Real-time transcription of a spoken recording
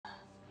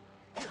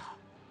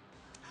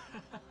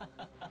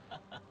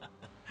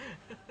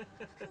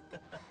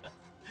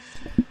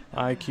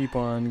I keep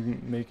on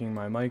making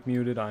my mic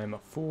muted. I am a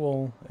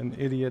fool, an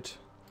idiot.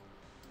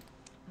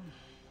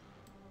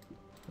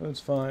 That's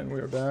fine.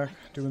 We are back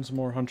doing some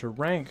more Hunter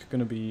rank.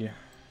 Gonna be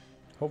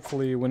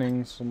hopefully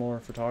winning some more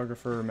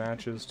photographer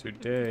matches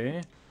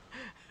today.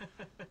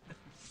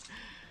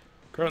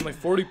 Currently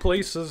 40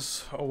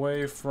 places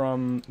away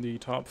from the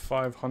top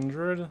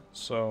 500,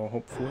 so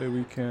hopefully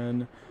we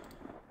can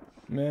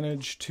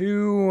manage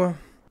to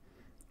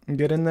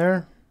get in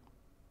there,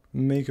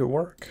 make it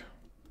work.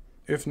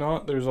 If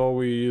not, there's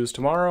always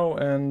tomorrow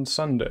and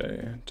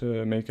Sunday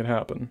to make it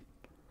happen.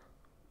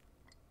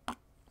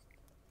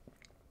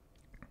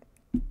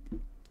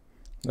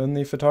 Then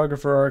the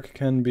photographer arc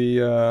can be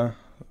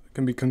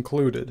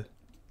concluded,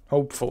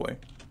 hopefully.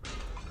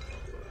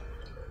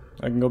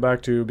 I can go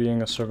back to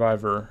being a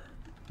survivor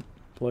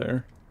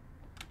player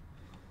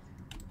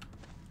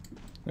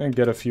and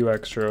get a few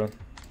extra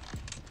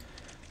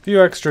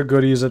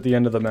goodies at the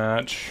end of the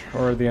match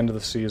or at the end of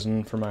the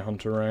season for my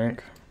Hunter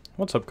rank.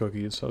 What's up,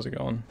 Cookies? How's it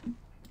going?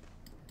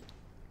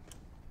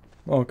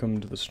 Welcome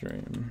to the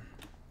stream.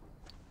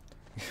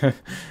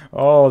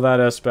 Oh,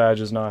 that S badge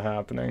is not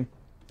happening.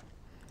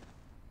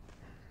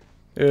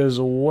 It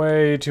is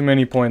way too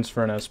many points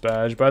for an S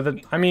badge.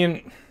 I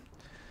mean,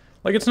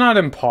 like, it's not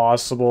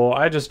impossible.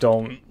 I just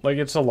don't, like,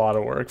 it's a lot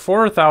of work.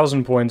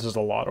 4,000 points is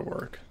a lot of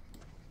work.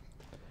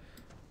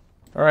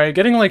 Alright,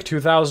 getting like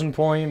 2,000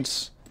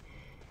 points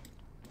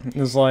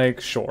is like,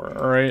 sure,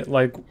 alright?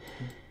 Like,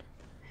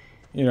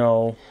 you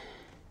know,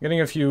 getting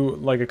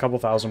a couple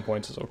thousand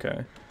points is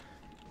okay.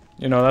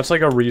 You know, that's like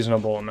a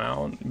reasonable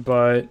amount,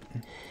 but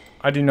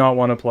I do not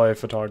want to play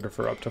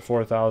photographer up to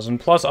 4,000.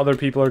 Plus, other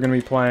people are going to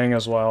be playing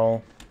as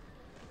well.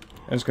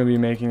 It's going to be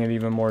making it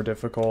even more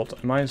difficult.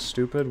 Am I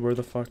stupid? Where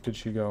the fuck did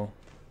she go?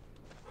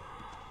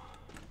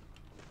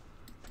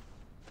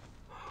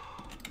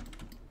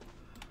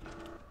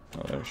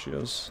 Oh, there she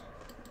is.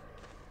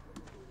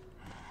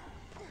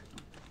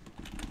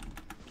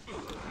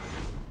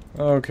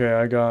 Okay,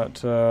 I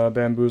got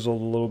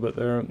bamboozled a little bit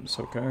there. It's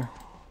okay.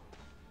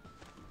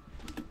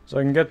 So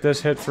I can get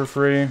this hit for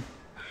free.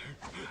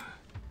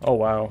 Oh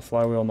wow,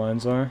 flywheel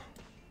mind's eye.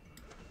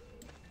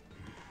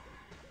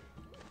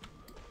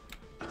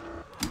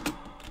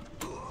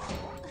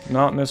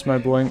 Not miss my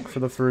blink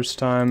for the first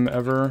time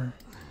ever.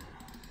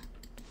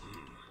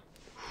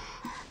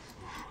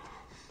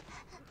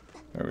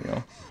 There we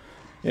go.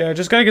 Yeah,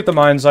 just gotta get the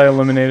mind's eye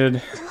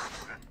eliminated.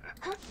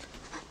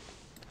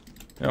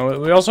 You know,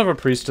 we also have a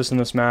priestess in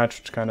this match,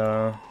 which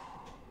kinda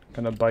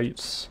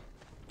bites.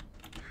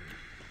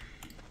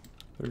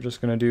 They're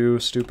just gonna do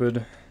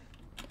stupid,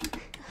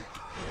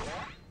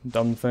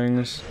 dumb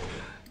things.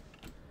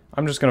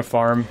 I'm just gonna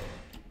farm.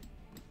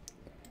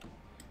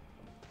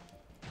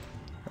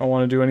 I don't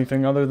want to do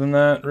anything other than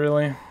that,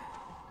 really.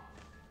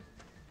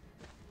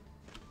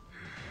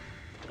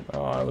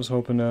 Oh, I was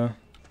hoping to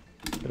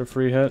get a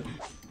free hit.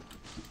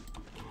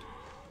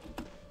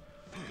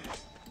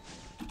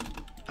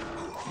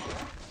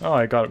 Oh,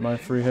 I got my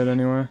free hit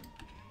anyway.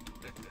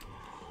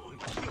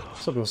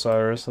 What's up,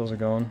 Osiris? How's it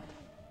going?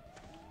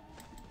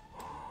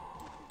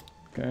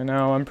 Okay,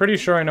 now I'm pretty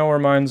sure I know where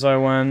Mind's Eye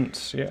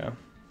went. Yeah.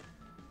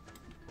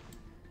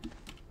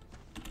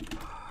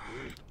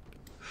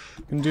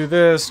 Can do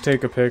this,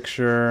 take a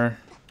picture.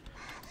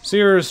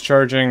 Seer is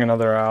charging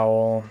another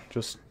owl.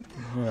 Just,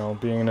 you know,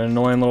 being an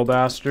annoying little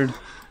bastard.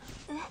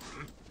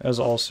 As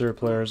all Seer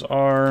players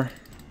are.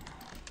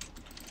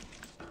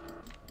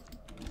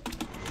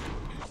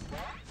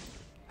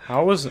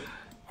 How was it?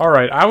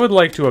 Alright, I would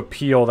like to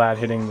appeal that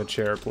hitting the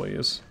chair,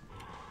 please.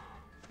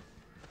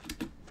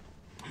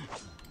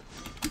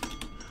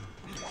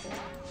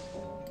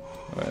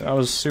 That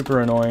was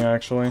super annoying,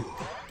 actually.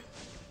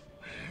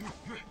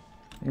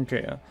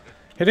 Okay, yeah.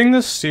 Hitting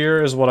the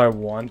Seer is what I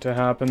want to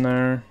happen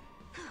there.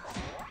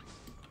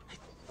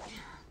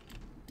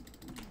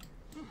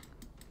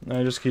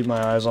 I just keep my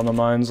eyes on the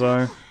Mind's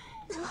Eye.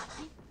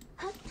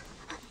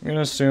 I'm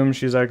gonna assume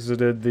she's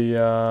exited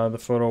the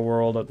photo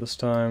world at this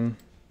time.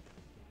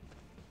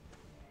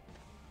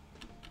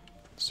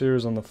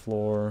 Seer's on the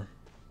floor.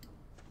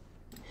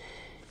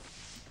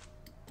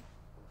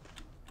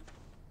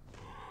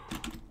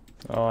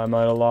 Oh, I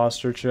might have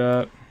lost her,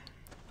 chat.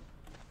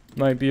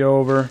 Might be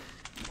over.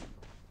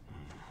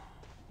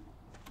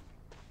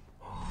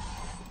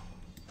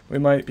 We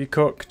might be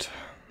cooked.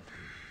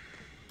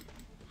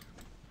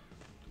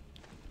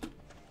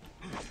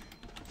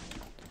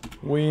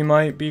 We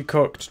might be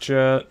cooked,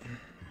 chat.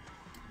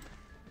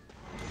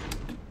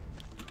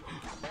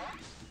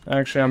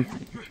 Actually, I'm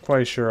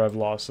quite sure I've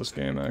lost this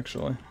game,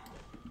 actually.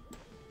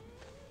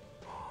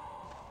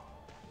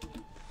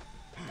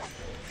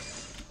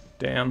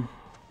 Damn.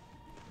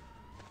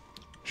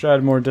 Should have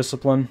had more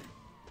discipline.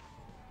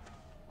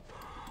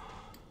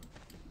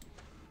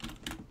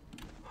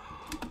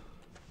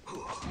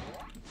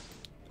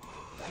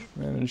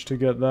 Managed to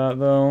get that,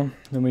 though.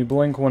 Then we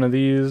blink one of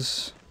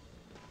these.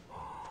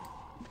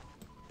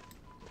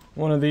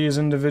 One of these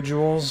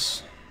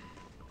individuals.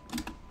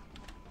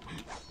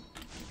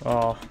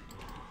 Oh.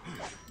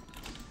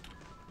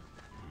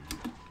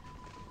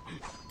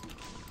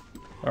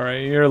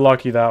 Alright, you're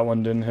lucky that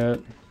one didn't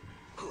hit.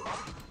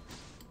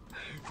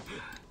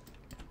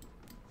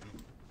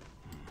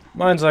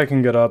 Mind's Eye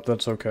can get up,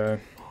 that's okay.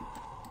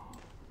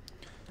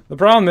 The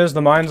problem is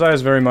the Mind's Eye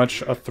is very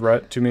much a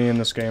threat to me in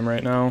this game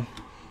right now.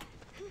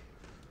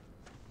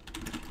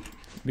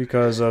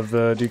 Because of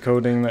the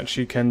decoding that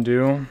she can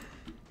do.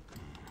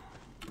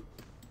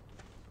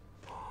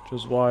 Which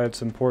is why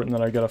it's important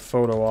that I get a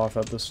photo off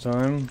at this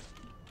time.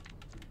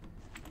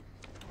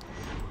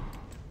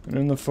 And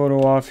then the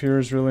photo off here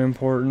is really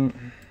important.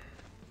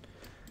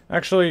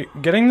 Actually,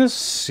 getting this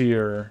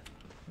seer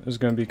is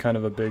going to be kind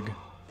of a big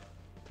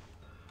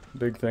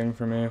thing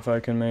for me if I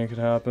can make it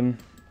happen.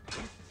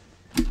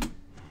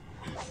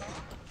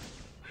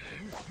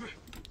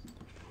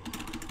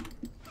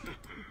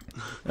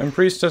 And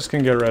Priestess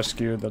can get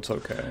rescued, that's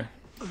okay.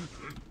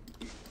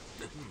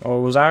 Oh,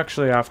 it was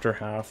actually after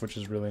half, which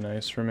is really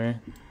nice for me.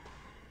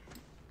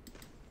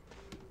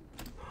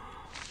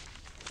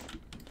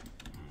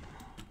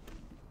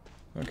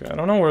 Okay, I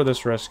don't know where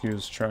this rescue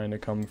is trying to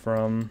come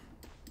from.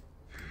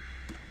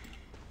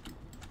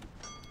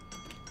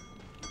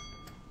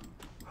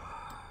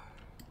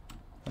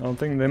 I don't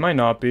think they might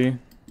not be.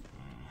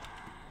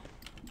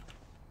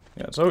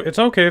 Yeah, so it's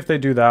okay if they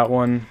do that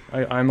one.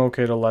 I'm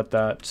okay to let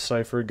that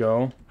cipher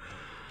go.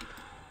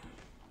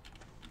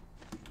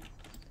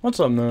 What's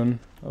up, Moon?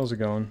 How's it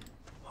going?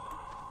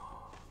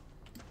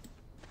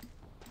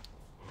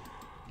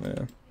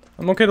 Yeah.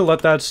 I'm okay to let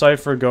that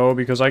cipher go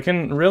because I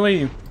can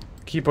really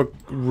keep a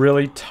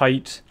really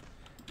tight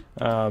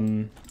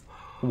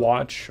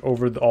watch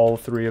over all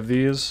three of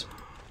these.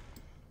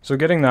 So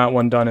getting that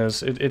one done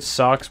is, it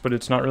sucks, but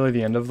it's not really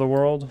the end of the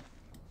world.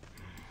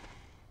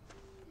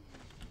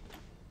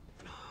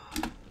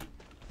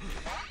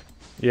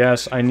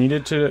 Yes, I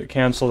needed to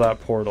cancel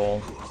that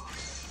portal.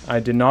 I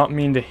did not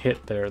mean to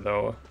hit there,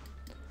 though.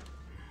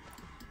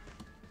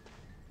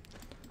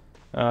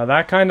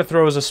 That kind of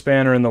throws a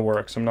spanner in the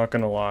works, I'm not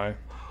gonna lie.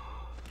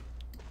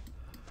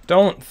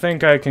 Don't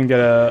think I can get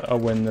a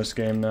win this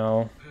game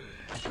now.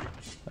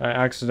 I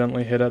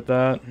accidentally hit at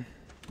that.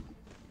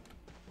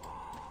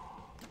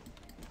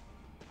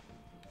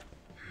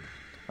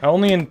 I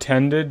only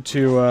intended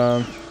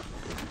to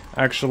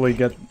actually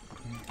get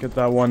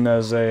that one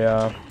as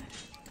a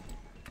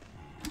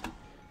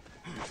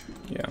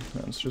yeah,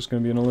 that's just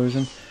gonna be an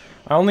illusion.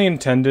 I only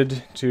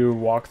intended to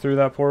walk through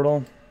that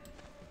portal,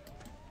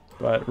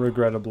 but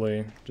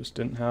regrettably just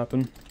didn't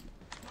happen.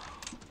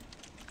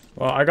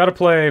 Well, I gotta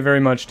play very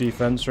much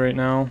defense right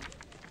now.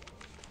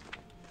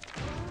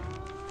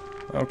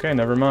 Okay,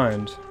 never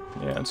mind.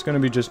 Yeah, it's gonna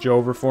be just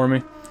Jover for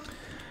me.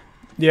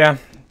 Yeah,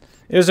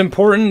 it is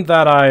important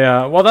that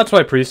I, well, that's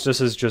why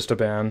Priestess is just a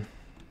ban.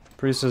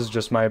 Priestess is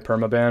just my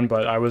permaban,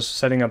 but I was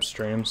setting up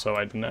streams, so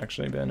I didn't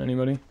actually ban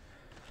anybody.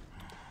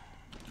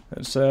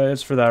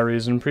 It's for that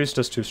reason.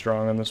 Priestess too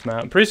strong on this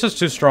map. Priestess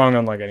too strong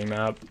on, like, any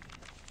map.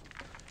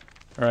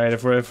 Alright,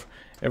 if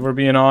we're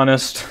being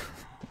honest.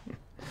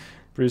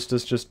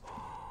 Priestess just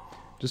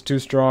too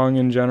strong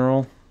in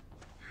general.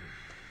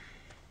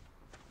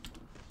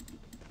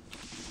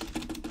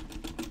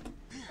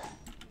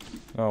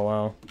 Oh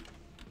wow.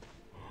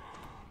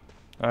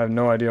 I have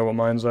no idea what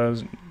Mind's Eye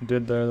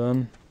did there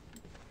then.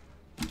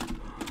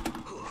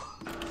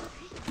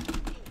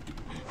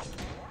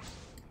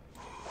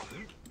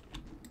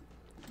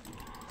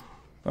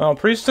 Well,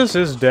 Priestess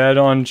is dead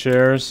on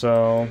chair,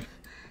 so...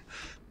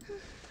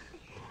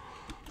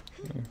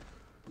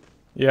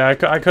 Yeah, I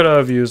could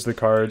have used the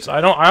cards.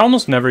 I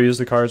almost never use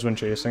the cards when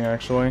chasing,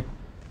 actually.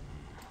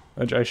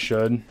 I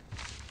should.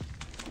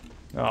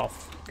 Oh,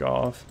 fuck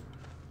off.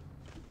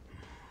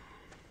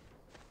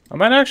 I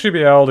might actually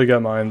be able to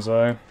get Mind's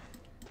Eye.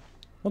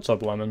 What's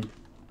up, Lemon?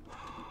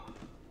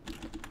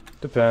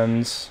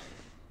 Depends.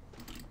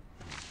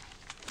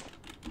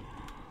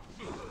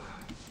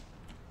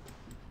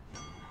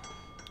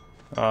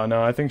 Oh,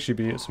 no, I think she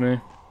beats me.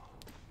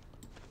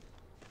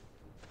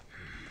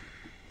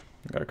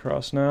 Got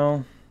cross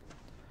now.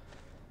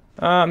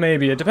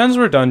 Maybe. It depends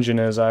where dungeon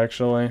is,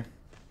 actually.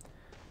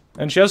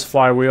 And she has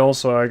flywheel,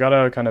 so I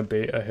gotta kind of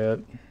bait a hit.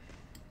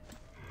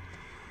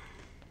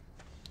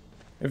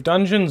 If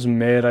dungeon's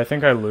mid, I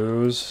think I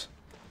lose.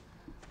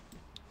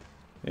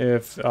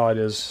 If... oh, it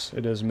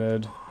is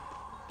mid.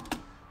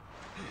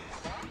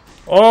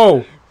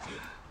 Oh!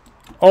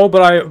 Oh,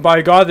 but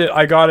I got it.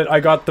 I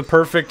got the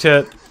perfect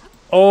hit.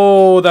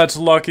 Oh, that's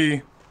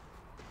lucky.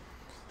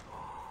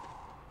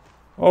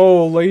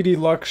 Oh, Lady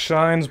Luck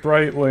shines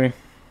brightly.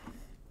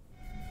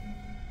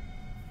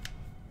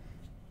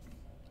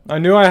 I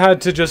knew I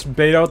had to just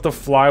bait out the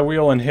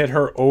flywheel and hit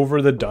her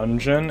over the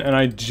dungeon, and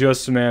I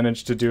just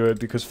managed to do it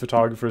because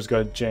Photographer's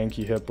got a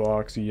janky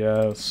hitbox.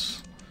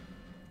 Yes.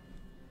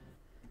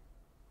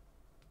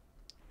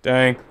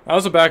 Dang. That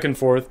was a back and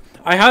forth.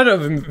 I had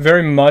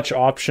very much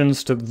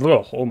options to...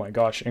 ugh, oh my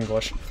gosh,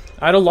 English.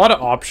 I had a lot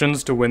of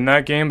options to win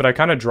that game, but I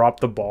kind of dropped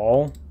the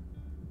ball.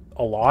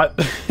 A lot.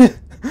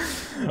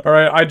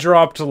 Alright, I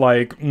dropped,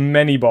 like,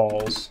 many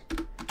balls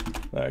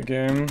that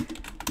game.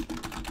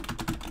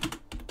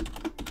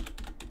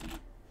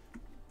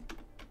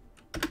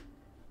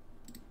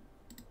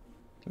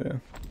 Yeah.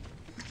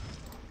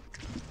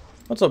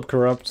 What's up,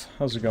 Corrupt?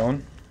 How's it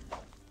going?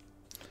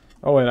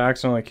 Oh wait, I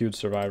accidentally queued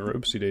Survivor.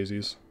 Oopsie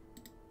daisies.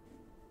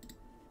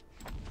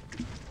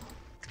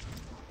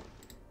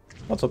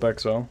 What's up,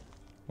 XO?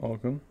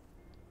 Welcome.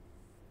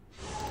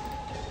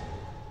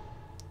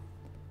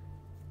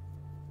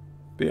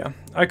 But yeah,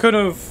 I could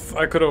have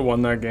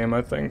won that game,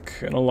 I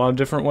think, in a lot of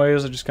different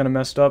ways. I just kind of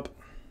messed up.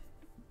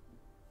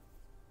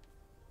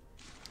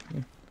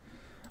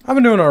 I've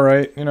been doing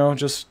alright, you know,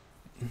 just,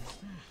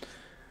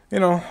 you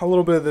know, a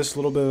little bit of this, a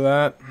little bit of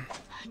that.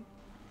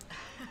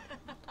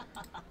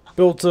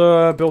 Built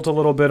a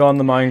little bit on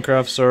the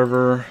Minecraft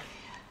server.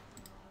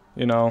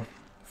 You know,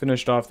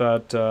 finished off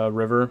that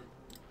river.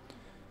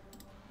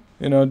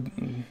 You know,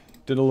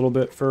 did a little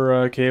bit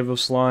for Cave of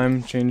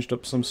Slime, changed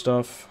up some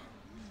stuff.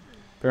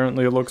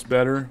 Apparently it looks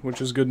better, which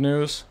is good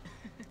news.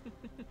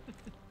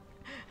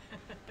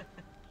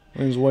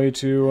 It was way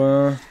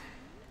too,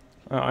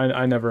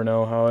 I never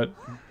know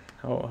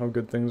how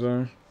good things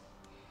are.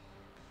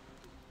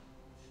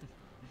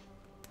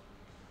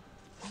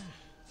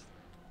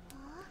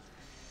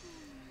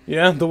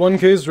 Yeah, the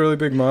 1K is a really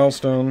big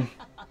milestone.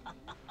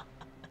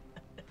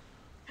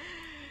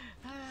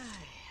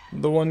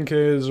 The 1K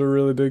is a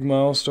really big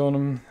milestone.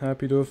 I'm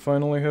happy to have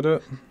finally hit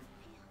it.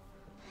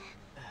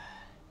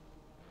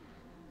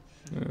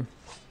 Yeah.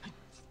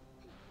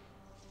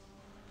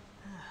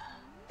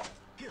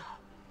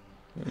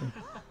 Yeah.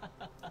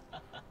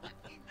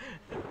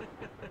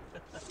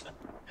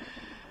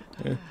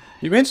 Yeah.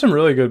 You made some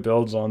really good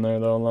builds on there,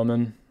 though,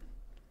 Lemon.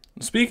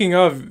 Speaking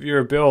of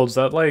your builds,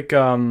 that like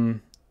I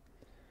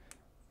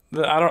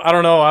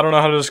don't know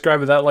how to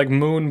describe it. That like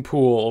moon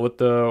pool with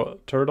the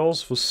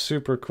turtles was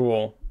super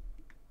cool.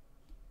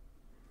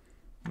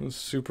 It was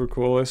super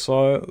cool. I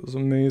saw it. It was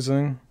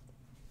amazing.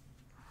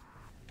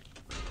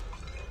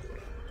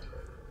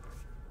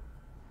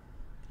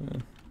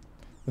 Yeah.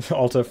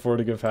 Alt F4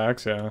 to give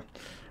hacks, yeah.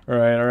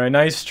 Alright,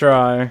 nice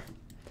try.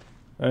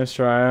 Nice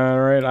try.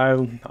 Alright,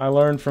 I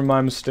learned from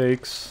my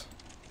mistakes.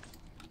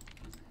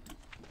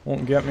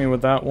 Won't get me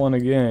with that one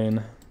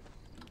again.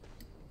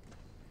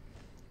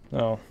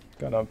 Oh,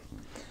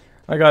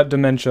 I got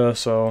dementia,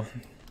 so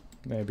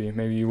maybe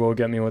you will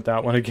get me with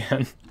that one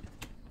again.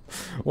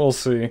 We'll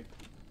see.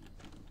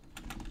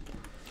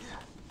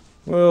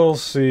 We'll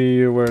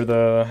see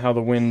how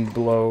the wind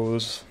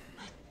blows.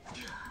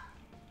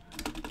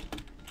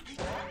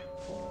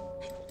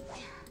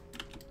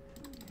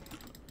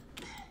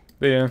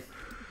 But yeah.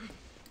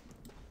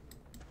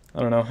 I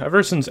don't know.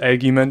 Ever since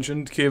Eggy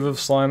mentioned Cave of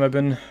Slime, I've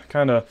been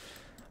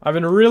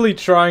really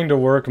trying to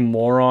work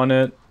more on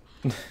it.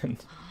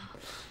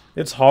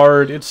 It's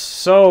hard. It's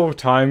so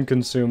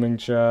time-consuming,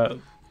 chat.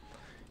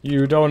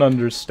 You don't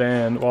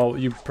understand. Well,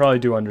 you probably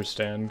do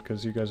understand,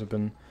 because you guys have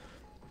been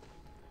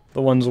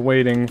the ones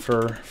waiting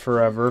for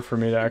forever for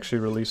me to actually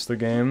release the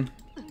game.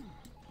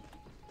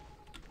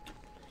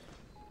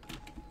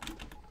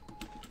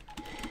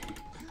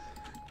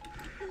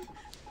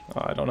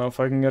 Oh, I don't know if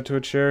I can get to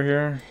a chair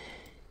here.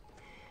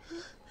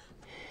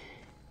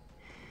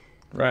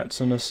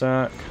 Rats in a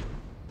sack.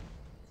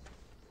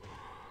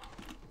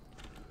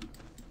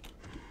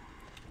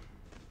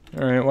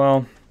 Alright,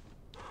 well.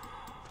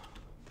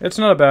 It's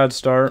not a bad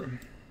start.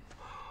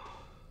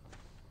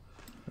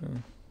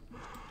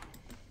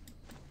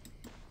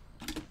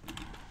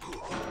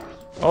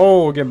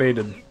 Oh, get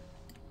baited.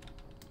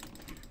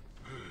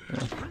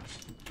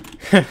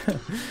 Yeah.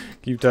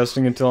 Keep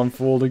testing until I'm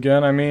fooled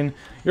again. I mean,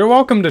 you're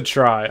welcome to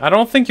try. I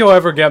don't think you'll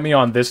ever get me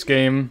on this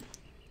game.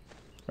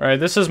 Alright,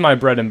 this is my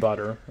bread and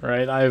butter.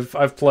 Right?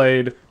 I've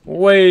played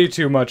way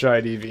too much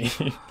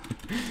IDV.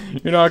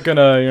 You're not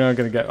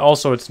gonna get.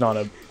 Also, it's not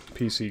a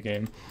PC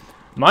game.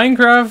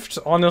 Minecraft,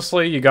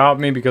 honestly, you got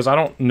me because I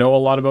don't know a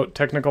lot about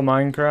technical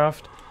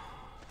Minecraft.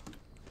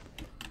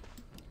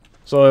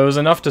 So it was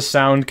enough to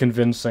sound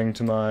convincing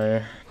to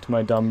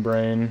my dumb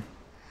brain.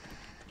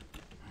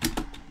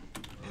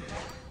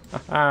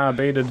 Ah,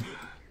 baited.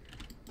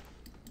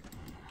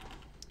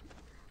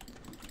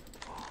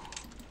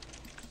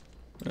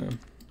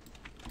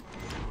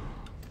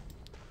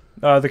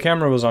 Yeah. The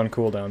camera was on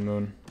cooldown,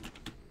 Moon.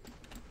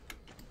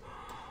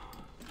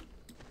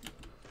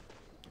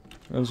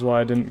 That's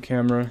why I didn't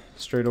camera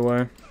straight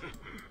away.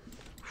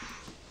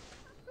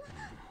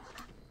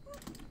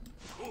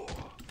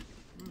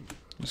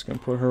 Just gonna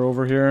put her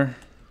over here.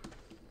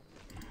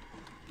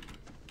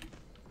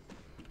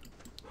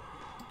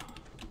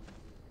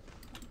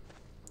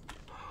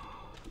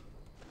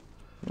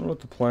 I don't know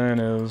what the plan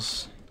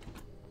is.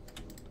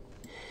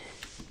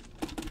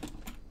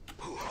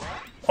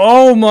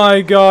 Oh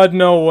my god,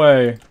 no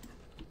way.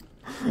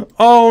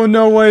 Oh,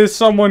 no way,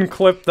 someone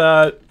clipped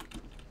that.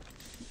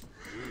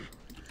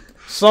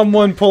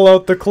 Someone pull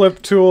out the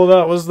clip tool,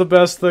 that was the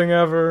best thing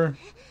ever.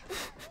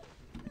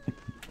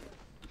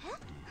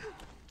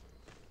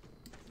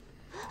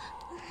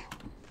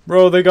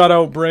 Bro, they got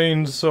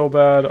outbrained so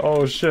bad.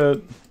 Oh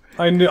shit.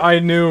 I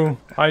knew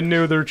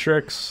their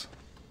tricks.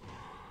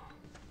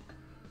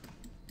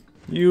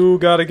 You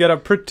gotta get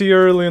up pretty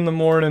early in the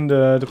morning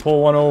to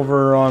pull one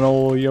over on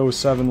old Yo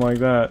 7 like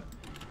that.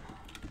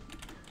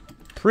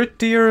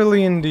 Pretty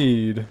early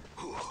indeed.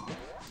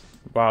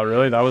 Wow,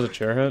 really? That was a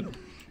chair hit?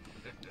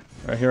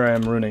 Alright, here I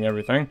am ruining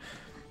everything.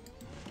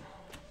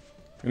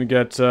 Gonna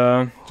get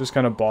just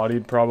kind of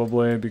bodied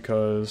probably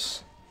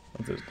because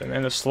of this.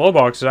 And the slow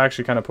box is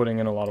actually kind of putting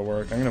in a lot of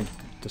work. I'm gonna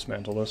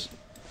dismantle this.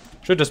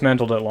 Should have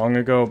dismantled it long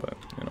ago, but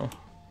you know.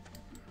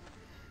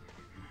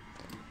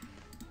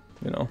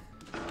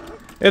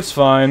 It's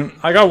fine.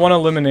 I got one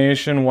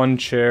elimination, one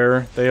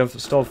chair. They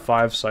still have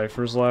 5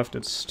 ciphers left.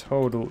 It's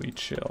totally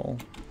chill.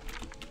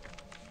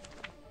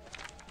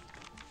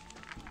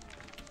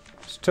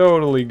 It's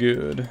totally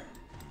good.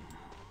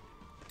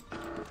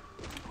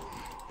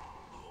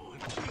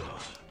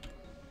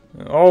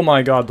 Oh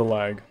my god, the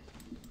lag.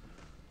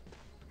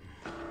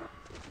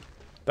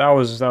 That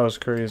was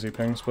crazy,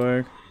 Ping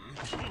Spike.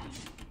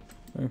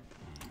 Yeah.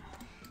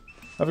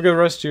 Have a good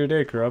rest of your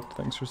day, Corrupt.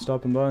 Thanks for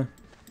stopping by.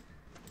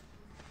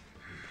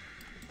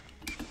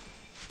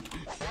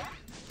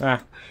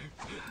 Ah.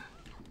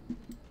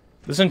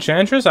 This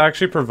Enchantress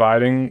actually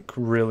providing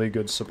really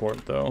good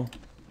support, though.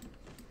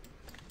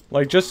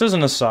 Like, just as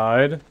an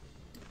aside,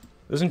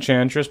 this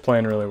Enchantress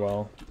playing really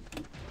well.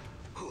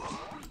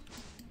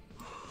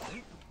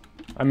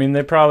 I mean,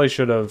 they probably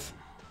should have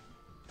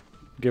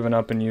given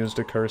up and used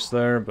a curse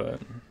there,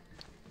 but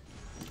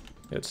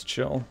it's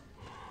chill.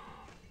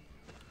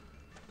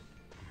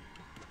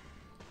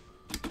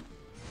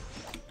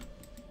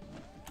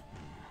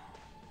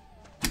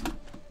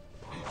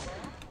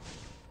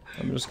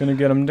 I'm just gonna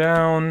get him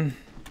down.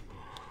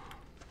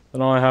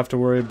 Then all I have to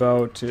worry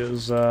about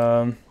is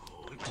the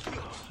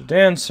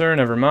Dancer,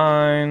 never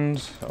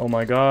mind. Oh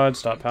my god,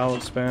 stop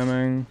pallet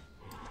spamming.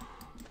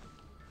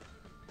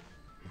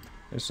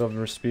 They still have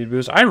a speed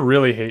boost. I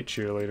really hate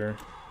Cheerleader.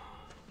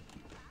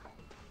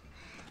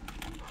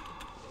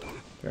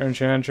 Fair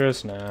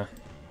Enchantress? Nah.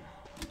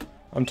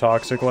 I'm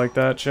toxic like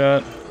that,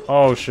 chat.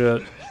 Oh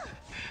shit.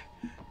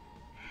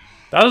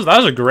 That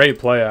was a great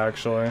play,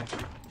 actually.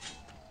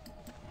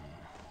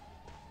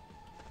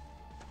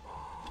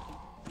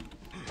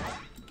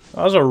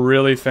 That was a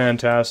really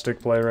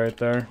fantastic play right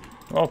there.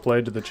 Well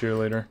played to the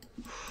Cheerleader.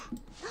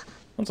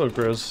 What's up,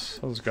 Chris?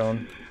 How's it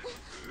going?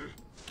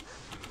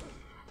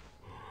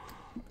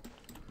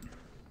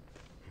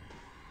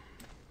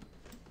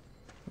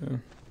 Yeah.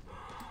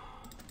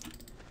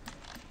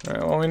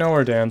 Alright, well, we know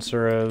where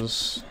Dancer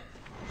is.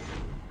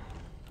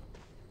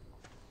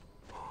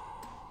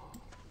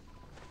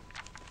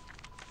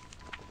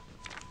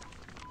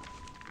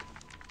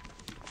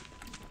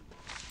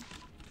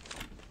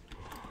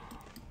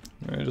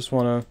 I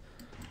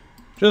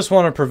just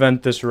wanna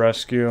prevent this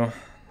rescue.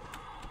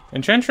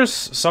 Enchantress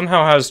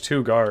somehow has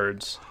 2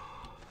 guards.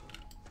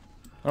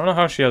 I don't know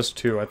how she has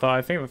 2.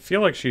 I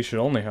feel like she should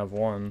only have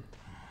 1.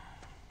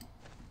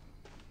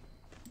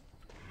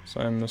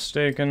 So I'm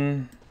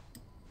mistaken.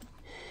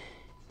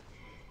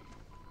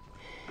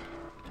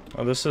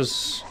 Oh, this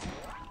is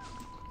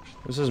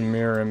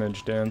Mirror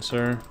Image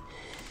Dancer.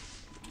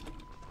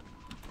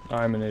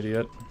 I'm an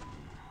idiot.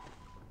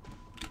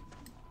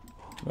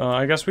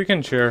 I guess we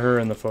can chair her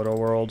in the photo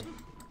world.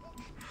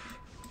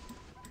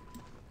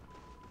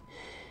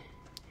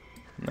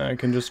 I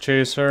can just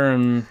chase her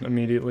and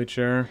immediately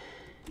chair.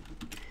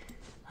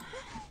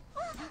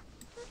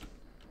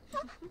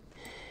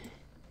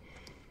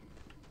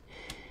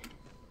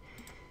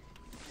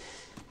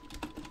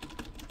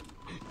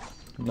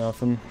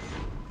 Nothing.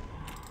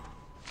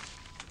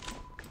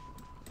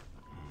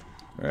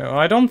 Well,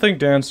 I don't think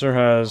Dancer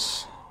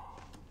has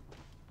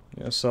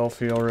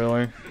self-heal,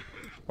 really.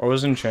 Or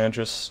was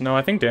Enchantress? No,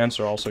 I think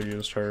Dancer also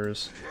used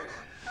hers.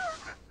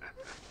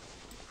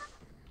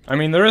 I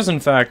mean, there is in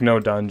fact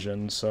no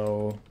dungeon,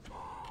 so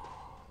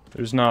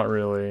there's not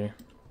really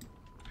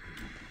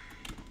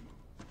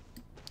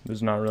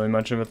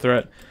much of a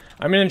threat.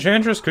 I mean,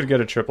 Enchantress could get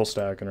a triple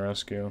stack and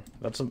rescue.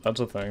 That's a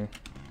thing.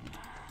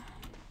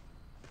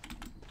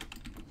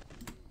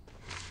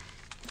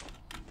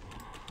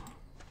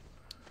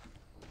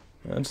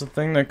 That's a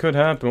thing that could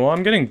happen. Well,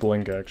 I'm getting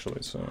Blink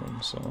actually soon,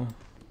 so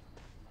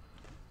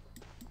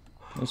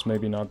that's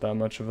maybe not that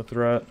much of a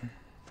threat.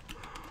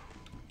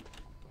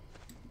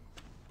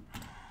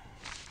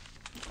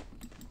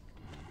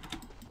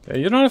 Yeah,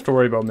 you don't have to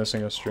worry about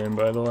missing a stream,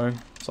 by the way.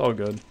 It's all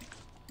good.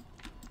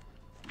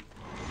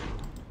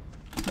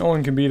 No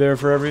one can be there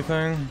for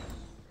everything.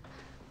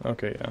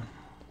 Okay, yeah.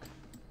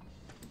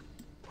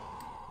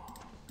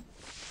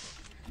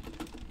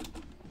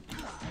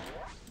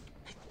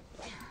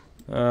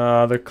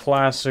 The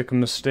classic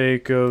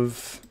mistake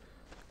of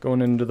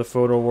going into the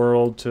photo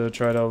world to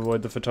try to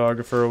avoid the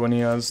photographer when he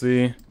has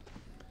the...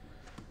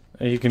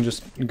 He can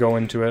just go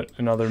into it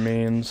in other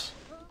means.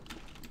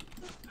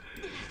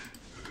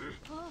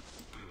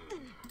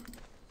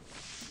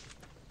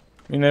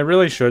 I mean, they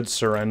really should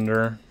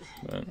surrender,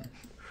 but...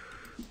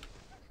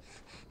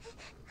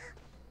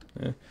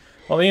 Yeah.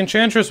 Well, the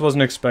Enchantress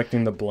wasn't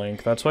expecting the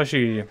blink. That's why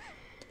she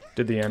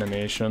did the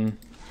animation.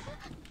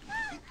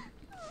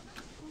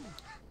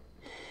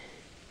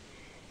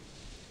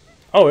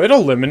 Oh, it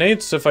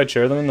eliminates if I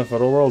chair them in the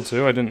photo world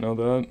too? I didn't know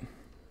that.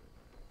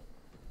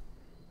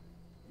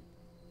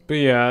 But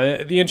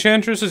yeah, the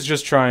Enchantress is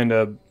just trying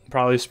to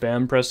probably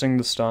spam pressing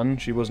the stun.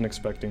 She wasn't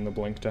expecting the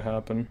blink to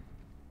happen.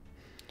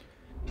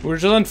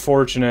 Which is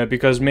unfortunate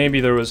because maybe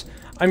there was...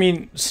 I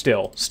mean,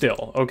 still,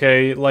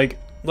 okay? Like,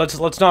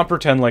 let's not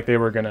pretend like they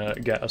were gonna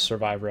get a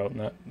survivor out in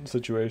that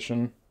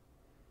situation.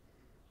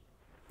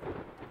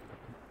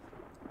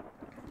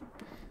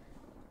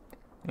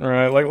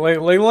 Alright, like,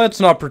 let's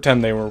not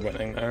pretend they were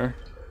winning there.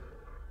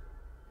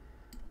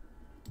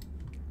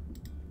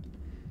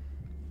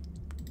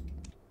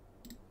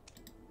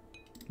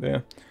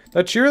 Yeah.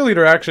 That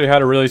cheerleader actually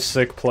had a really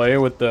sick play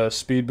with the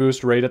speed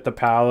boost right at the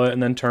pallet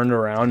and then turned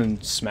around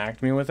and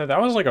smacked me with it.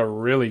 That was like a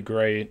really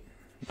great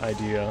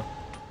idea.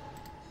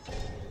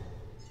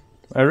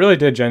 I really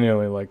did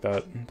genuinely like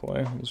that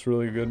play. It was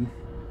really good.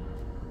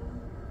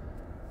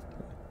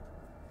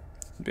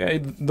 Yeah,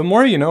 the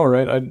more you know,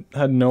 right? I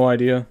had no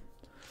idea.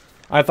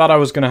 I thought I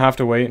was going to have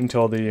to wait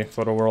until the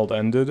photo world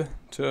ended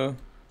to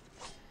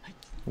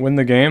win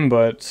the game,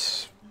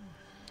 but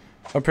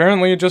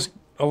apparently it just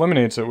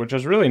eliminates it, which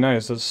is really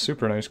nice. That's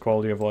super nice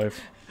quality of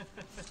life.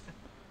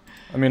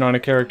 I mean, on a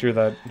character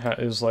that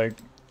is like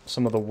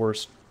some of the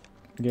worst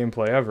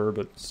gameplay ever,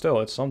 but still,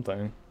 it's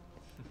something.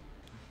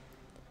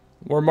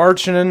 We're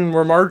marching in,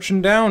 we're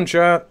marching down,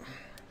 chat.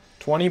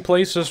 20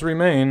 places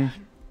remain.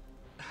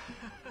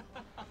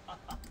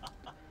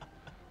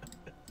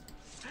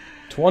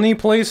 20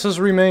 places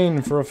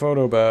remain for a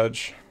photo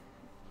badge.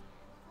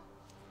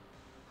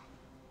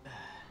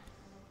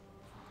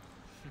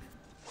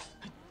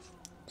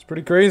 It's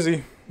pretty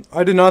crazy.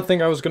 I did not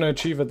think I was going to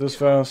achieve it this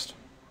fast.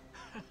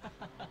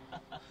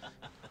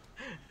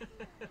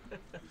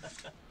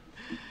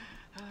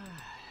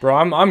 Bro,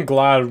 I'm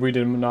glad we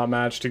did not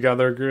match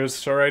together,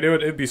 Grizz. Alright,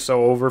 it'd be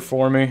so over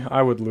for me.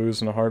 I would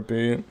lose in a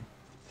heartbeat.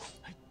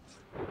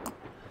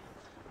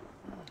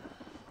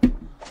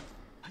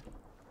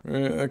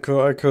 I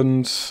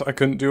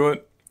couldn't do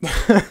it.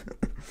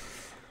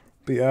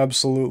 Be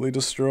absolutely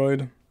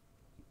destroyed.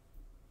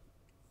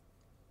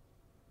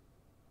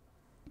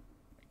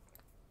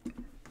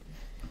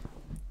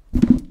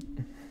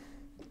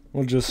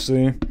 We'll just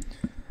see.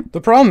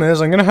 The problem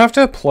is, I'm gonna have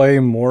to play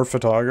more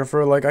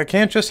photographer. Like, I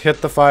can't just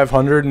hit the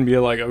 500 and be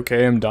like,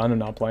 okay, I'm done and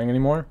not playing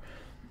anymore.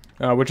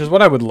 Which is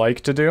what I would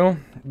like to do,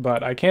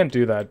 but I can't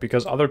do that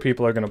because other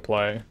people are gonna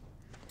play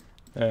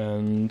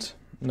and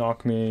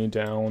knock me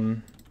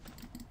down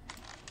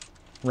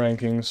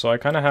rankings, so I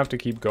kind of have to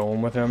keep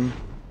going with him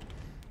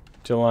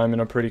till I'm in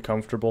a pretty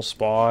comfortable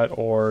spot,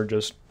 or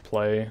just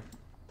play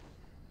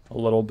a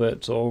little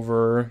bit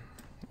over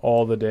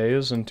all the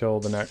days until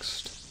the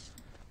next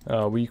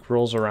week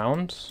rolls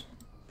around,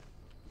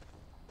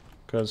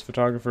 because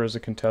photographer is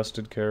a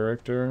contested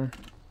character.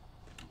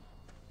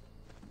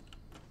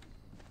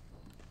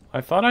 I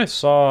thought I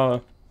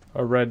saw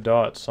a red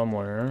dot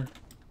somewhere.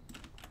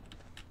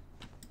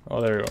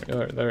 Oh, there you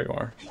are. There you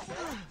are.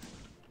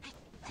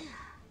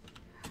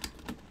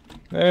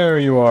 There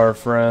you are,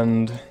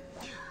 friend.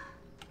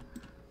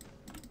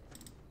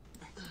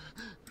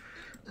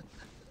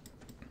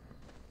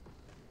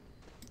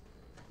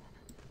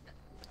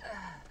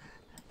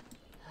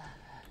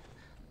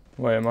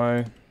 Wait, am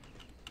I...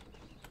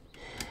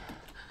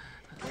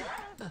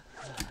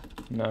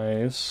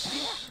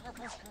 Nice.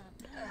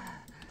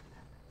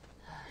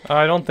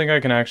 I don't think I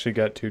can actually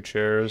get 2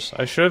 chairs.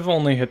 I should have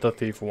only hit the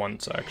thief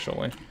once,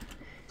 actually.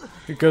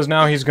 Because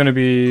now he's going to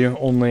be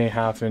only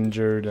half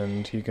injured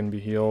and he can be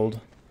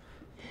healed.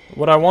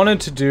 What I wanted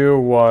to do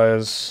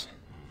was...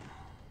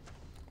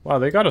 Wow,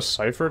 they got a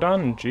cipher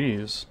done?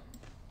 Jeez.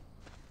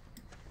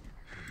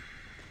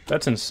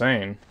 That's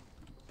insane.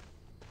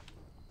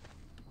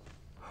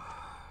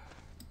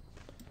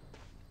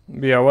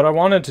 But yeah, what I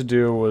wanted to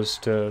do was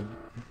to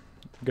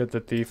get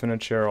the thief in a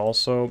chair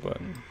also, but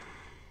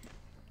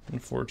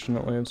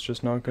unfortunately it's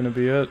just not going to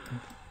be it.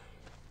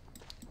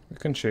 We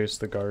can chase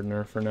the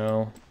gardener for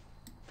now.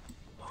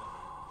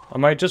 I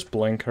might just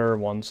blink her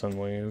once and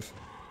leave.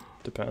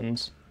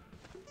 Depends.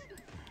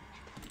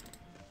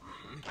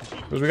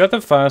 Because we got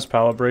the fast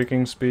pallet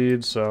breaking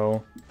speed,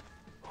 so...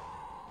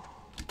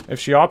 If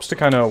she opts to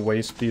kind of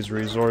waste these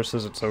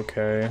resources, it's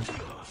okay.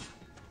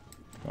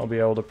 I'll be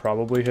able to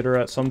probably hit her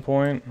at some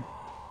point.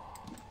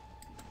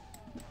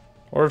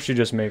 Or if she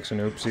just makes an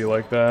oopsie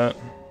like that.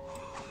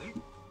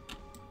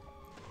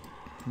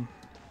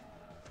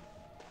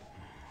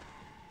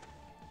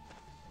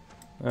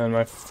 And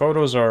my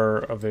photos are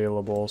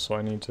available, so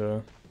I need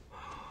to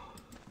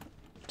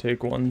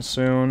take one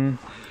soon.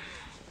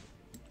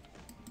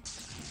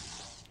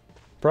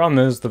 Problem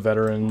is, the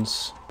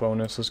veterans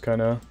bonus is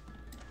kind of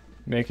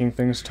making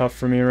things tough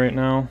for me right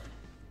now.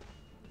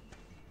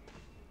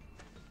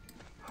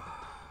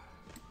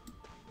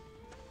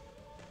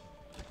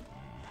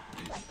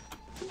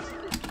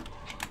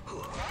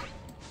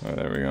 Oh,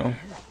 there we go.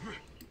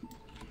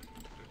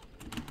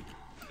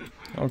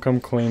 I'll come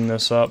clean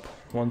this up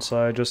once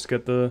I just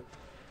get the...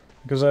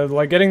 Because I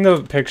like getting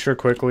the picture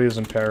quickly is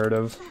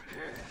imperative.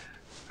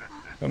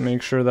 Gotta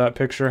make sure that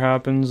picture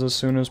happens as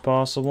soon as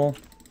possible.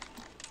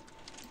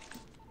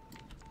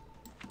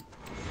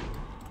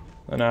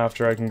 And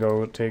after I can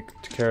go take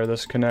care of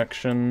this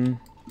connection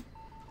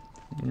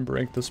and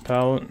break this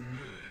pallet.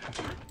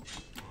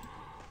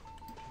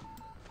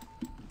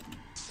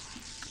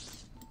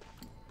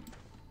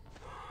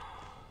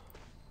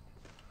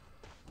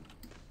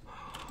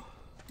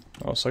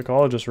 Oh,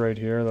 psychologist right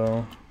here,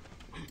 though.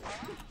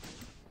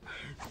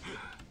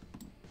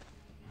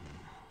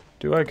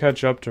 Do I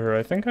catch up to her?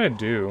 I think I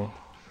do.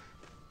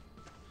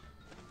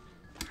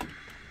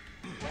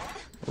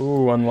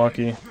 Ooh,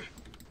 unlucky.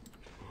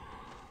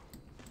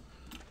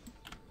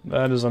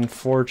 That is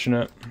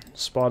unfortunate.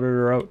 Spotted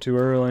her out too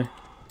early.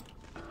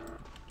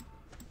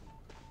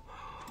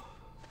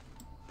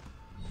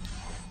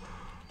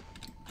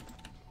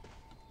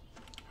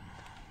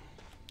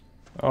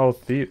 Oh,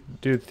 Thief.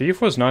 Dude,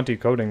 Thief was not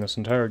decoding this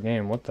entire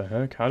game. What the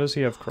heck? How does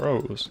he have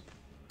crows?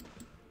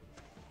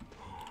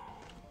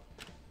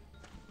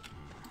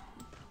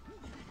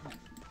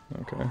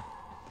 Okay.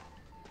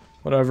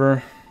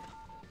 Whatever.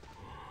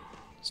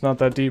 It's not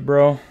that deep,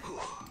 bro.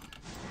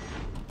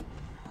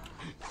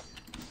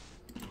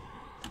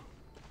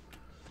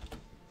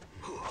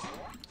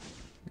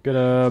 Get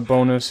a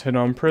bonus hit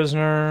on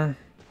prisoner.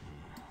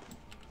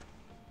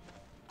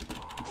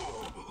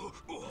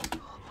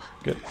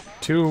 Get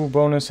 2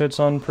 bonus hits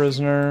on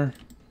prisoner.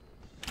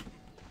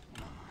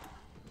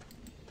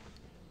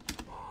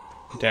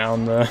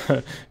 Down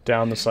the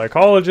down the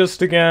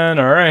psychologist again.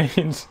 All right.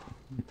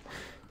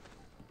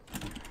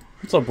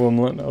 What's up,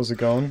 Wimlet? How's it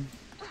going?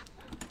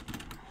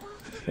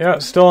 Yeah,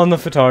 still on the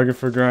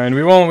photographer grind.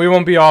 We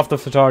won't be off the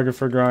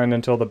photographer grind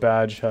until the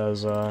badge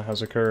has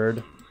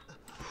occurred,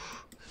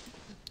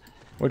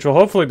 which will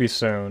hopefully be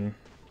soon.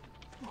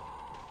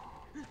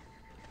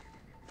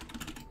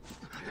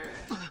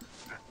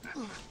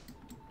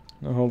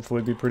 It'll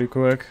hopefully be pretty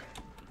quick.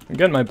 I'm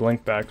getting my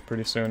blink back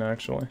pretty soon,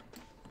 actually.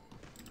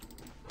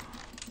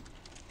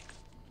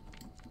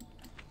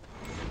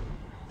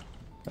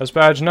 S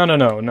badge?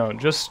 No.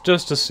 Just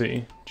a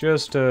C.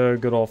 Just a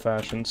good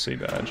old-fashioned C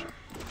badge.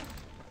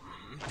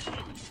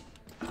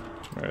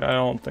 Alright, I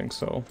don't think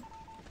so.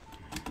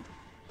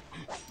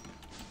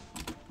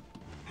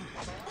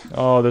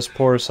 Oh, this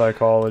poor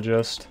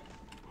psychologist.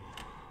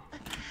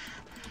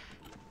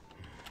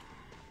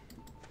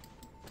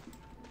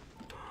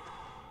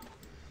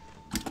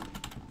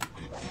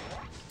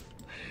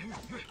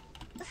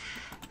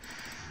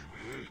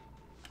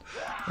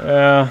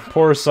 Yeah,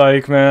 poor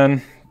Psych,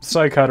 man.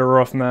 Psych had a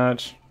rough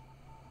match.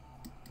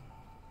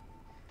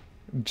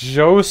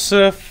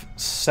 Joseph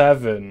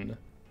 7.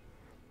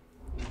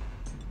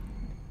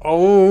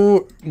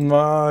 Oh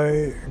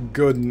my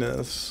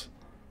goodness.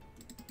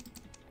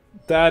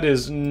 That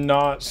is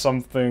not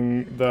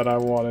something that I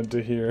wanted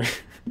to hear.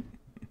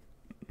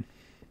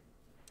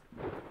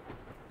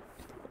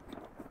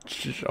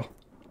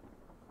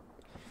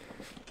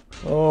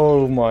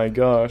 Oh my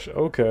gosh,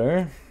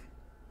 okay.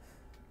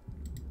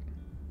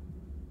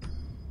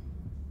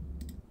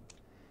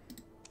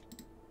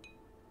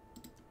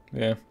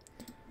 Yeah.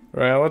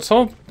 Right, let's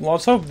hope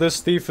this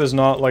thief is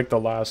not like the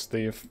last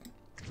thief.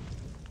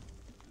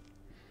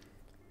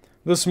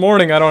 This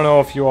morning, I don't know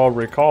if you all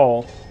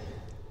recall,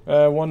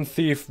 one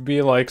thief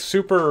be like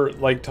super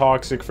like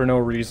toxic for no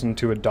reason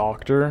to a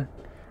doctor.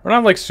 Or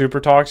not like super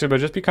toxic, but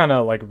just be kind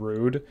of like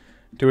rude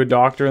to a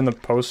doctor in the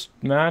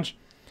post-match.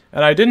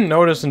 And I didn't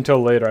notice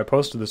until later. I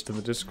posted this to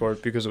the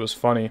Discord because it was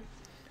funny.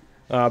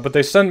 But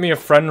they sent me a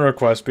friend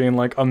request being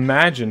like,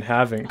 imagine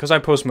having, because I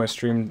post my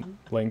stream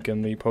link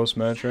in the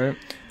post-match, right?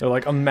 They're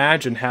like,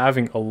 imagine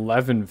having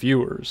 11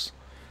 viewers.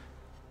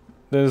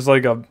 There's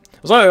like a,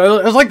 it's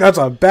like that's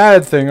a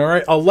bad thing,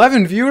 alright?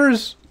 11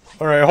 viewers?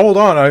 Alright, hold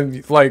on, I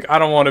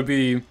don't want to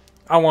be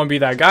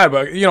that guy,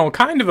 but, you know,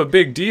 kind of a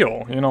big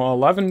deal. You know,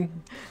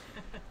 11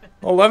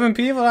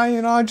 people,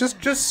 you know,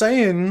 just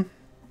saying.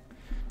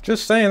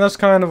 Just saying, that's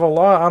kind of a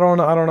lot. I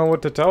don't know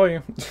what to tell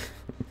you.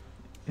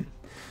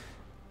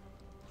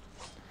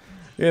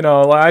 You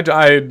know, like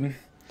I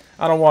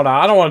don't want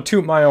to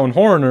toot my own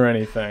horn or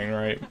anything,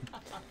 right?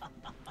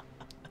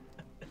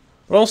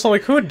 But also,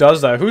 like, who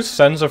does that? Who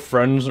sends a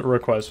friend's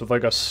request with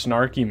like a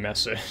snarky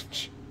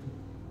message?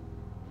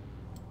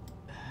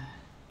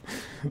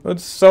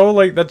 That's so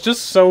like that's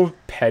just so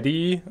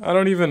petty. I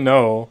don't even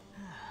know.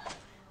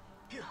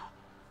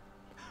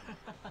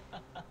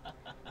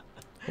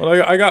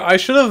 Well, I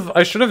should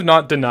have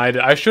not denied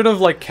it. I should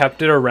have like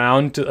kept it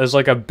around as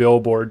like a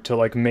billboard to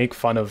like make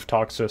fun of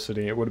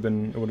toxicity. It would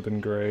have been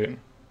great.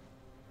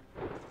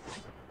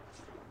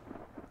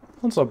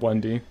 What's up,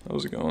 Wendy?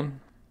 How's it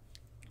going?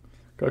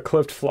 Got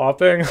clipped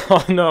flopping?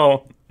 Oh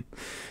no.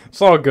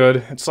 It's all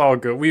good. It's all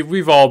good.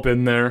 We've all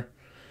been there.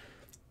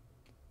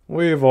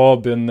 We've all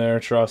been there,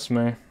 trust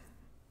me.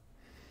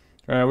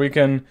 Alright, we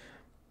can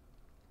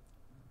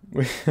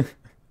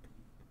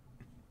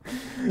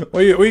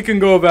we can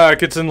go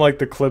back. It's in like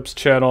the clips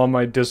channel on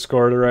my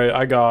Discord, right?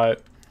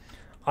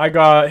 I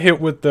got hit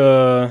with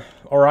the,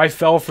 or I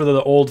fell for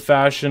the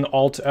old-fashioned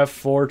Alt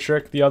F4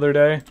 trick the other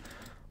day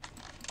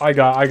I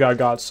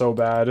got so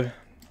bad.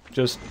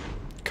 Just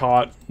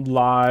caught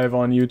live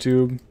on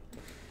YouTube.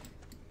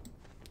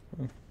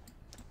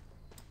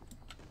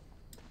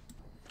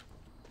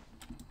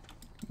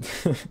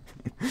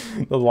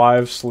 The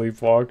live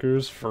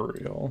sleepwalkers, for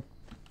real.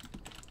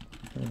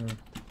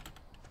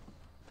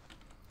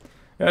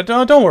 Yeah,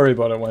 don't worry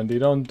about it, Wendy.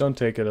 Don't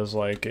take it as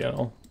like, you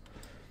know,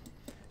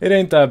 it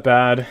ain't that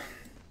bad.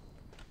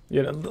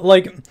 You know,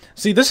 like,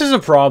 see, this is a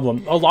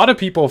problem. A lot of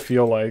people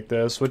feel like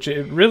this, which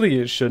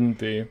it shouldn't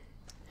be.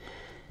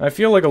 I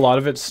feel like a lot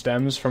of it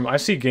stems from, I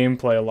see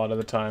gameplay a lot of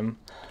the time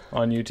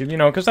on YouTube, you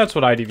know, because that's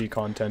what IDV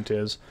content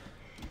is.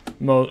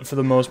 For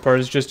the most part,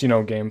 it's just, you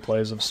know,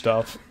 gameplays of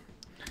stuff.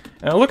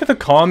 And I look at the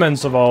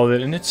comments of all of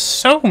it, and it's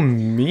so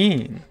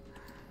mean.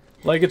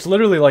 Like, it's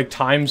literally, like,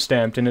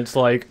 time-stamped, and it's,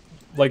 like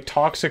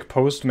toxic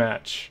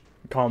post-match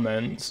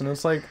comments. And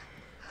it's like,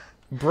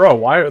 bro,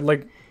 why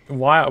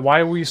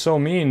are we so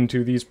mean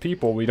to these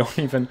people? We don't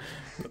even,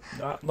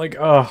 like,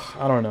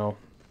 I don't know.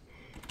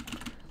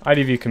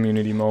 IDV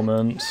community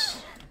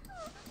moments.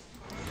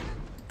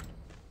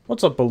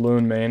 What's up,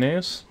 Balloon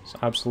Mayonnaise? It's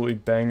absolutely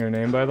banger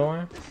name, by the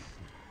way.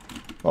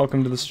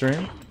 Welcome to the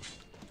stream.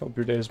 Hope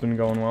your day's been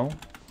going well.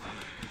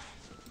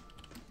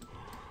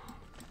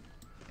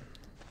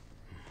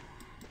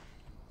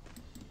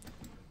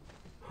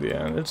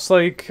 Yeah, it's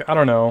like, I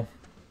don't know.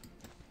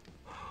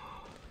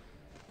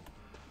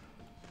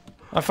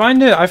 I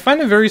find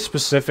it very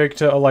specific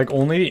to like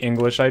only the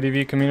English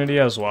IDV community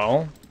as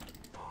well.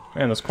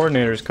 Man, this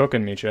coordinator's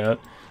cooking me, chat.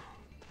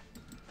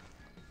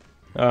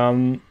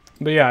 But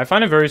yeah, I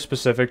find it very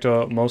specific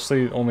to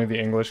mostly only the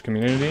English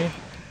community.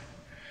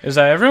 Is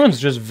that everyone's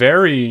just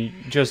very,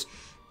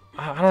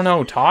 I don't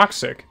know,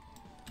 toxic.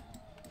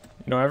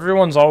 You know,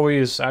 everyone's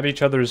always at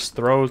each other's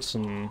throats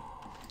and,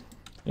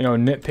 you know,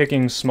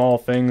 nitpicking small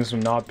things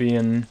and not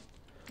being,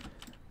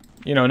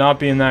 you know, not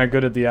being that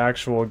good at the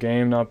actual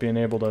game, not being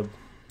able to...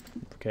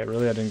 Okay,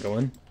 really? I didn't go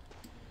in?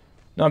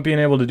 Not being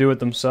able to do it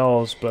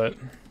themselves, but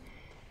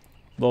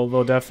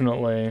they'll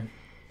definitely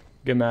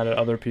get mad at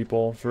other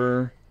people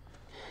for,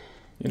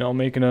 you know,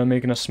 making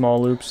a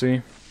small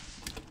oopsie.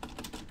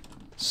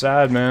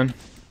 Sad, man.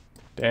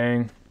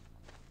 Dang.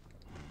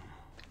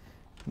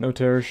 No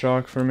terror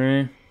shock for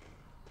me.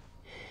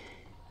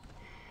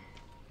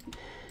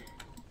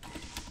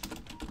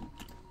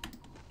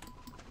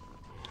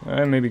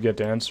 I maybe get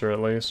to answer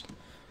at least.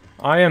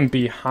 I am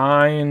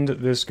behind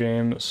this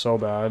game so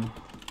bad.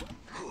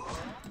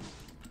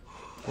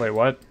 Wait,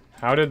 what?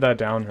 How did that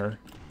down her?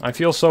 I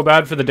feel so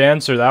bad for the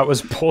dancer. That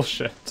was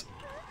bullshit.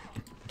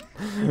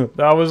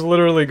 That was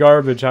literally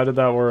garbage. How did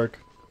that work?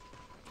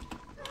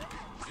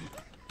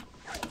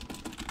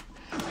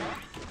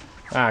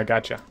 Ah,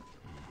 gotcha.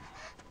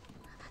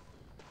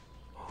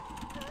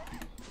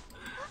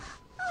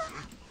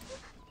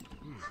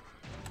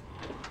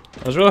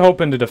 I was really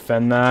hoping to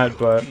defend that,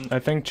 but I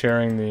think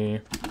chairing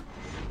the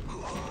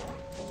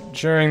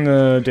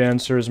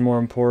dancer is more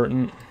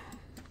important.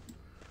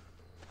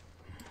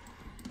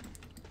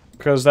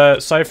 Because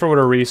that Cypher would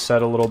have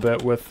reset a little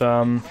bit with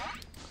the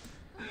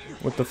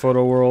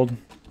photo world.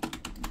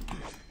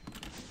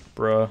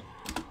 Bruh.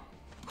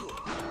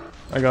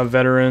 I got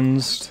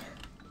veterans.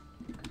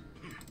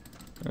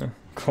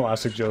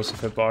 Classic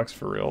Joseph hitbox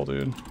for real,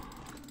 dude.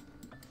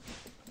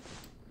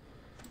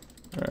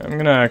 Alright, I'm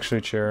gonna actually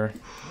chair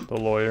the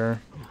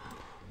lawyer.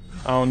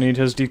 I don't need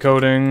his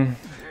decoding.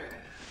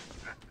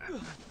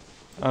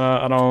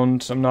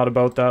 I'm not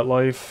about that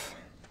life.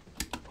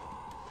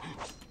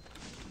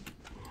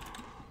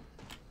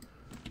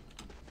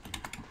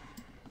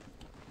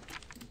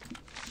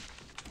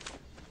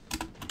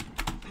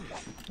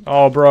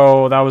 Oh,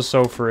 bro, that was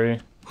so free.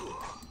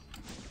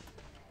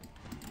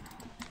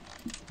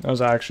 That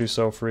was actually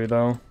so free,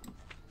 though.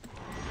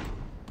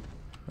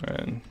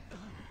 Alright.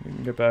 We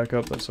can get back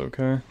up, that's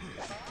okay.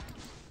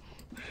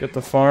 Get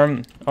the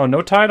farm. Oh,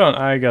 no tied on.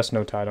 I guess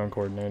no tied on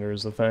coordinator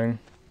is the thing.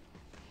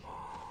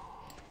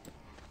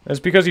 It's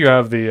because you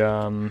have the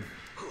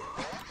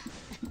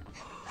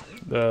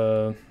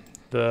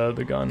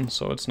gun,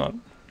 so it's not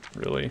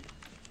really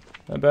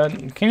that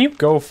bad. Can you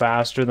go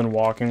faster than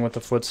walking with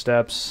the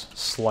footsteps?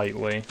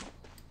 Slightly.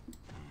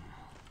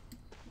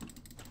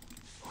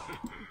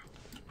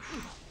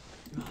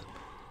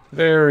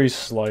 Very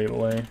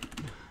slightly.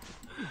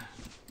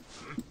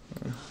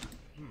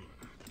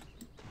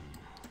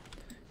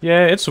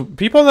 Yeah, it's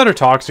people that are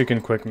toxic in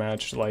quick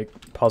match, like,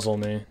 puzzle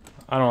me.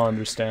 I don't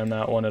understand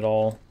that one at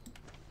all.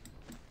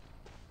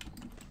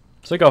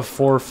 It's like a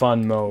for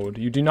fun mode.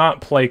 You do not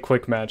play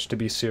quick match to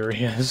be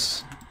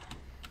serious.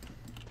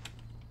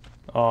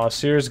 Aw,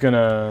 Seer's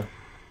gonna...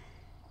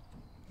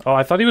 Oh,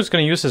 I thought he was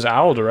gonna use his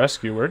owl to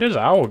rescue. Where did his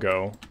owl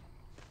go?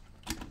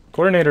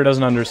 Coordinator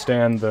doesn't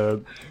understand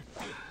the,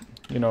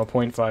 you know,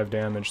 0.5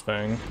 damage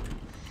thing.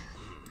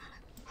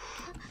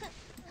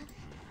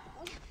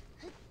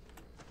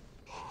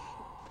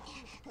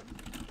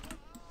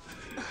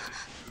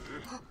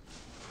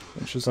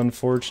 Which is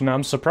unfortunate.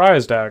 I'm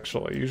surprised,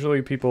 actually.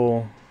 Usually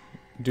people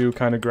do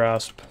kind of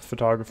grasp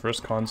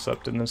photographer's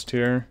concept in this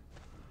tier.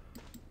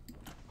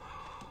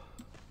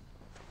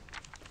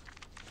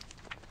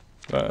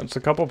 It's a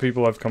couple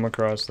people I've come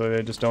across that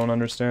they just don't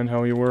understand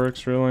how he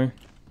works, really.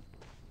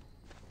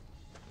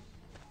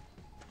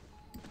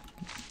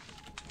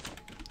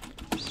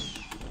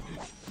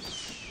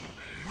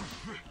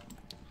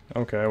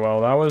 Okay,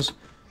 well, that was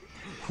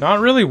not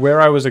really where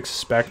I was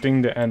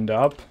expecting to end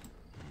up.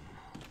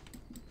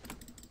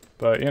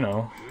 But, you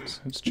know,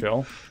 it's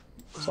chill.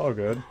 It's all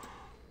good.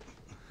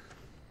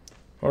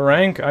 What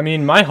rank? I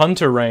mean, my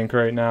hunter rank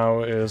right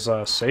now is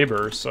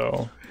Saber,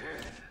 so...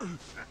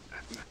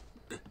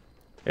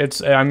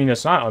 I mean,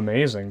 it's not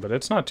amazing, but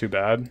it's not too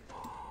bad.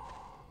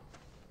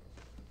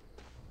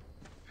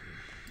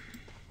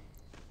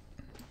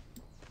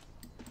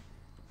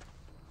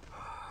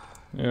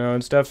 You know,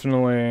 it's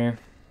definitely...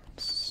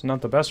 It's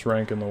not the best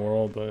rank in the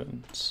world, but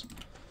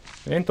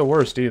it ain't the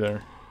worst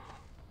either.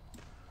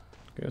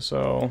 Okay,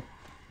 so...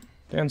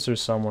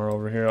 Dancer's somewhere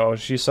over here. Oh,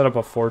 she set up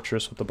a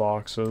fortress with the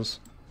boxes.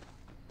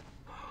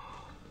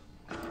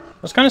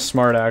 That's kind of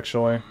smart,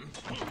 actually.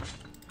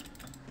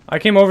 I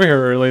came over here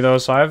early, though,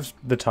 so I have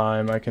the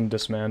time. I can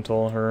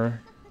dismantle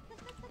her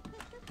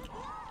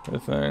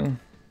thing.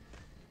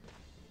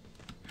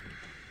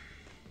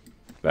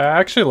 But I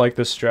actually like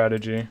this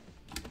strategy.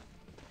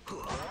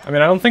 I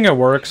mean, I don't think it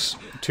works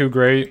too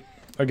great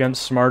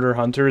against smarter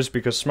hunters,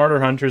 because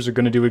smarter hunters are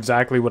going to do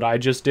exactly what I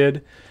just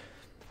did.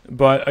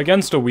 But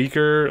against a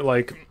weaker,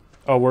 like,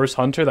 a worse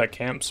hunter that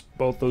camps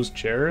both those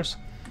chairs,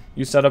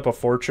 you set up a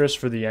fortress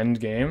for the end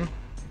game.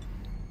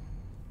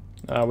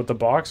 With the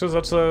boxes,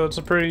 that's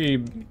a pretty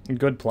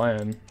good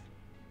plan.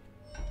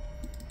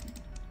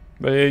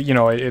 But, you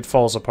know, it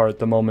falls apart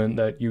the moment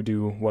that you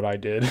do what I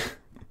did.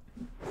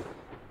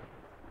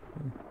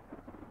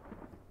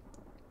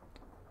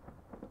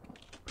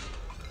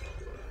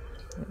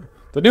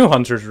 The new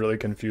hunter's really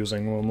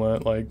confusing,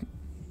 Womlet. Like,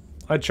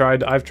 I've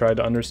tried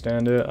to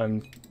understand it.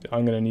 I'm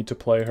gonna need to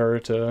play her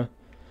to...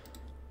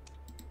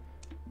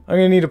 I'm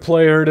gonna need to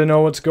play her to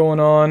know what's going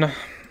on.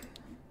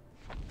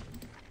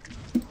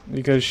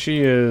 Because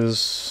she is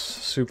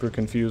super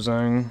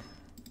confusing.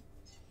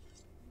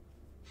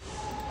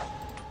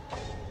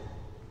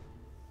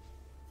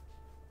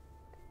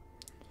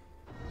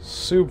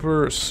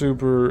 Super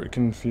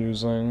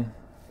confusing.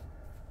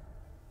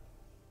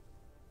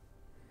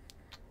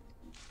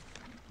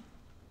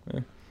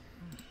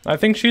 I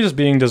think she's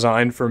being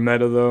designed for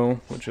meta,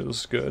 though, which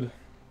is good.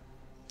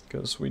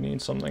 Because we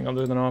need something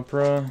other than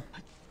opera.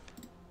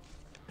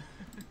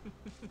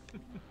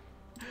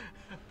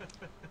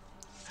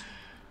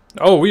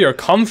 Oh, we are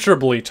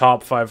comfortably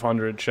top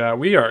 500, chat.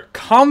 We are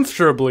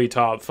comfortably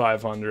top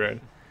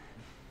 500.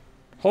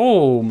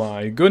 Oh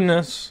my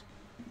goodness.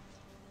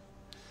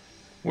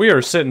 We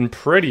are sitting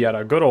pretty at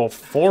a good old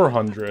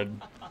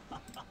 400.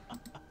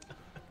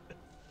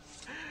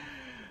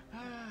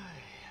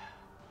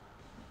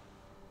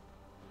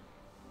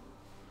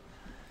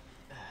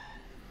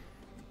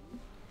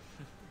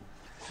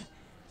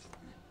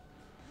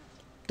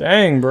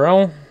 Dang,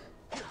 bro.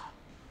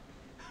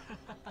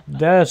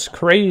 That's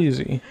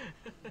crazy.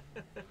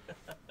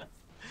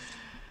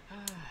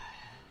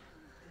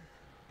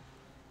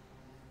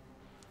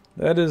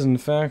 That is in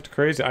fact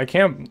crazy. I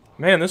can't,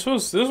 man, this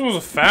was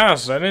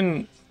fast. I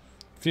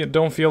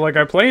don't feel like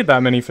I played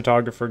that many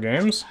photographer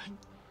games.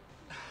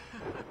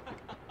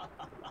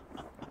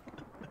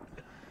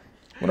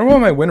 Wonder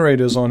what my win rate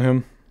is on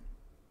him.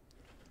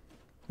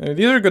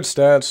 These are good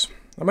stats.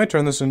 I might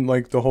turn this in,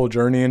 like, the whole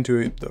journey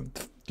into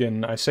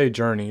again, I say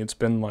journey, it's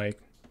been like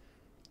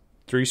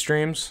 3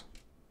 streams,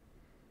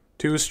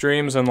 2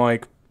 streams, and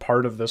like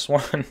part of this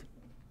one.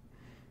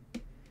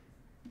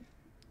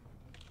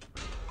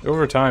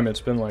 Over time,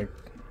 it's been like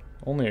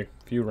only a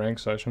few rank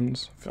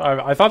sessions.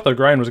 I thought the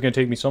grind was going to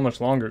take me so much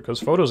longer because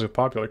Photo's a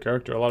popular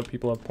character. A lot of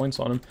people have points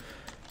on him.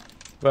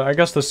 But I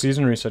guess the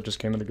season reset just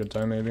came at a good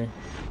time, maybe.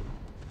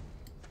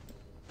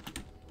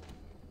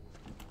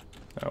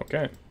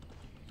 Okay.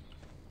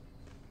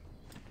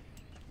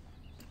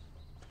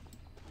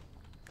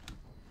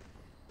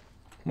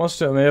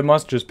 It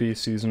must just be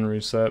season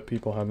reset.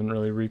 People haven't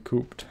really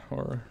recouped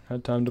or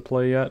had time to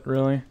play yet,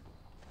 really.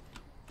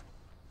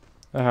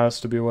 That has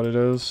to be what it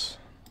is.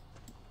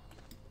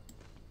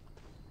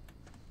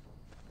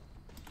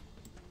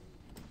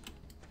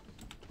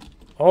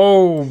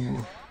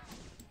 Oh!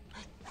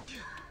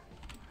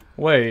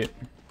 Wait.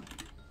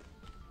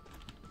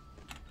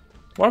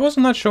 Why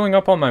wasn't that showing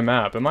up on my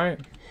map? Am I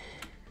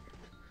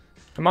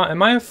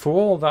a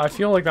fool? I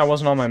feel like that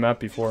wasn't on my map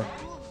before.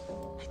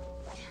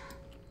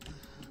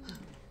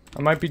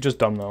 I might be just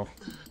dumb, though.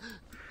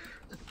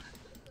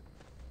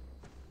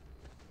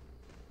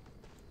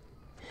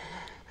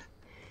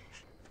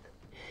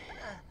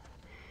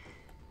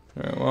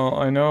 Alright, well,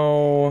 I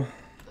know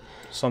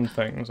some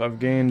things. I've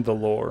gained the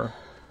lore.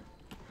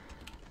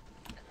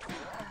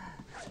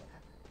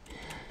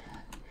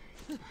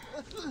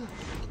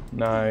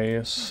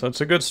 Nice.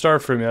 That's a good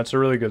start for me. That's a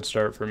really good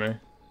start for me.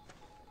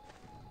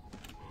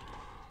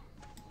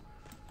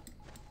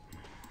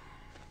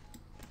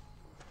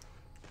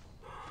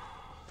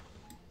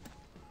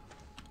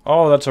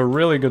 Oh, that's a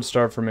really good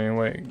start for me.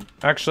 Wait,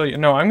 actually,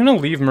 no, I'm gonna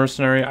leave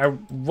Mercenary. I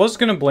was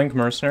gonna blink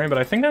Mercenary, but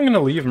I think I'm gonna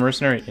leave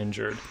Mercenary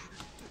injured.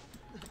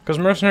 Because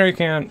Mercenary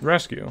can't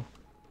rescue.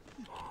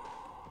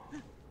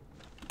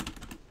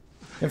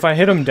 If I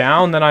hit him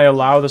down, then I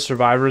allow the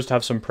survivors to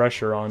have some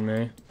pressure on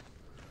me.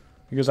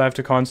 Because I have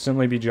to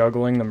constantly be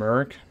juggling the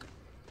Merc.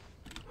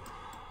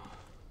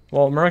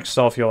 Well, Merc's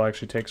self-heal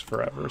actually takes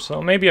forever,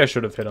 so maybe I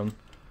should have hit him.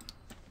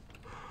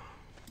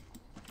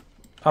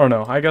 I don't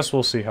know. I guess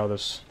we'll see how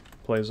this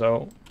plays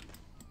out.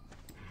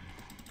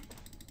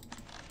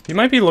 He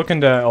might be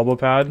looking to elbow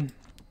pad.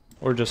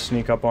 Or just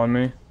sneak up on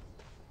me.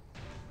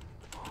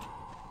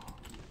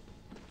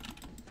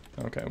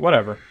 Okay,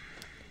 whatever.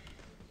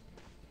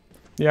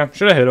 Yeah,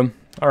 should have hit him.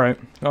 Alright.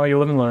 Oh, you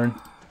live and learn.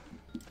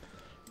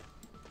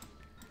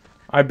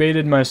 I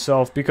baited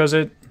myself because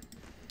it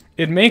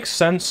makes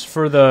sense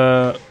for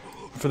the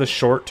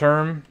short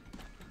term.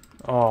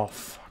 Oh,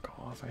 fuck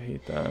off. I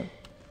hate that.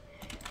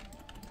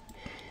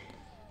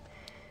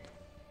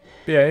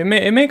 But yeah,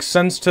 it makes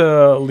sense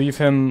to leave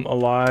him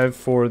alive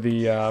for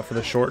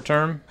the short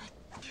term.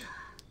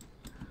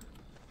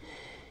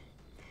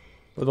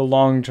 But the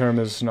long term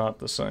is not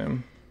the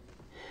same.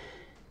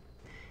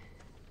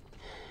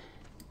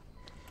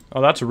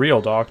 Oh, that's a real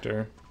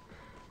doctor.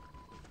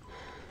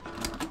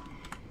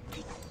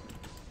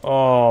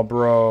 Oh,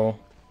 bro.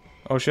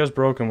 Oh, she has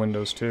broken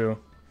windows, too.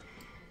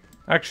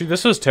 Actually,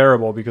 this is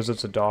terrible because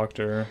it's a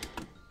doctor.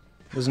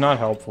 This is not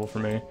helpful for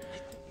me.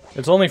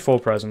 It's only full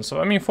presence.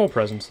 So, I mean, full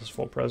presence is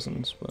full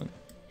presence, but...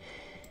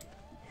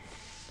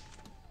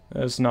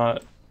 it's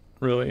not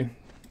really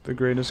the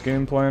greatest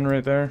game plan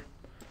right there.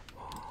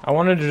 I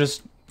wanted to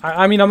just...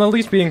 I mean, I'm at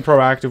least being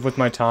proactive with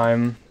my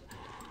time.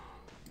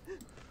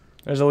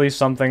 There's at least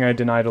something I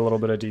denied a little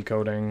bit of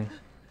decoding.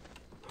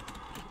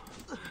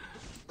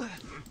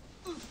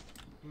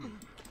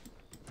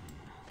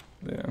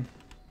 Yeah.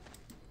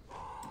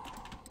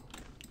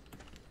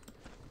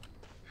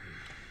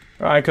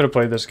 I could have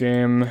played this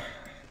game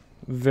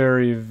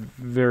very,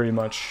 very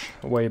much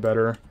way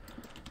better.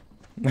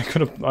 I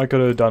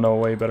could have done a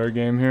way better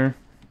game here.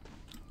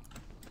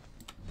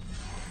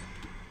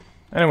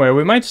 Anyway,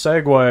 we might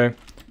segue,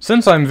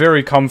 since I'm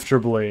very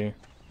comfortably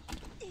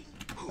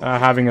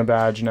having a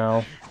badge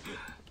now.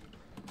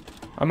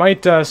 I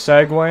might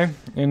segue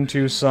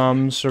into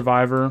some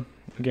Survivor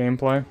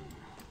gameplay.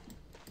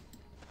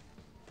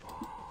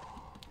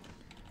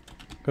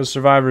 Because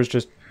Survivor is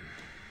just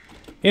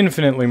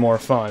infinitely more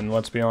fun,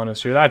 let's be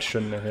honest here. That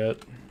shouldn't have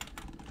hit.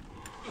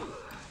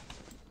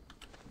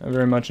 I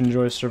very much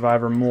enjoy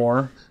Survivor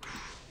more.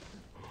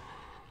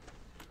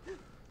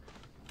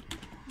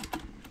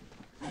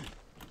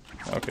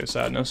 Okay,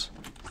 sadness.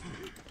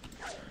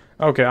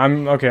 Okay,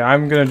 I'm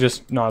gonna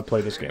just not play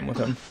this game with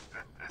him.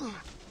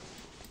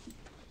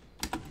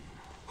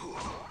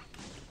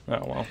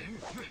 Oh well.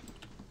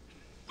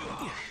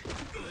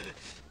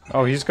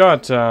 Oh, he's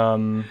got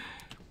the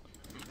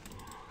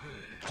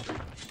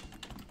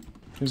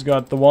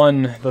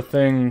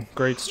thing,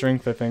 great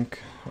strength, I think,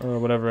 or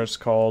whatever it's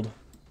called.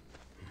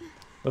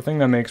 The thing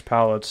that makes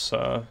pallets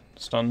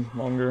stun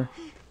longer.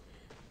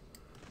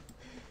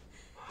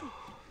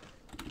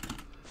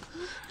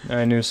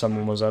 I knew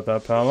someone was at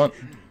that pallet.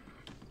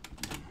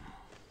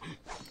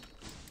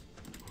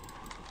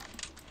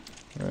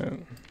 Right.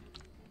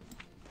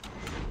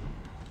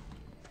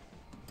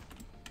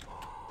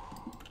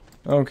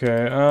 Okay,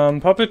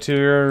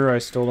 Puppeteer, I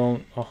still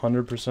don't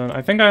 100%.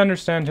 I think I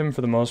understand him for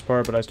the most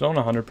part, but I still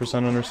don't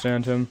 100%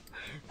 understand him.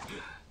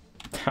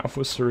 That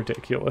was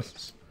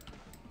ridiculous.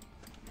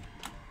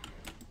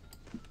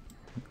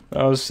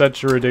 That was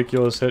such a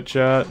ridiculous hit,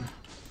 chat.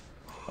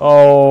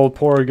 Oh,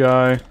 poor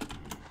guy.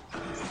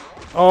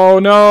 Oh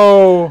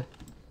no!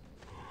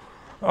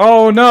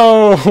 Oh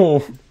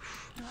no!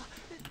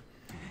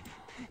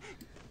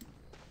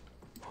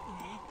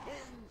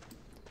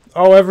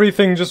 Oh,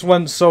 everything just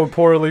went so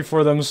poorly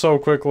for them so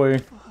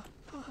quickly.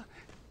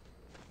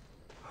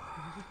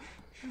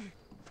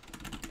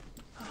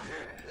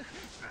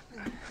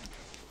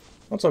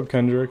 What's up,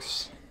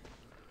 Kendricks?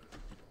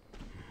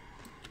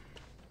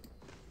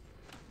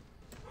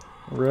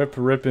 Rip,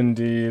 rip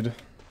indeed.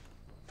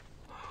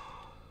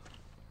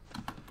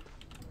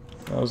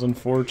 That was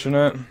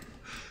unfortunate.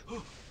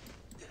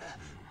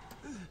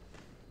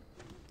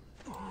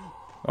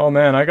 Oh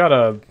man, I got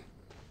a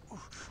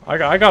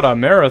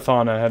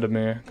marathon ahead of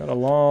me. Got a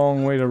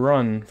long way to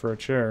run for a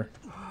chair.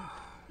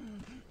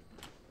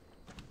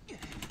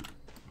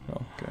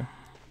 Oh, okay.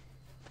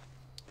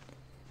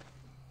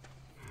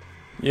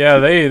 Yeah,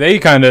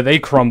 they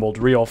crumbled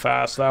real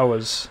fast.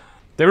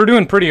 They were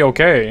doing pretty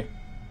okay.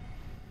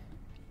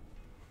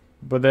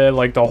 But then,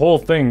 like, the whole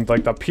thing,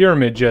 like, the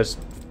pyramid just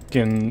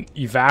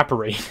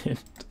evaporated.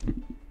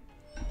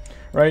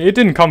 Right? It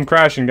didn't come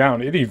crashing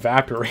down. It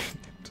evaporated.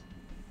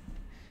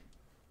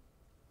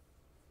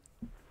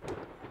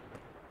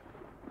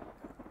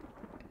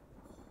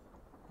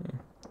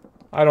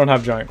 I don't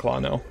have Giant Claw,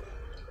 no.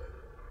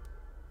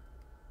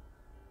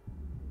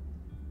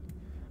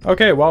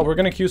 Okay, well, we're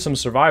gonna queue some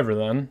Survivor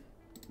then.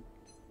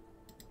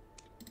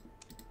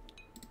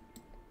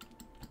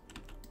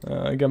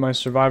 Get my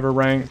survivor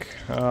rank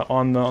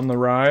on the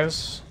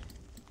rise.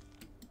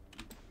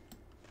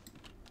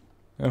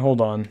 And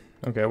hold on.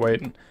 Okay,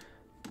 wait.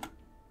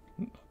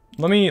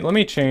 Let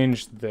me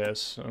change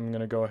this. I'm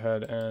gonna go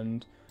ahead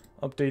and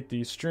update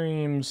the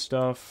stream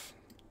stuff.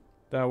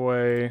 That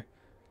way,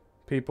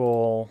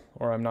 people,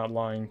 or I'm not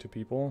lying to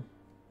people,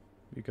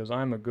 because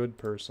I'm a good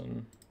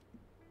person.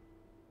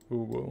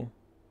 Ooh woo.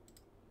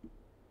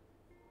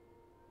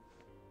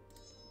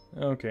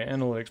 Okay,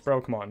 analytics,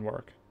 bro. Come on,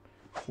 work.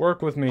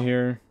 Work with me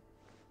here.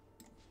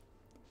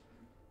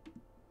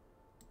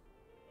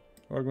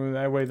 Work with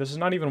me. Wait, this is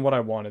not even what I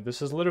wanted.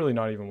 This is literally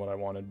not even what I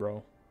wanted,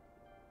 bro.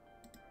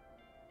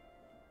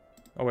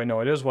 Oh wait, no,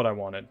 it is what I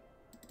wanted.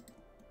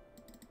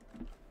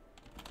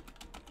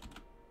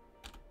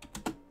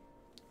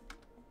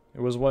 It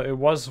was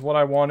what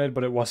I wanted,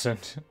 but it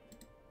wasn't.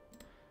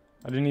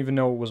 I didn't even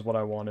know it was what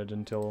I wanted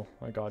until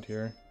I got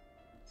here.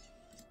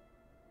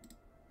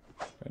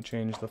 I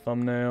changed the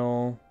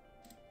thumbnail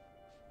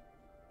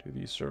to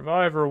the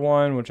survivor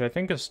one, which I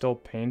think is still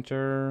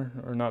painter,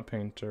 or not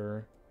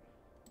painter.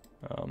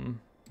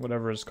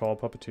 Whatever it's called,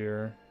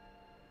 puppeteer.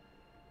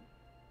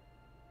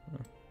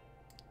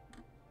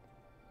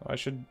 I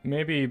should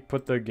maybe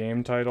put the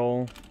game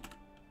title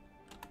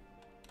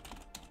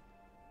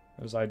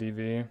as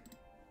IDV.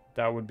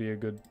 That would be a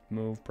good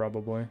move,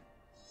 probably.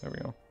 There we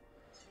go.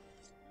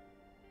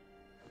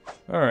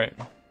 Alright.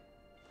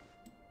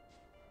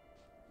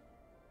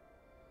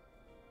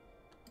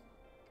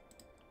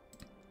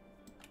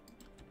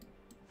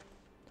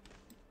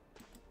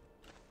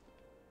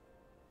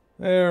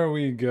 There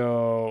we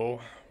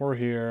go. We're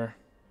here.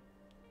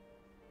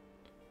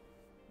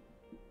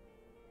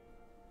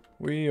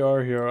 We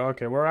are here.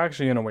 Okay, we're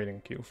actually in a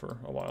waiting queue for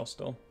a while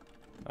still.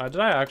 Did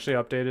I actually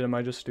update it? Am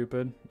I just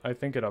stupid? I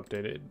think it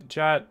updated.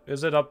 Chat,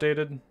 is it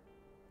updated?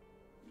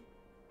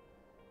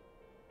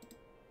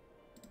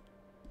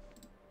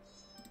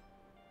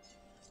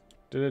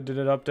 Did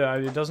it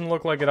update? It doesn't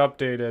look like it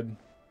updated.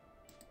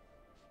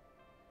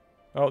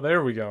 Oh,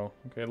 there we go.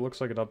 Okay, it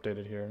looks like it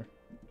updated here.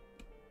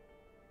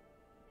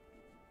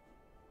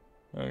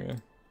 Okay.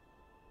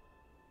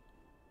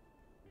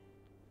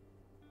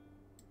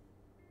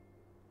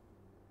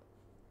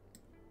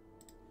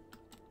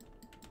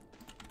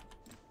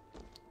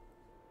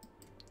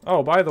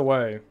 Oh, by the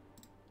way,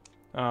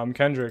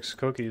 Kendrick's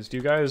cookies. Do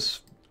you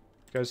guys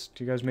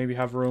maybe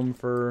have room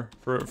for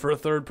a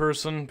third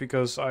person?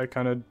 Because I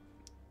kind of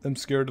am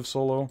scared of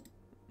solo.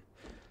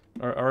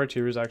 Our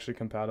teir is actually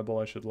compatible.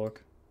 I should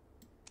look.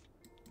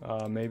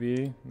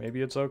 Maybe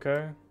it's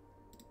okay.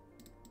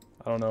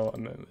 I don't know.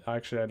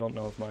 Actually, I don't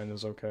know if mine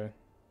is okay.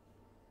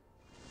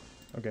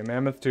 Okay,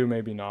 Mammoth 2,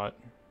 maybe not.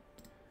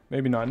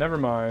 Maybe not. Never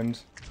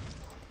mind.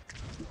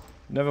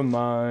 Never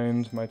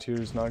mind. My teir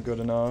is not good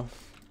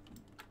enough.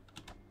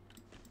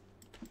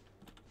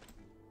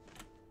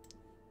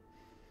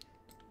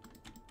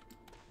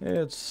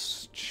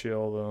 It's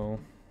chill, though.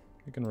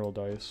 You can roll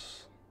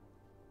dice.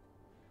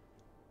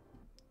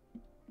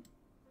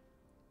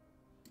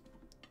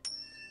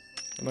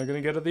 Am I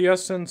gonna get the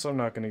essence? I'm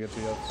not gonna get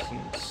the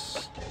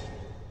essence.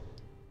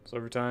 So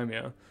every time,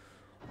 yeah.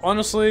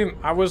 Honestly,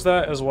 I was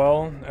that as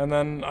well, and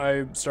then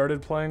I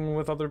started playing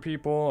with other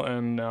people,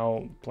 and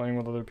now playing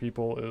with other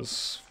people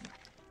is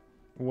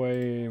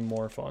way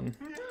more fun.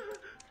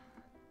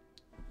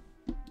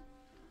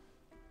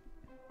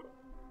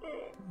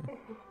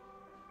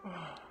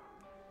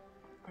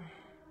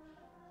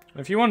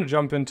 If you want to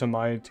jump into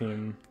my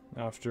team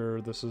after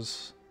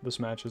this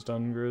match is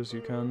done, Grizz,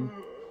 you can.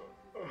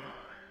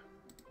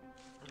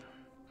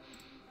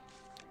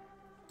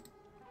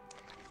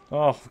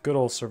 Oh, good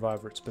old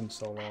Survivor, it's been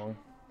so long.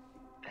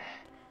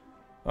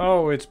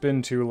 Oh, it's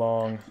been too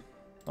long.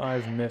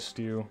 I've missed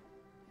you.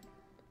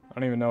 I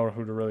don't even know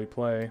who to really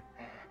play.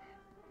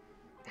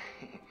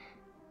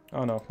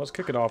 Oh no, let's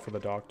kick it off with a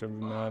Doctor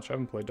match. I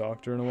haven't played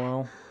Doctor in a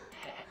while.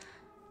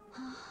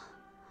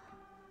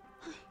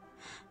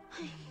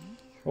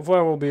 Hopefully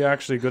I will be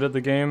actually good at the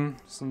game,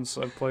 since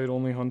I've played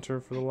only Hunter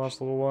for the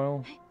last little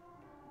while.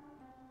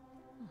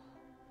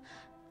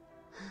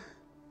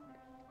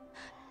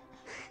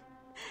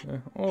 Yeah.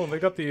 Oh, they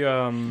got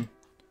the,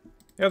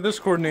 yeah, this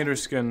coordinator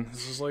skin.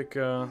 This is like,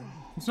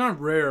 it's not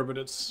rare, but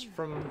it's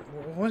from,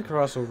 what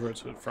crossover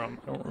is it from?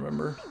 I don't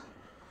remember.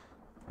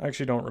 I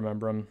actually don't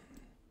remember him.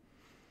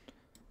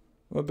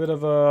 A bit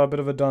of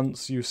a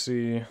dunce, you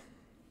see. A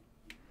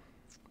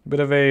bit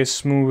of a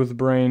smooth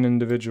brain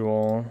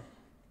individual.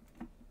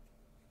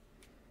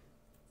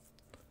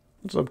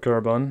 What's up,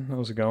 Carbon?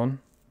 How's it going?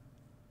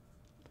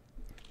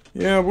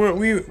 Yeah,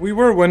 we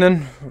were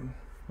winning.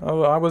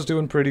 I was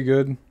doing pretty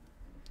good.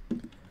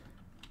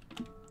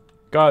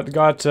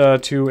 Got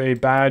to a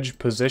badge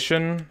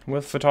position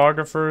with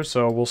photographer,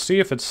 so we'll see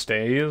if it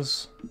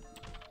stays.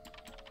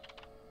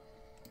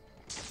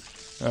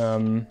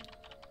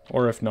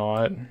 Or if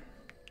not.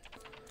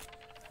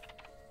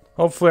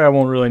 Hopefully I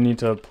won't really need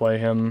to play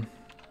him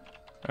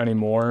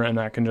anymore, and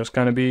that can just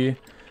kind of be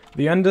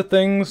the end of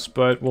things,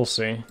 but we'll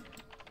see.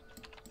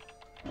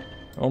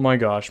 Oh my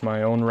gosh,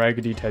 my own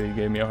Raggedy Teddy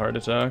gave me a heart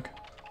attack.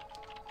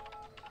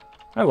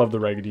 I love the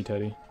Raggedy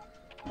Teddy.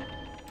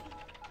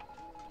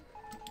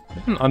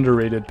 It's an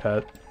underrated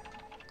pet.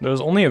 That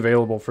was only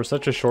available for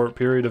such a short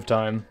period of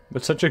time,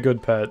 but such a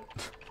good pet.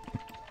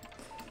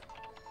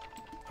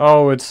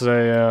 Oh, it's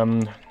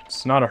a,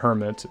 it's not a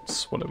hermit,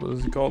 it's what it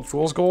was called,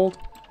 Fool's Gold?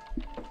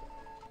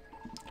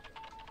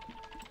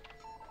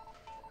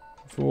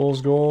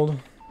 Fool's Gold.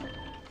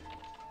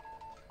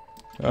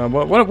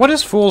 What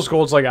is Fool's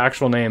Gold's, like,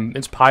 actual name?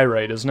 It's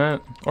Pyrite, isn't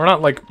it? Or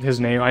not, like, his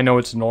name, I know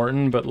it's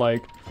Norton, but,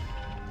 like,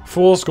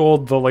 Fool's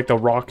Gold, the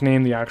rock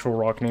name, the actual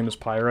rock name is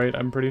Pyrite,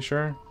 I'm pretty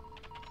sure.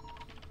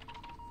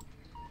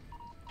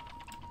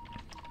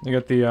 You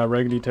got the,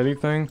 Raggedy Teddy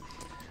thing.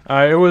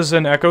 It was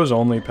an Echoes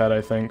only pet,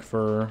 I think,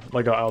 for,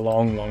 like, a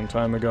long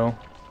time ago.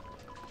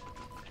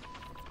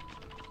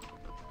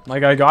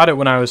 Like, I got it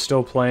when I was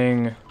still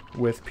playing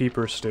with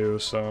Peeper Stew,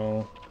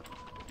 so...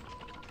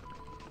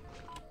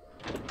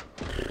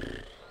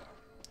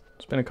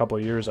 It's been a couple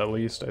of years at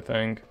least, I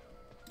think.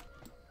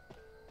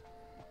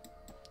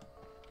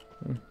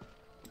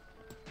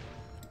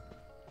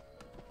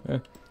 Yeah.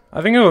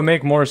 I think it would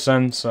make more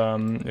sense,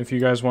 if you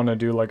guys want to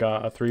do, like,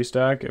 a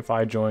 3-stack, if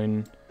I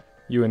join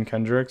you and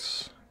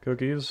Kendrick's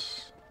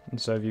cookies,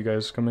 instead of you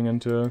guys coming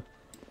into...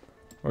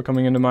 Or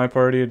coming into my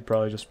party. It'd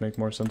probably just make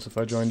more sense if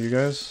I joined you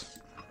guys.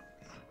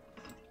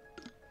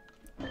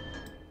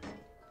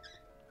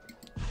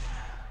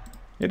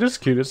 It is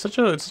cute. It's such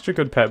a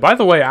good pet. By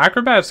the way,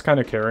 Acrobat's kind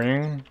of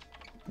carrying.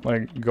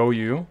 Like, go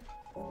you.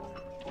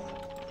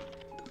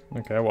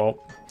 Okay,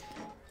 well,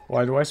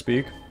 why do I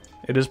speak?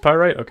 It is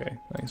Pyrite? Okay,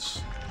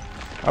 nice.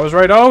 I was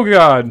right. Oh,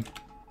 God.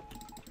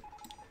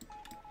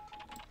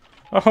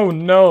 Oh,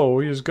 no.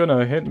 He's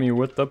gonna hit me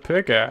with the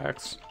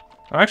pickaxe.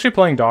 I'm actually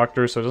playing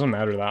Doctor, so it doesn't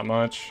matter that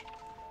much.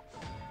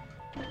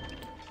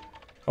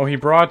 Oh, he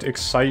brought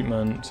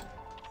excitement.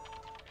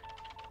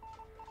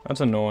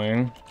 That's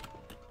annoying.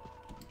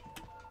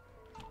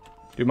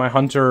 Dude, my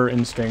hunter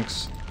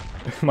instincts.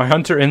 My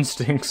hunter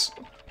instincts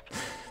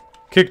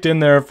kicked in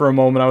there for a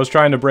moment. I was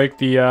trying to break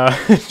the,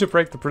 to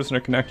break the prisoner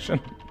connection.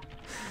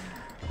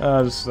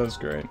 That's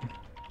great.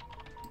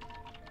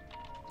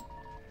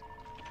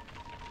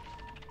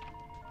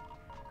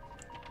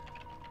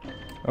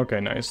 Okay,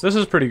 nice. This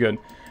is pretty good.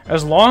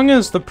 As long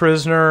as the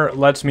prisoner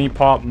lets me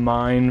pop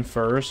mine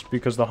first,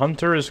 because the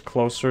hunter is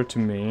closer to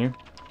me,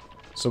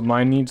 so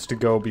mine needs to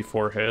go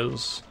before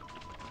his.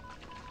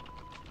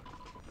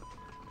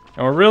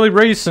 And we're really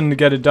racing to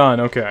get it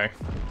done. Okay.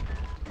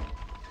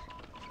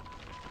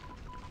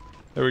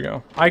 There we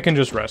go. I can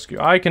just rescue.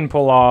 I can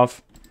pull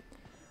off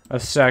a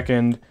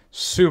second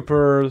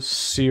super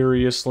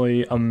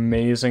seriously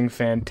amazing,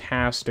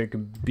 fantastic,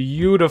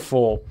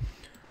 beautiful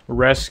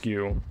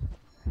rescue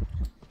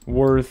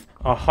worth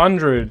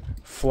 100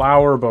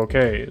 flower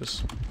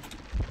bouquets.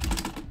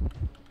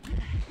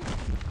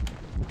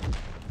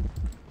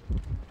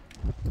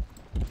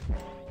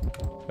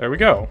 There we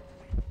go.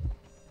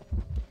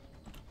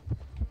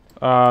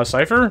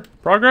 Cypher?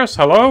 Progress?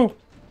 Hello?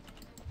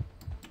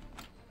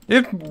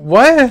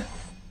 What?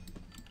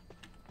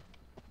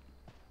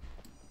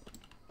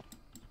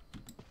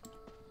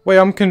 Wait,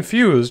 I'm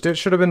confused. It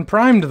should have been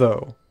primed,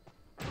 though.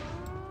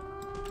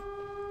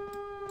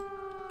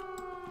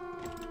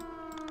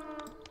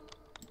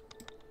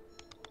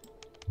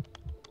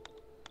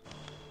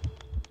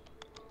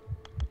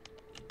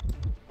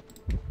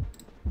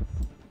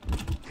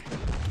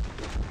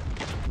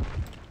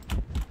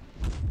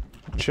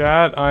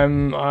 Chat,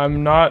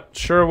 I'm not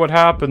sure what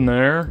happened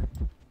there.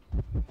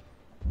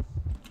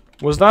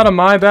 Was that a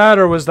my bad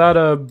or was that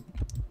a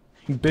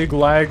big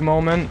lag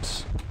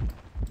moment?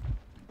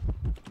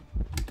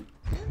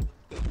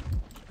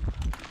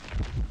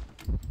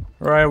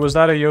 Right, was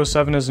that a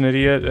Yo7 is an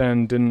idiot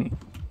and didn't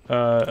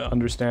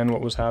understand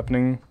what was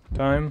happening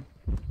time?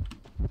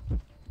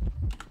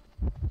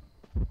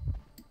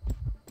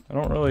 I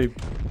don't really...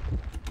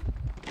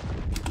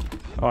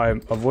 Oh, I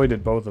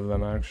avoided both of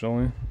them,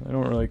 actually. I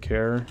don't really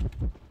care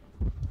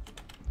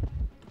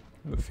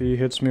if he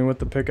hits me with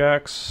the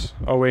pickaxe.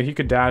 Oh, wait, he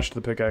could dash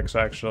the pickaxe,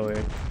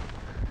 actually.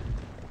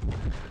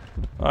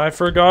 I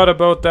forgot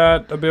about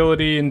that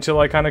ability until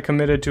I kind of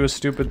committed to a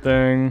stupid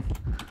thing.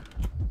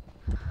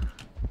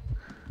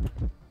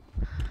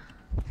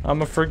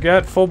 I'm a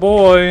forgetful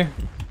boy.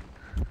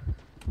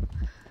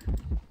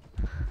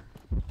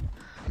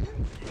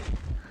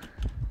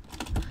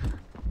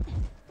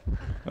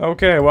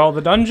 Okay, well,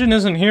 the dungeon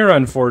isn't here,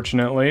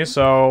 unfortunately,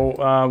 so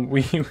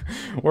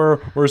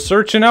we're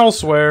searching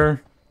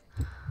elsewhere.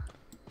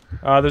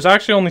 There's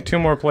actually only 2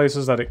 more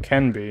places that it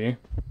can be,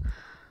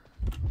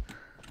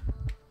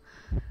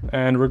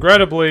 and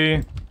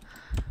regrettably,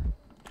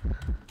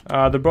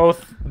 they're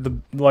both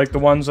the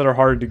ones that are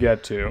hard to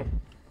get to.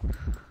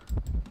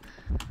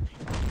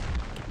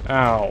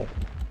 Ow.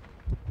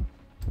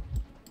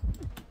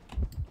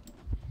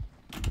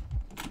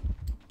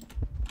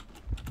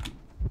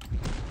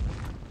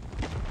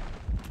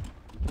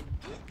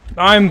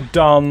 I'm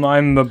dumb.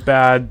 I'm a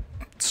bad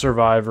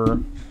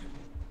survivor.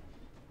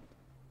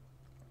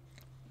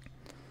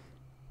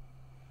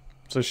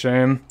 It's a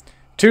shame.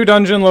 2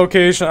 dungeon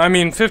location. I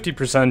mean,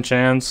 50%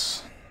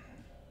 chance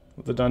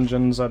with the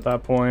dungeons at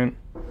that point.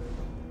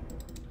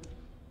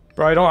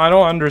 Bro, I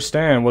don't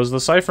understand. Was the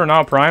cipher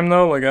not prime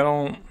though? Like, I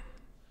don't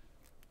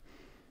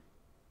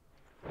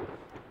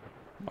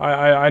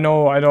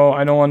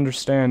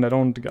understand. I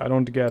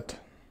don't get.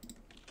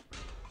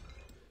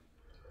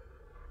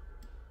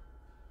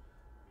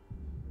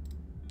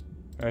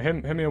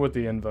 Hit me with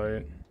the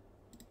invite.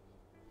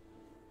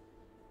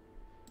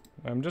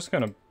 I'm just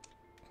gonna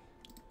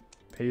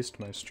paste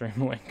my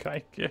stream link,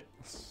 I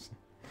guess.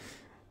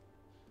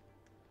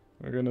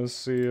 We're gonna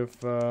see if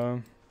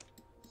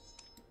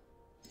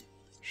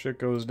shit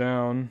goes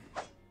down.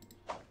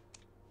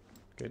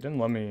 Okay, it didn't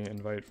let me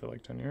invite for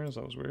like 10 years.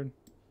 That was weird.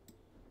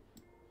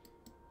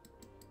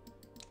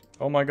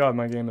 Oh my god,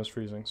 my game is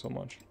freezing so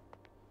much.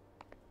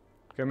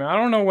 Okay, man, I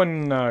don't know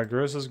when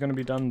Grizz is gonna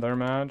be done their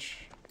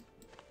match.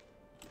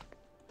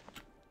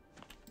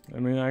 I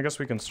mean, I guess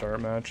we can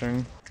start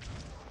matching.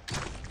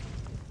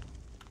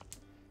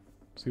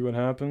 See what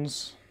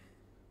happens.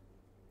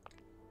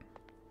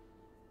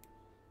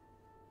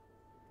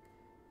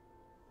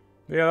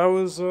 Yeah, that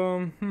was,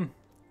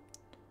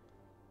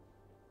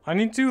 I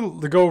need to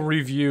go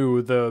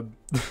review the...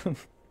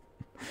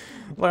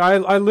 like,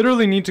 I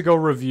literally need to go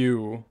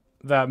review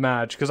that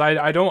match, because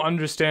I don't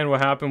understand what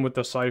happened with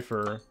the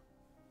cipher.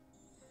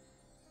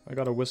 I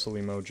got a whistle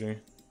emoji.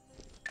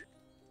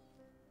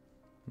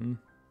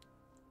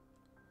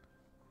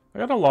 I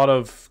got a lot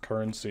of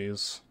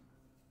currencies.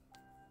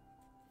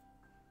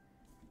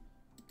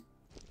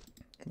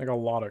 Like a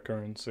lot of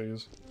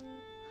currencies.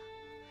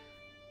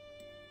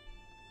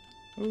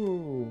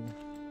 Ooh.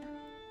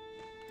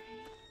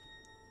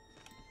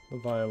 The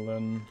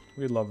violin.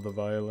 We love the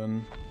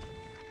violin.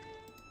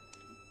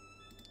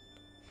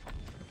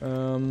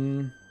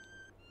 Where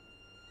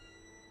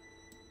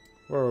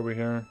are we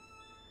here?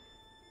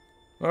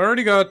 I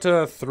already got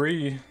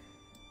 3.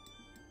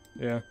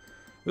 Yeah.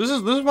 This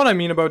is what I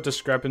mean about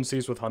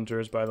discrepancies with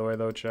hunters, by the way,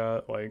 though,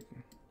 chat. Like,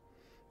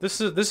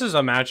 this is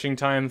a matching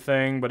time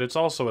thing, but it's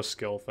also a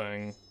skill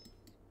thing.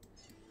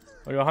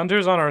 Like, the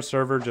hunters on our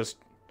server just,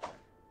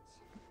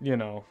 you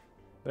know,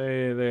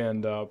 they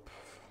end up,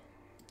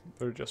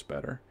 they're just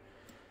better.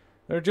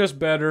 They're just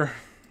better.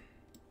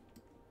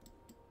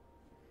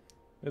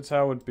 It's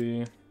how it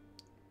be.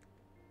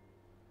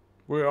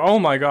 Oh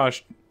my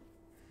gosh.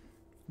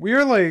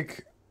 We're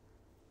like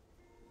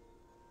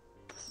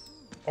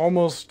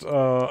almost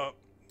like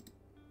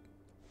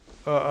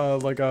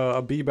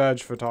a B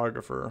badge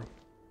photographer.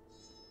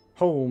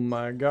 Oh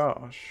my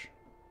gosh.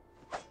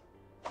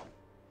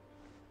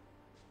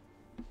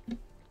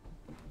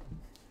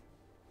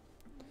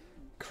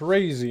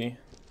 Crazy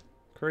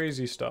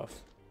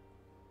stuff.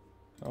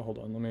 Oh, hold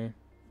on, let me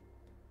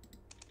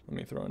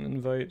throw an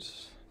invite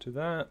to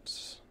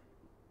that.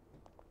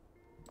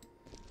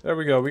 There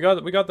we go. We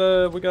got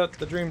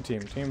the dream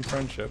team, team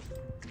friendship.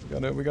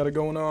 We got it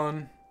going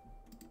on.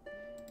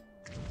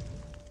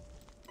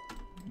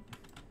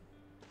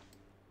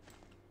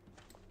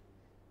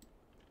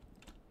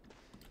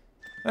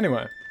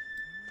 Anyway.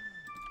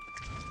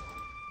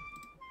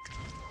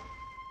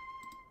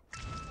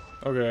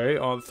 Okay,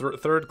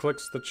 third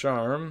clicks the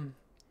charm.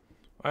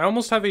 I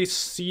almost have a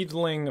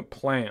seedling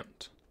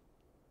plant.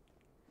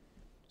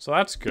 So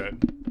that's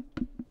good.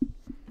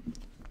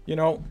 You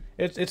know,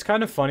 it's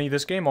kind of funny.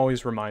 This game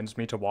always reminds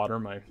me to water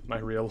my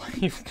real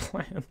life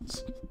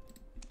plants.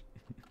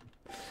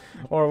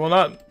 Or, well,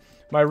 not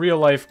my real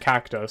life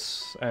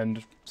cactus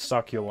and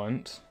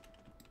succulent.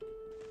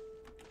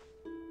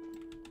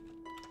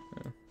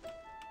 Yeah.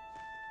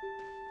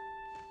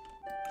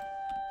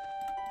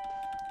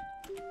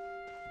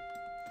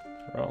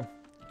 Well,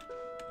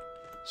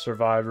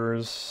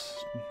 survivors.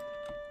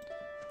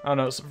 I don't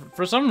know,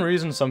 for some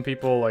reason some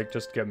people like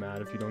just get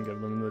mad if you don't give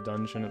them the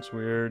dungeon. It's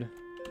weird.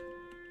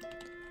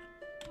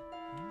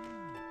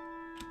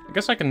 I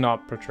guess I can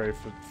not portray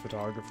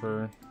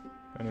photographer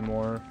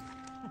anymore.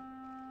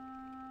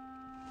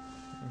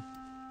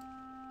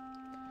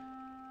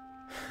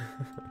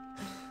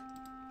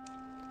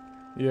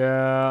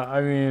 Yeah,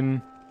 I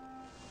mean,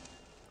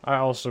 I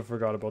also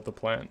forgot about the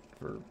plant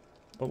for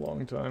a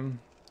long time.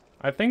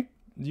 I think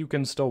you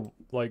can still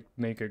like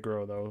make it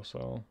grow though,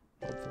 so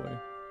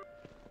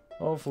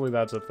hopefully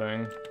that's a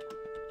thing.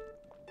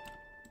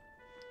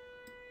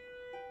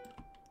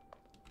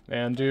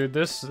 Man, dude,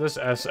 this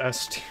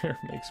SS tier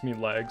makes me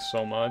lag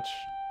so much.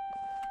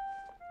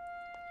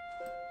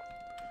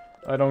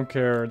 I don't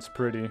care, it's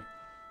pretty.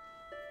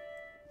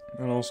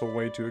 And also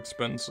way too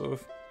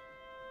expensive.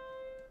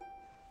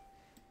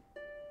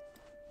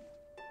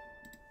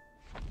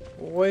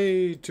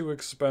 Way too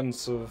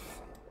expensive.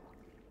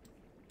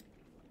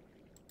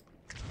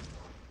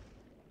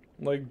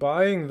 Like,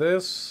 buying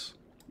this...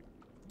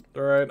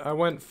 Alright, I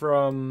went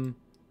from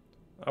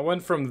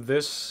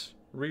this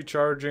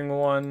recharging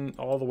one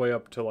all the way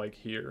up to, like,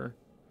 here.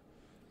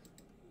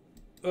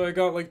 I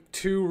got, like,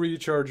 2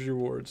 recharge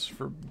rewards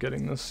for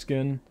getting this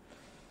skin.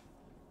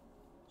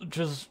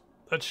 Just...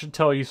 that should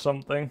tell you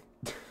something.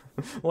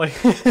 Like,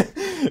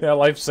 Yeah,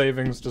 life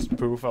savings just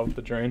poof out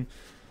the drain.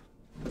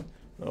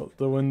 Out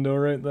the window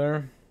right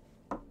there.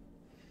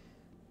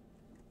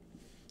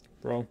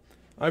 Bro.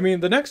 I mean,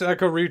 the next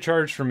Echo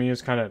recharge for me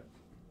is kind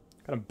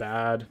of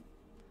bad.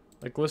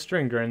 Like,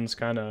 Glistering Grin's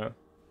kind of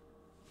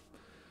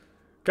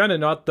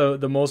not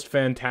the most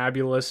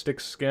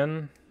fantabulistic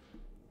skin,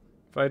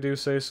 if I do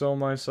say so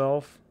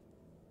myself.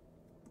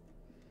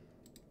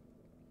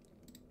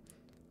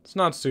 It's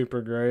not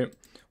super great.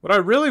 What I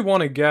really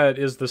want to get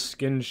is the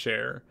skin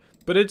share,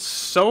 but it's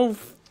so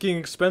fucking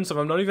expensive.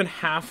 I'm not even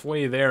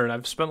halfway there, and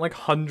I've spent like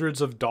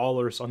hundreds of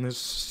dollars on this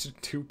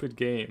stupid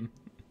game.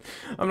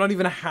 I'm not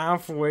even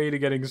halfway to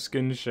getting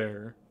skin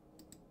share.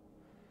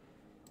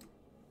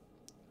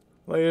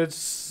 Like,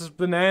 it's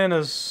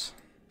bananas.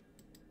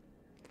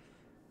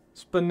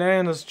 It's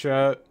bananas,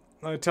 chat.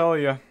 I tell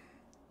ya.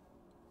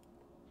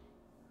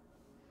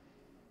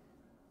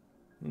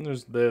 And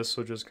there's this,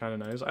 which is kind of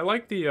nice. I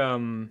like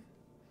the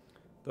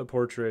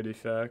portrait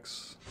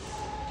effects.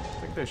 I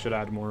think they should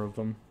add more of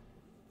them.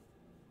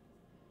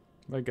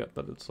 I get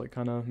that it's like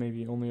kind of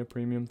maybe only a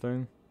premium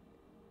thing.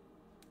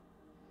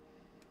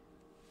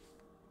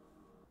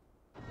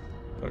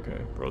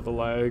 Okay, bro, the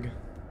lag.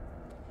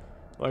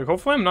 Like,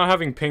 hopefully I'm not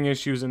having ping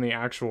issues in the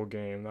actual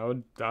game.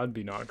 That'd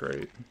be not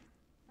great.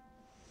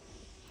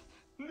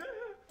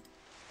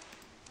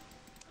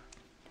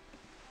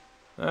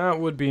 That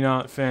would be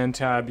not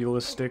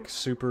fantabulistic,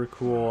 super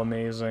cool,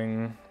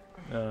 amazing,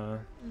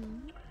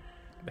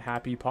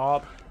 happy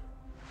pop.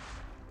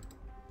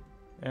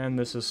 And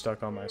this is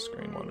stuck on my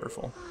screen,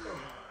 wonderful.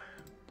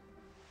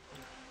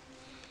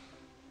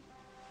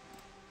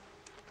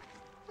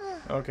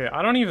 Okay,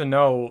 I don't even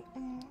know.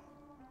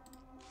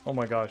 Oh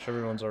my gosh,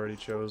 everyone's already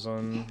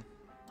chosen.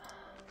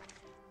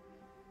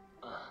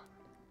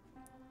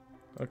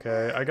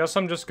 Okay, I guess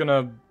I'm just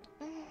gonna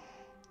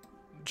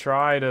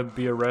try to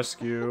be a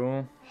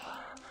rescue,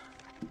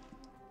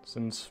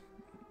 since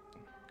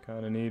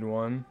kind of need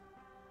one.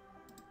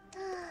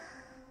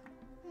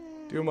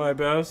 Do my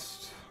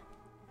best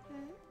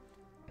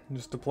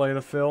just to play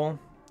the fill.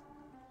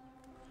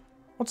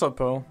 What's up,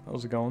 Poe?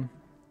 How's it going?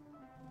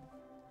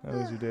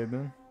 How's your day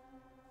been?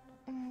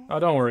 Oh,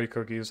 don't worry,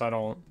 Cookies. I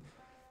don't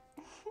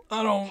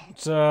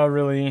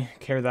really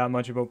care that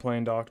much about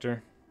playing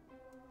Doctor.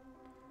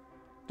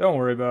 Don't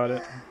worry about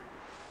it.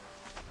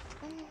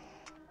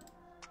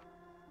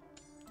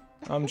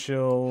 I'm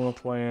chill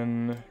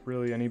playing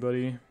really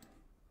anybody.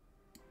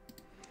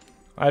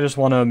 I just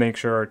want to make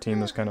sure our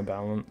team is kind of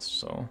balanced,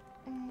 so.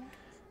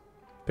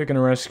 Picking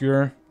a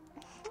rescuer.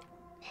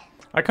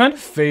 I kind of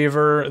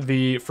favor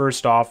the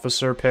first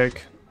officer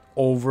pick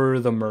over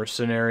the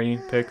mercenary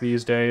pick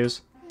these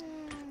days.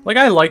 Like,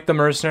 I like the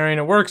mercenary, and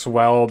it works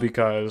well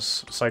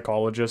because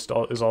psychologist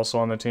is also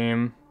on the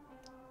team.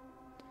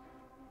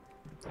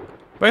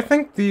 But I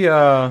think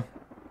the,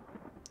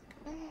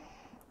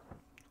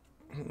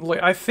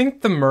 like, I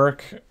think the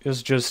merc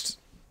is just,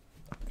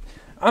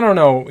 I don't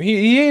know,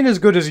 he ain't as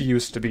good as he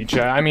used to be,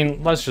 chat. I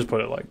mean, let's just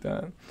put it like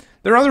that.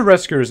 There are other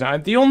rescuers now.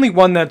 The only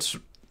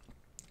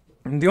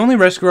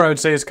rescuer I would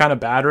say is kind of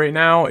bad right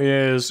now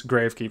is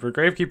Gravekeeper.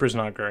 Gravekeeper's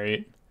not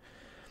great.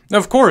 Now,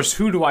 of course,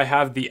 who do I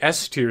have the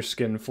S tier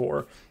skin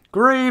for?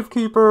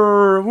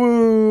 Gravekeeper!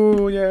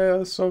 Woo!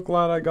 Yeah, so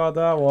glad I got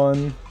that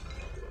one.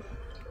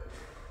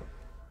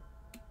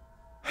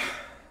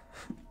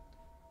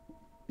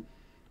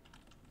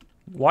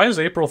 Why is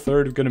April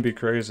 3rd gonna be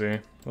crazy?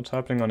 What's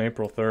happening on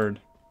April 3rd?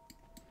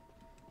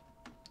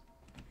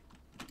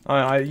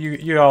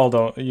 You all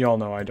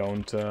know I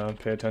don't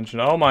pay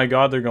attention. Oh my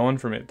god, they're going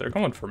for me. They're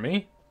going for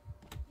me?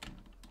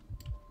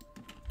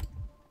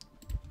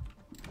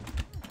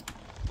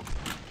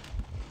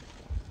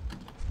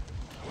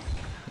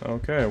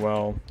 Okay,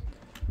 well,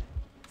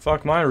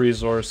 fuck my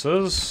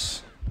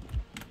resources.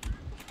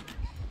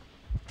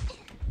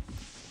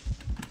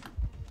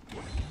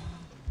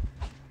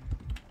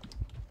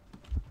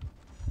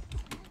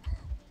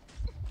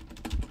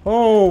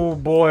 Oh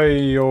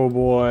boy, oh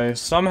boy.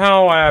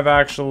 Somehow I have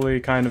actually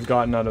kind of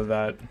gotten out of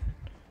that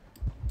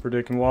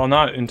predicament. Well,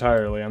 not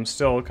entirely. I'm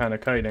still kind of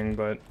kiting,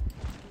 but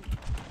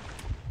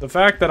the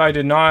fact that I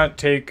did not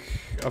take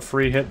a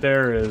free hit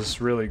there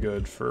is really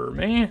good for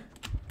me.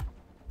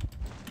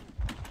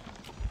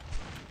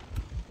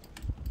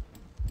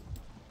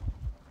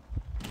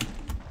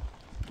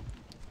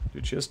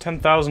 Dude, she has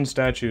 10,000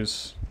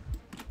 statues.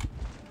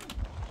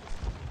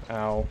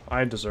 Ow,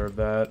 I deserve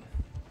that.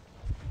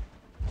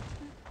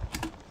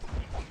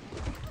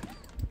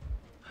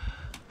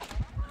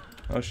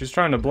 Oh, she's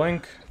trying to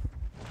blink.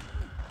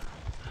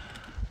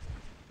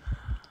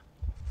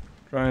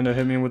 Trying to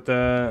hit me with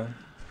the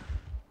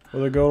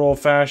good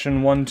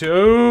old-fashioned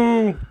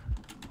 1-2.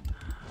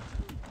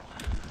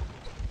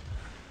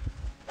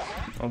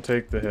 I'll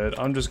take the hit.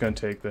 I'm just gonna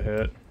take the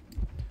hit.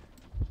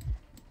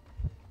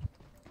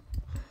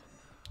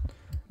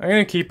 I'm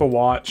gonna keep a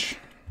watch.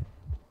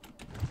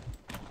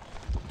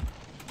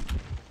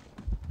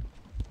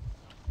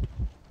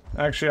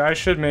 Actually, I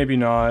should maybe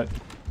not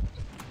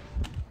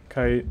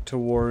kite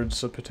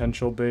towards a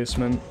potential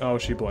basement. Oh,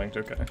 she blinked,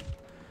 okay.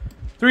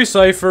 3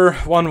 Cypher,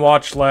 1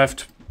 watch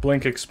left,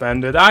 blink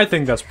expended. I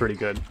think that's pretty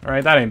good.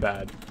 Alright, that ain't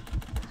bad.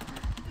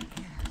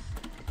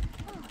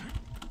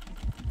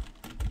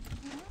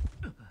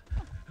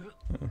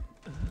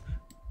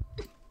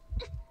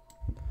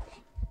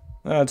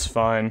 That's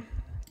fine.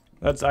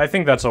 I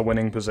think that's a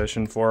winning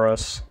position for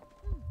us.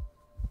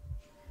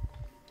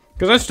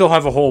 Because I still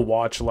have a whole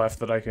watch left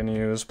that I can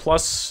use.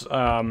 Plus,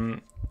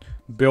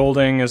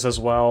 building is as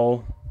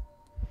well.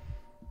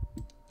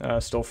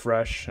 Still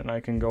fresh, and I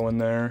can go in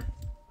there.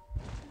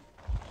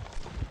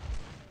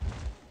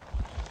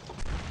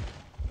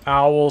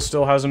 Owl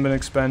still hasn't been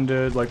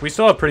expended. Like, we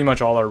still have pretty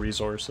much all our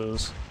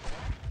resources.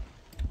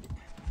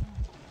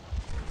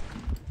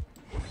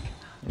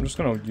 I'm just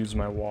gonna use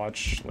my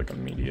watch, like,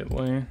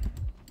 immediately.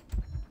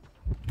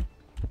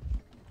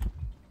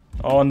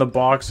 Oh, and the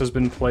box has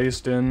been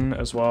placed in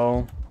as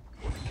well.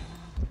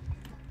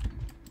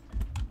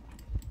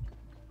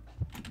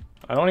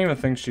 I don't even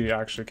think she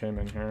actually came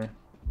in here.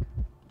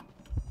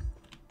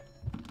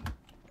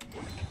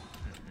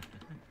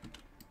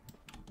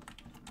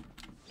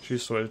 She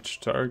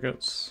switched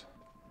targets.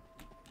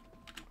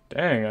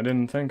 Dang, I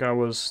didn't think I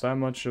was that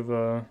much of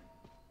a...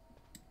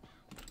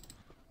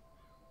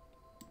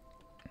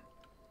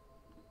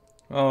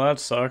 Oh, that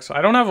sucks.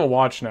 I don't have a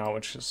watch now,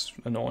 which is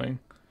annoying.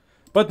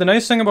 But the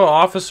nice thing about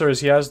Officer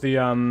is he has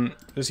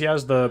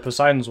the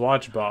Poseidon's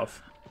Watch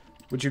buff,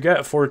 which you get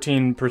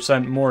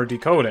 14% more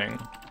decoding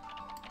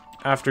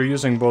after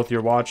using both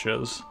your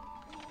watches.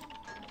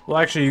 Well,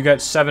 actually, you get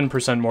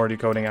 7% more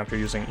decoding after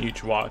using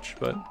each watch,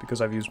 but because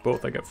I've used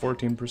both, I get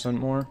 14%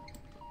 more.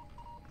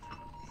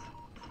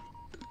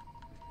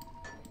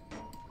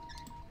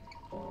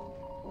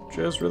 Which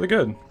is really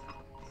good.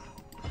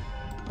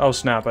 Oh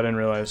snap, I didn't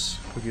realize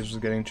Cookies was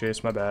getting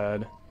chased, my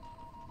bad.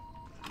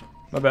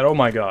 My bad, oh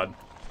my god.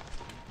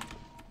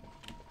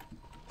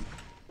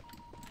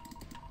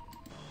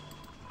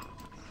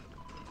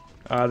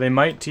 They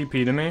might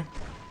TP to me.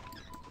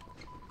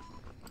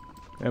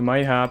 It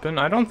might happen.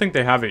 I don't think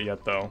they have it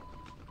yet, though.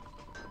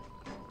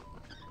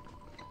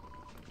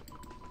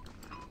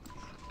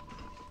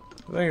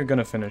 I think I'm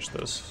gonna finish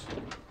this.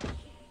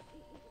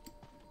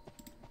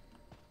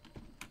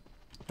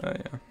 Oh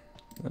yeah.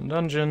 And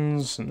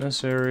dungeons in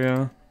this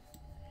area.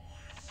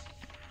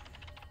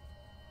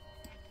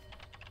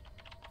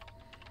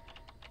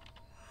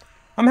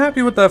 I'm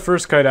happy with that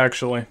first kite,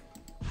 actually.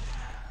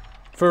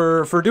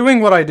 For doing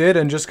what I did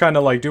and just kind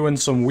of like doing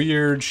some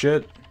weird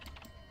shit.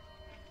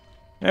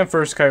 And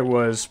first kite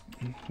was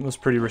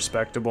pretty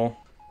respectable.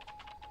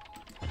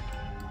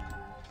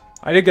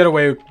 I did get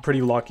away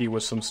pretty lucky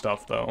with some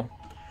stuff, though.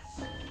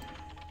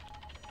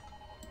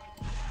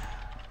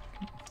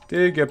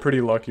 Did get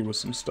pretty lucky with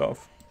some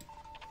stuff.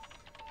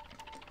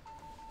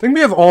 I think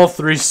we have all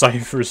 3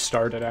 ciphers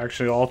started,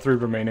 actually. All 3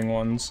 remaining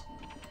ones.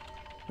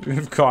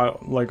 We've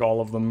got, like, all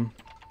of them.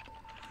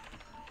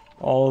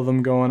 All of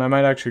them going. I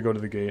might actually go to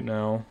the gate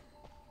now.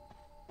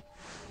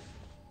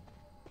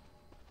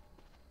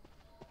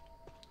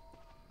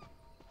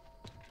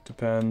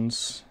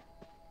 Depends.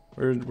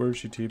 Where's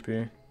she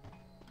TP?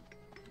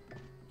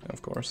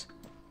 Of course.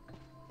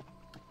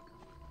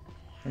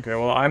 Okay,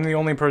 well, I'm the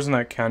only person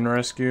that can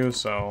rescue,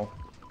 so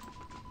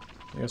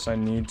I guess I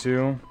need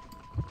to.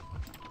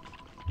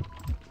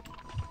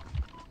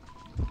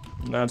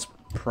 That's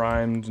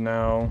primed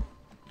now.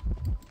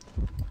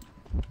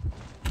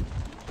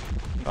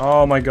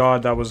 Oh my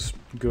god, that was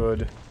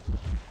good.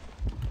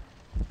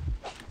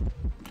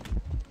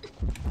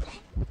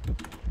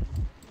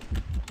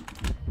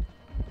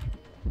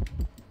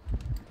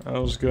 That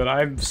was good.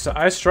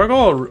 I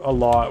struggle a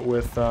lot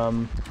with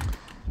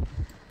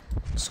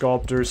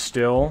sculptors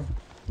still.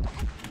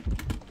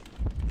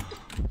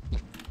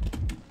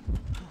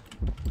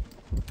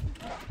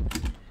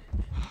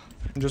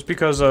 Just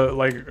because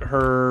like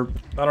her,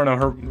 I don't know,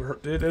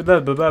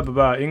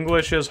 her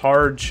English is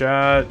hard,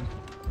 chat.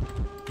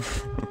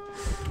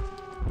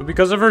 But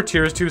because of her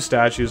tier 2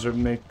 statues, it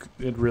make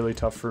it really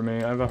tough for me.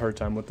 I have a hard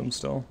time with them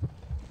still.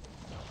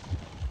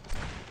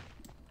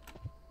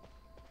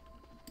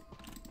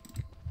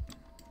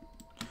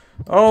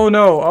 Oh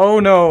no, oh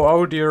no,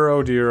 oh dear,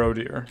 oh dear, oh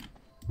dear.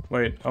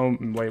 Wait, oh,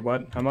 wait,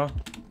 what? Emma?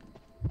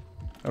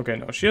 Okay,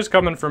 no, she is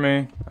coming for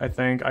me, I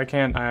think. I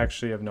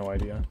actually have no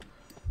idea.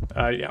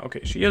 Yeah,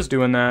 okay, she is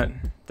doing that.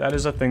 That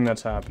is a thing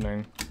that's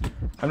happening.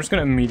 I'm just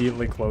gonna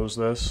immediately close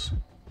this.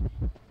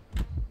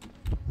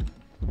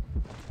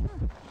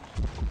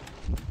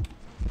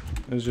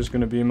 This is just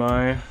gonna be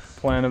my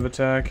plan of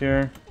attack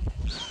here.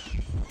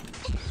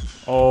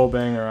 Oh,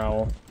 banger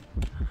owl.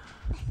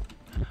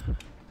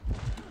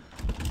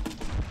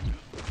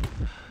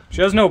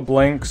 She has no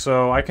blink,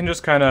 so I can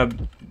just kind of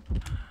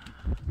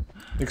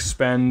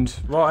expend.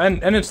 Well,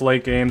 and it's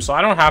late game, so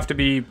I don't have to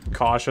be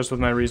cautious with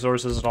my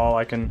resources at all.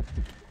 I can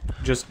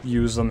just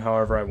use them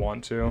however I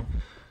want to.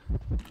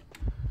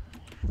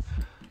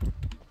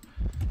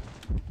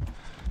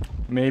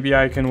 Maybe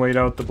I can wait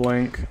out the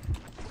blink.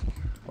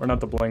 Or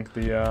not the blink,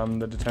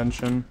 the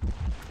detention.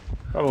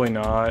 Probably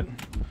not.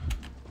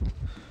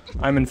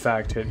 I'm in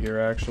fact hit here,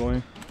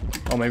 actually.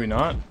 Oh, maybe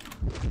not.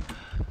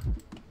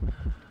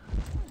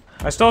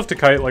 I still have to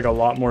kite like a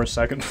lot more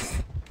seconds.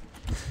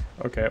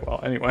 Okay, well,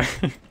 anyway.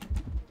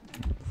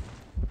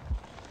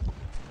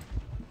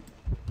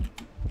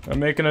 I'm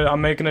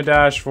making a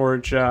dash for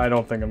it, chat. I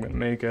don't think I'm gonna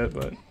make it,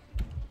 but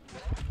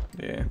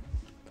yeah.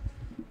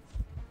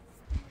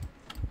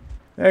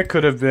 It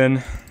could have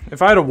been.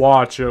 If I had a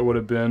watch, it would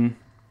have been.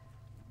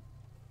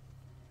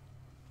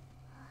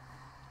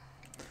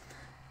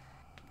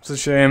 It's a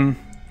shame.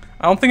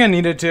 I don't think I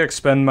needed to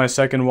expend my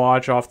second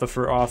watch off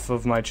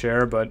of my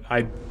chair, but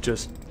I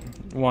just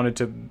wanted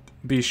to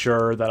be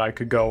sure that I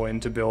could go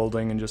into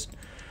building and just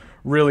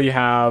really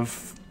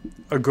have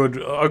a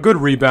good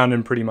rebound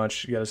and pretty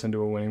much get us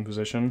into a winning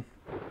position.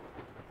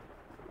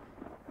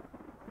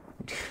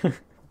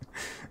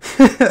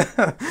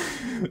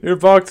 Your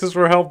boxes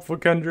were helpful,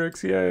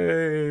 Kendricks.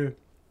 Yay!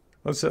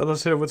 Let's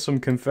hit it with some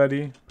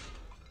confetti.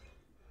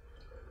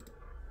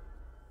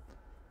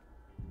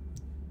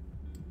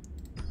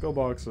 Go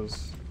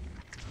boxes.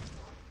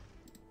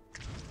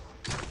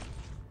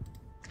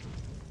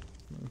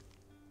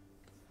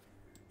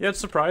 Yeah, it's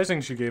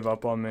surprising she gave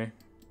up on me.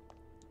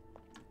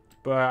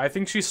 But I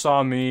think she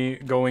saw me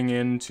going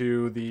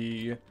into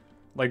the...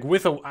 like,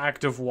 with an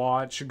active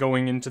watch,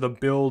 going into the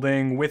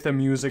building with a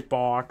music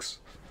box.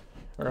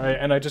 Alright,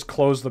 and I just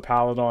closed the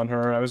pallet on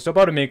her. I was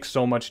about to make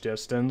so much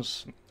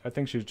distance. I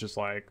think she was just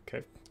like,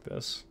 okay,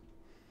 this.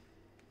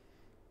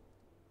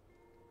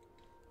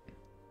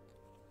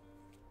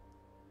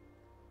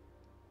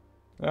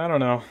 I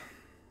don't know.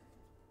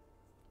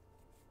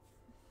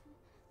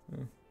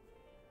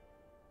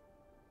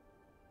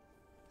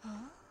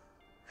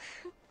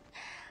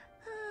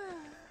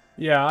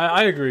 Yeah,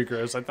 I agree,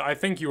 Grizz. I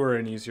think you were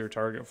an easier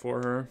target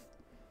for her.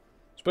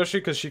 Especially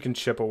because she can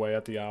chip away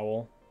at the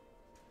owl.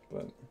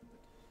 But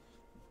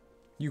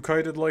you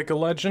kited like a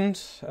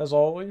legend, as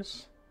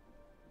always.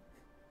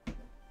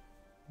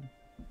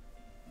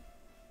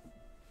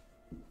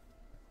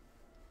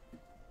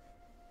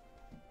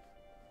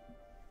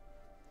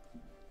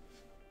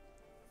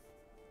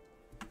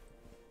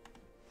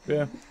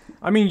 Yeah.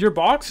 I mean, your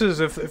boxes,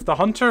 if the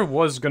hunter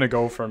was gonna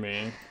go for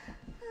me,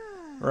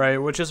 right,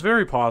 which is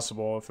very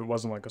possible if it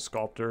wasn't like a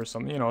sculptor or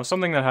something, you know,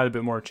 something that had a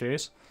bit more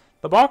chase,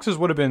 the boxes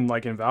would have been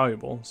like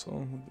invaluable.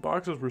 So the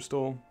boxes were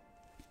still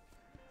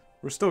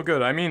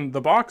good. I mean,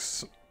 the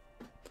box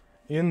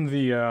in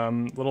the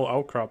little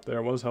outcrop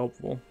there was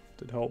helpful.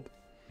 Did help.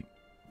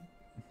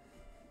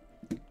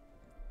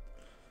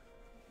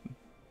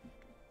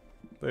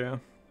 But yeah.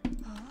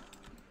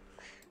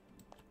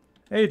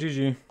 Hey,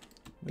 GG.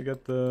 They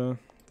got the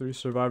 3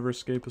 Survivor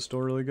Escape is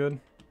still really good.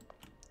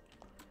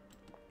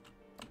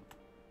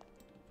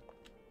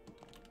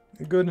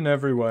 Good in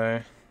every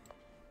way.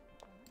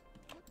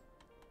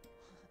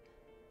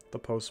 The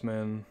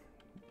postman...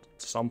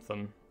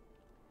 something.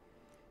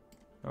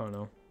 I don't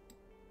know.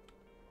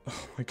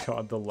 Oh my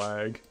god, the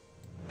lag.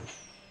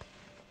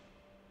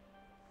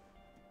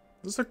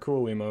 This is a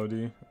cool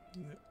emoji.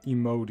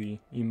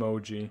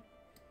 Emoji.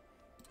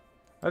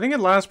 I think it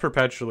lasts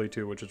perpetually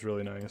too, which is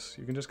really nice.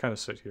 You can just kind of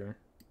sit here.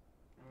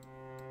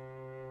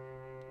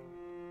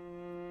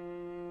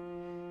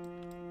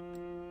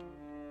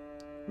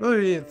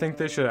 Really think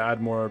they should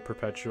add more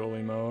perpetual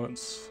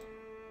emotes.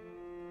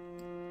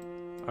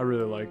 I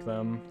really like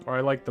them. Or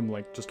I like them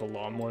like just a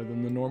lot more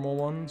than the normal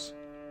ones.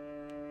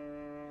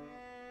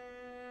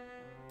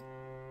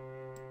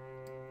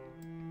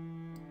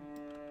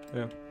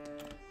 Yeah.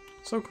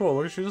 So cool.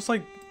 Look, she just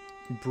like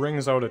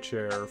brings out a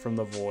chair from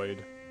the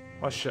void.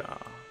 Washa.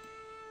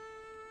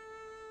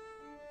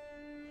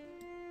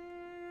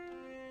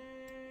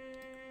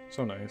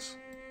 So nice.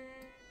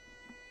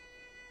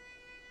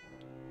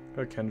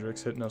 Got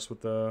Kendricks hitting us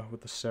with the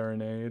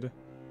serenade.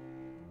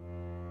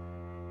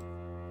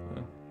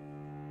 Yeah.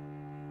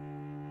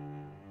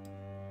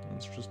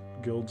 It's just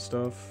guild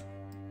stuff.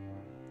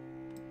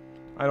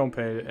 I don't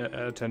pay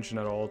attention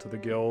at all to the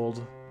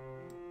guild.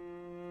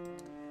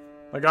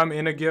 Like, I'm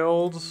in a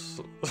guild.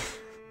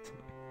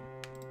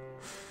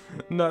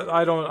 No,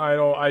 I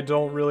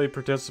don't really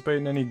participate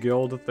in any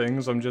guild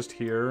things. I'm just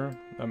here.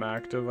 I'm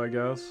active, I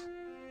guess.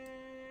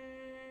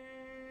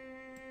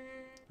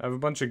 I have a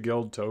bunch of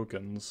guild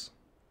tokens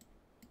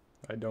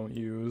I don't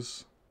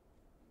use.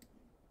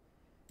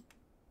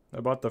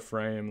 I bought the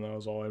frame, that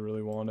was all I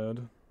really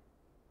wanted.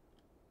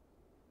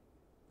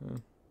 Yeah.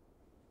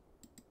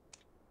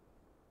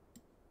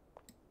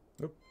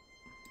 Oop.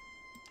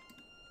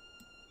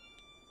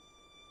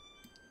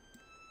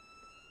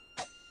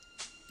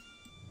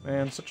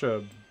 Man, such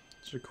a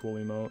cool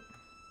emote.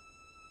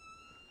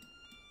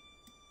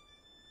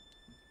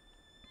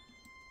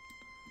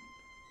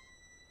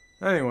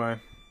 Anyway.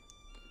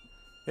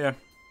 Yeah.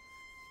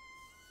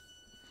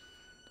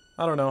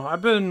 I don't know.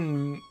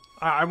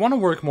 I want to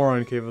work more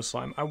on Cave of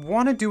Slime. I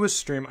want to do a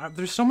stream.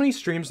 There's so many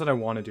streams that I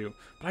want to do.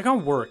 But I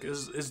got work.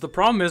 The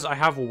problem is I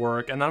have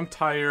work and I'm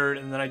tired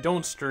and then I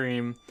don't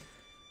stream.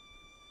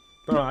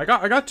 But I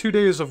got 2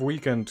 days of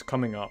weekend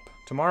coming up.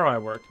 Tomorrow I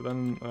work, but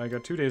then I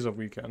got 2 days of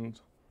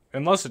weekend.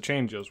 Unless it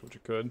changes, which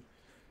it could.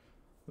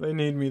 If they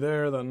need me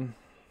there, then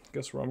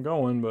guess where I'm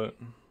going, but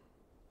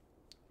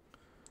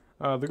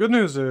The good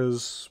news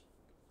is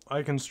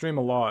I can stream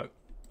a lot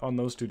on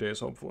those 2 days,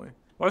 hopefully.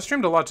 Well, I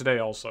streamed a lot today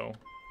also.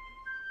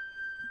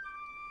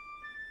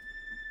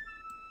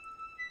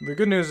 The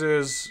good news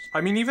is,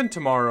 I mean, even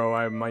tomorrow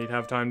I might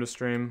have time to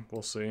stream.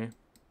 We'll see.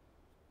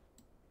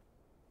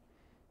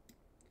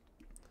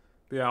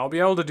 But yeah, I'll be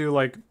able to do,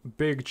 like,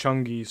 big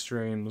chunky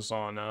streams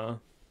on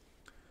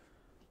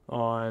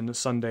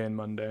Sunday and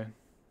Monday.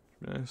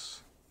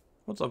 Nice.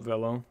 What's up,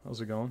 Velo? How's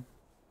it going?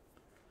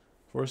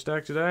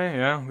 4-stack today?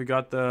 Yeah, we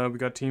got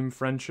team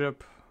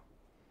friendship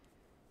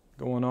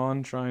going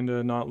on, trying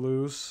to not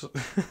lose.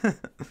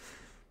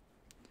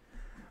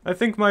 I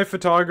think my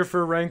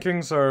photographer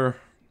rankings are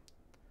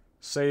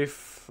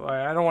safe.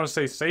 I don't want to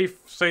say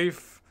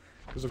safe,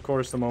 because of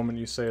course the moment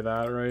you say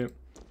that, right?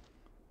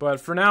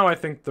 But for now, I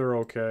think they're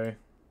okay.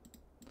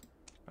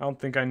 I don't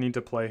think I need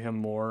to play him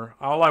more.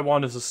 All I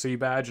want is a C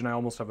badge, and I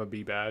almost have a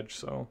B badge,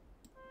 so...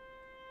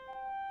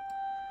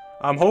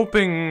 I'm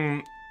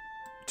hoping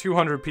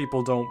 200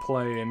 people don't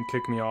play and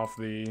kick me off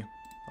the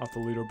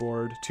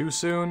leaderboard too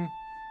soon.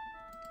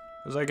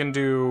 Because I can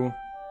do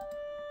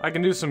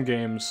some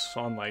games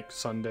on, like,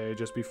 Sunday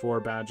just before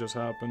badges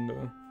happen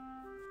to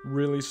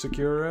really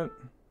secure it.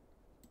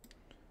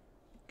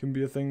 Can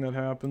be a thing that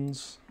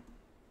happens.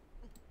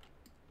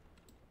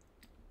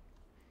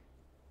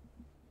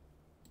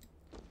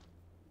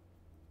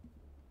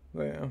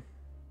 But yeah.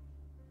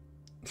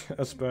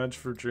 S badge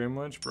for Dream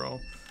Witch, bro.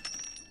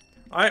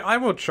 I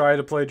will try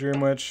to play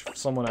Dream Witch if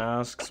someone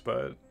asks,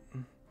 but...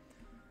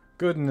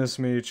 Goodness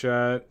me,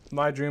 chat.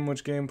 My Dream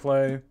Witch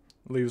gameplay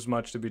leaves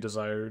much to be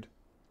desired.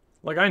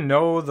 Like, I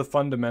know the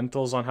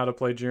fundamentals on how to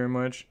play Dream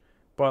Witch,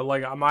 but,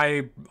 like,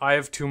 I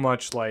have too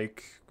much,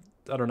 like...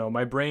 I don't know,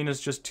 my brain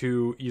is just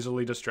too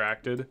easily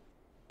distracted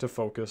to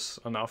focus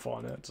enough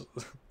on it.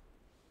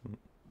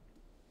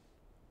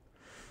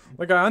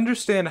 Like, I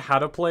understand how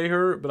to play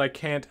her, but I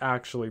can't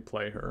actually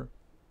play her.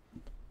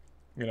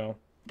 You know?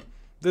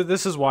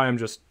 This is why I'm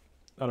just...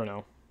 I don't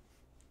know.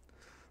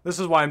 This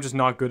is why I'm just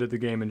not good at the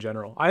game in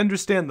general. I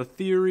understand the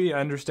theory,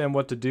 I understand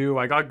what to do,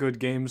 I got good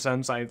game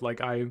sense, I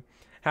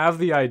have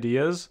the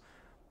ideas,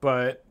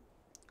 but...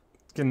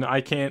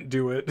 I can't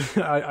do it.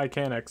 I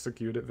can't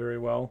execute it very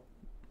well.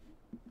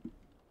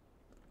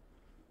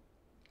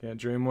 Yeah,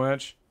 Dream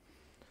Witch.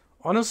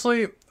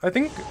 Honestly, I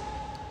think...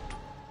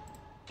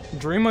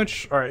 Dream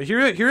Witch... Alright,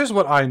 here's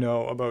what I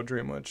know about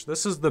Dream Witch.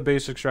 This is the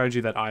basic strategy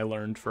that I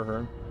learned for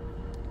her.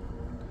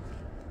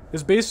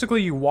 Is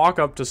basically you walk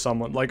up to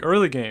someone, like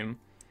early game,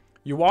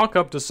 you walk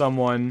up to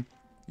someone,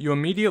 you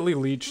immediately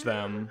leech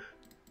them,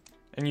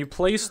 and you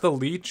place the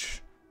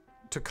leech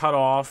to cut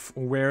off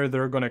where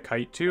they're gonna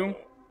kite to.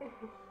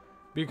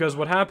 Because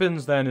what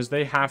happens then is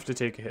they have to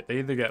take a hit. They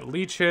either get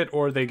leech hit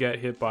or they get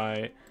hit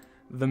by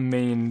the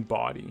main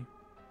body.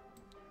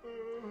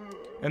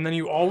 And then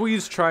you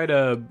always try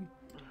to,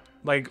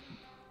 like,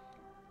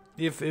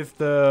 if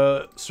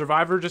the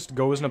survivor just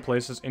goes in a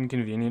place that's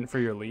inconvenient for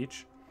your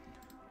leech,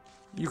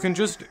 you can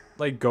just,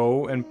 like,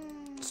 go and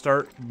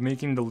start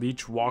making the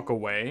leech walk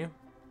away.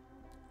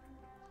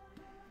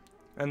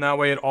 And that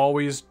way it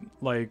always,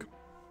 like,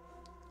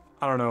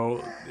 I don't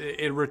know,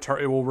 it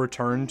will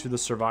return to the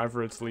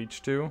survivor it's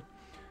leeched to.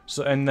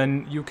 So, and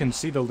then you can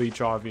see the leech,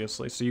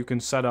 obviously, so you can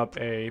set up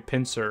a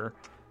pincer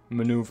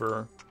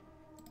maneuver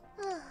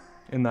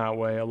in that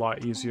way a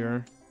lot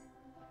easier.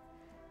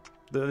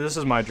 This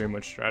is my Dream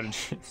Witch strategy.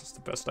 It's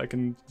the best I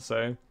can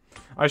say.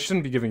 I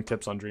shouldn't be giving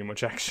tips on Dream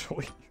Witch,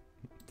 actually.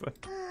 But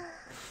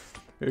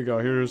here you go.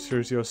 Here's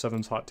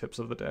Yo7's hot tips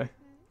of the day.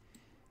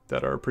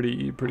 That are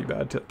pretty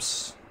bad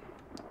tips.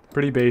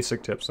 Pretty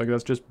basic tips. Like,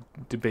 that's just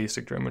the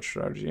basic Dream Witch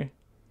strategy.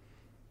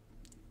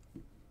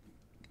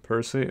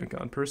 Percy? Oh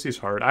god, Percy's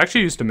hard. I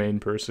actually used to main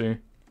Percy.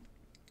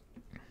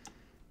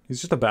 He's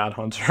just a bad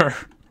hunter.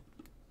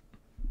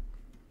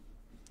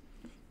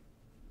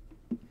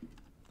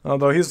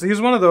 Although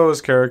he's one of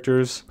those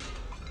characters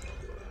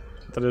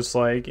that is,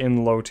 like,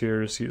 in low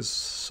tiers, he's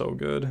so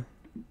good.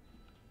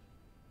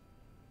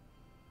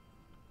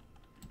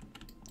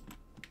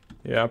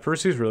 Yeah,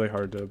 Percy's really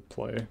hard to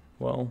play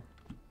well.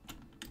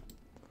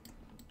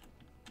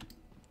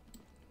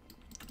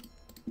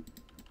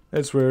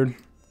 It's weird.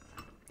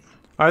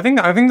 I think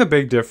the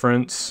big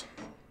difference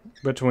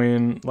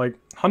between, like,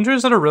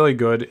 hunters that are really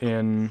good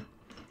in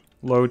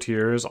low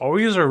tiers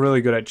always are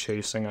really good at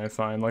chasing, I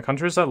find. Like,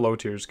 hunters at low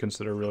tiers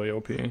consider really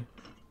OP.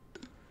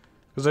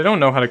 Because they don't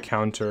know how to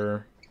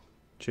counter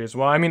chase.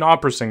 Well, I mean,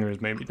 opera singers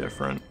may be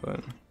different,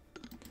 but...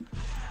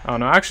 I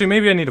don't know. Actually,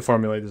 maybe I need to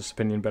formulate this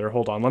opinion better.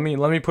 Hold on. Let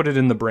me put it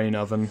in the brain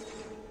oven.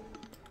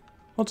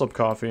 What's up,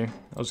 Coffee?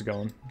 How's it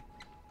going?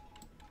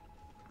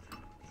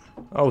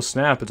 Oh,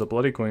 snap. It's a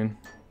Bloody Queen.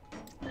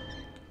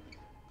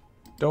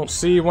 Don't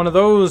see one of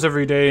those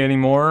every day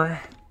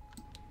anymore.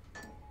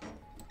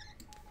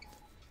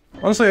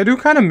 Honestly, I do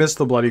kind of miss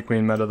the Bloody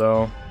Queen meta,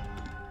 though.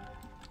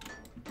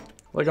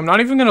 Like, I'm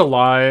not even gonna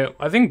lie.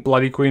 I think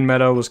Bloody Queen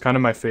meta was kind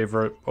of my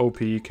favorite OP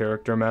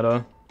character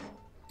meta.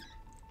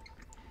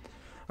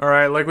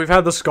 Alright, like, we've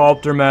had the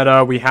Sculptor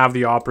meta, we have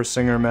the Opera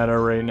Singer meta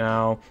right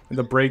now,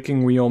 the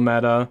Breaking Wheel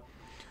meta.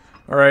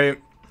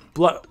 Alright.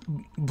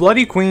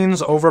 Bloody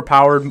Queen's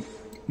overpowered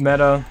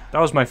meta. That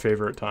was my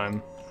favorite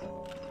time.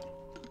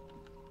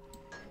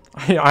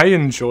 I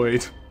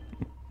enjoyed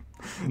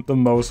the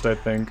most, I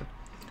think.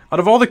 Out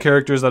of all the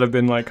characters that have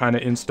been, like, kind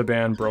of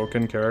insta-ban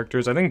broken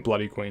characters, I think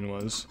Bloody Queen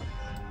was,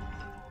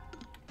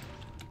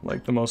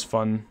 like, the most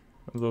fun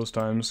of those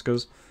times,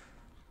 because,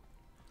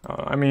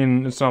 I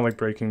mean, it's not like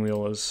Breaking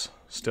Wheel is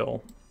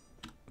still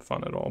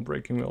fun at all.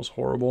 Breaking Wheel's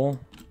horrible.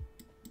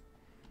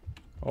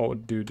 Oh,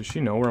 dude, does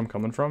she know where I'm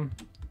coming from?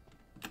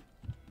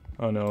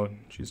 Oh, no,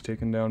 she's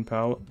taking down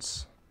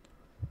pallets.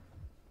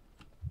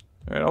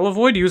 Alright, I'll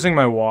avoid using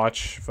my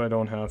watch if I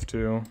don't have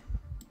to.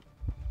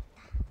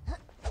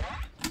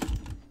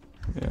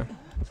 Yeah.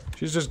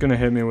 She's just gonna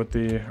hit me with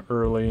the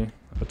early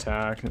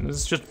attack. And this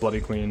is just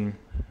Bloody Queen.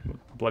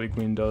 What Bloody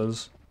Queen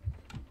does.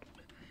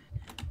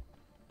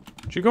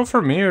 Did she go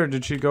for me or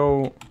did she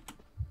go...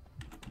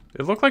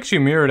 It looked like she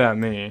mirrored at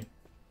me.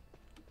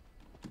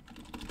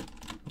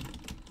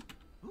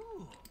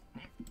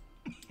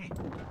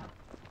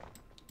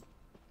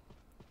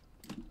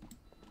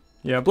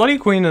 Yeah, Bloody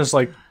Queen is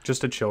like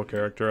just a chill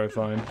character, I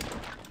find.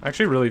 I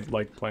actually really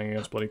like playing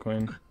against Bloody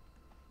Queen.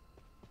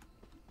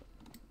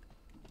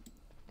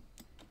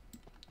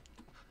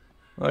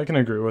 I can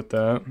agree with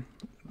that.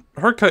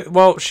 Her kite,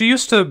 well, she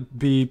used to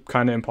be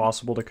kind of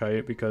impossible to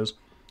kite because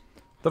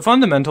the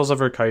fundamentals of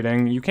her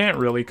kiting, you can't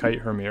really kite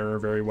her mirror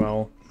very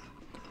well.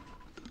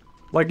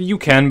 Like, you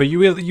can, but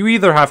you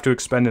either have to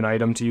expend an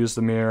item to use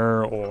the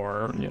mirror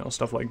or, you know,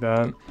 stuff like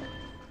that.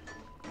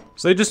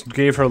 So they just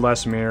gave her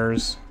less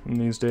mirrors in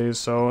these days,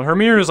 so her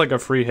mirror is like a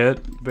free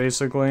hit,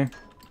 basically.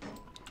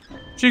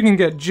 She can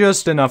get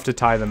just enough to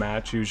tie the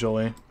match,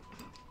 usually.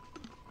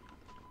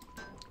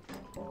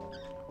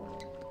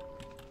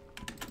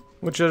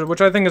 Which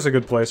I think is a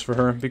good place for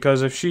her,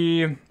 because if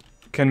she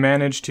can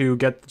manage to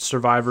get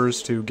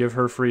survivors to give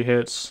her free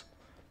hits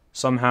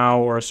somehow,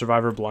 or a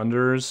survivor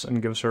blunders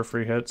and gives her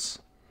free hits,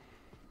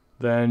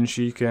 then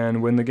she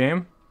can win the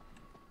game.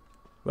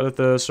 But if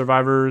the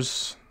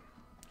survivors,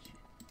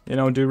 you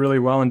know, do really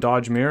well and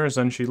dodge mirrors,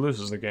 then she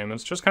loses the game.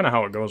 It's just kind of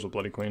how it goes with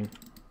Bloody Queen.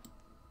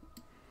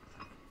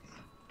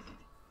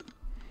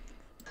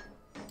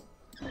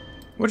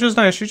 Which is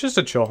nice, she's just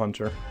a chill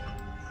hunter.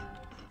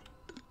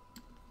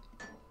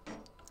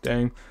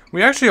 Dang.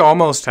 We actually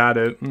almost had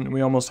it.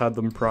 We almost had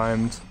them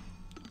primed.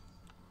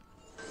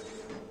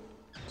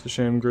 It's a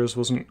shame Grizz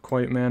wasn't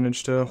quite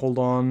managed to hold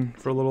on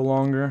for a little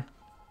longer.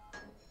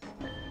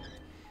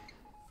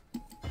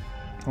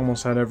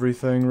 Almost had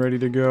everything ready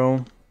to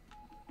go.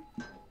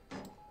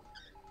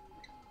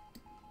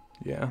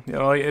 Yeah, you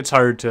know, it's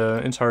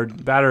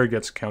hard. Batter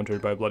gets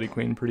countered by Bloody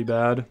Queen pretty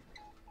bad.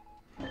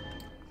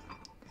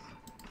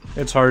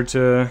 It's hard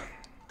to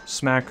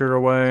smack her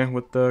away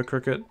with the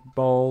cricket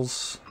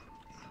balls.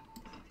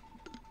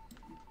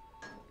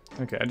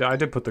 Okay, I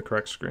did put the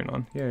correct screen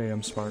on. Yay,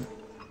 I'm smart.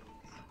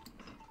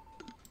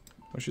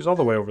 Oh, she's all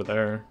the way over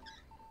there.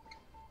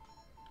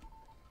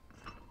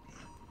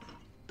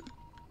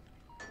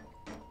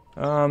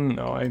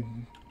 No, I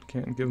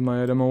can't give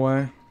my item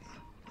away.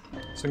 I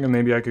was thinking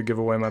maybe I could give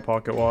away my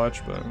pocket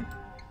watch, but...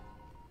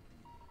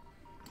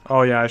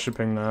 Oh yeah, I should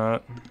ping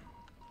that.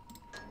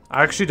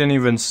 I actually didn't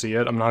even see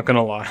it, I'm not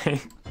gonna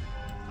lie.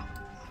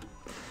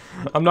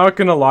 I'm not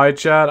gonna lie,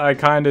 chat, I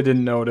kinda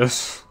didn't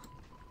notice.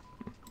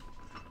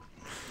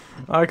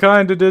 I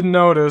kinda didn't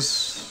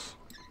notice.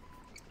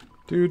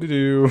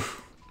 Doo-doo-doo.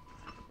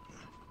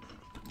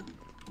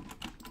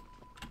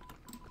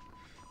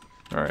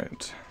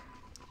 Alright.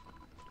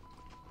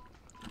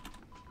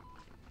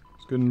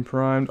 It's good and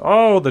primed.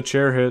 Oh, the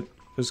chair hit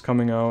is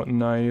coming out.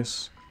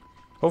 Nice.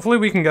 Hopefully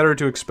we can get her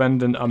to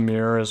expend a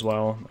mirror as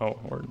well. Oh,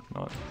 or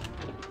not.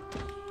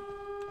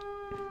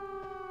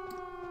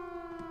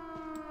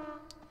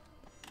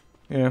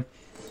 Yeah.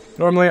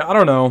 Normally, I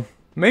don't know.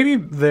 Maybe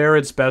there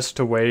it's best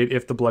to wait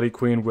if the Bloody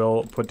Queen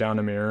will put down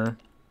a mirror.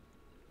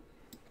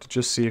 To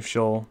just see if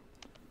she'll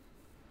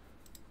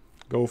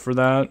go for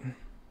that.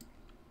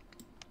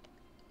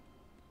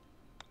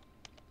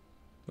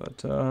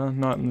 But,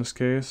 not in this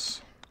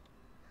case.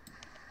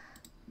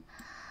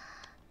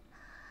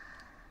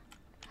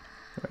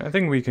 I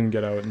think we can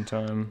get out in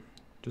time.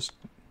 Just,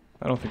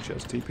 I don't think she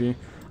has TP.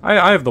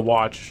 I have the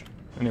watch.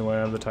 Anyway, I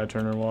have the Ty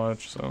Turner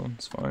watch, so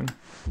it's fine.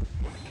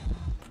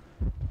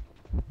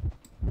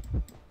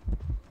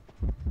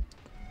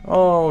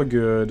 All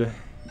good.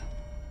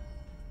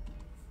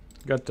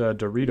 Got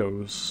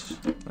Doritos.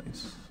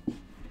 Nice.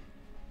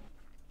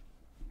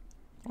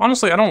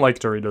 Honestly, I don't like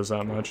Doritos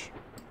that much.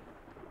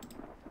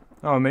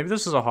 Oh, maybe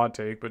this is a hot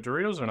take, but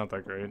Doritos are not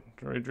that great.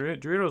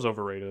 Doritos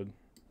overrated.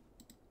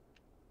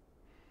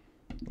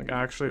 Like,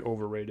 actually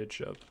overrated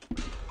chip.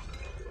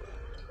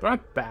 They're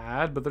not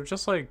bad, but they're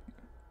just like...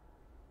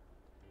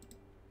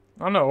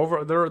 I don't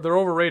know, they're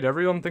overrated.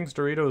 Everyone thinks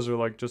Doritos are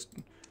like just,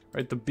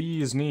 right, the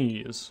bee's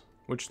knees.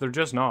 Which they're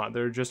just not.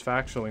 They're just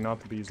factually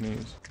not the bee's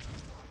knees.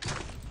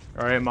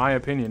 Alright, my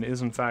opinion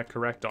is in fact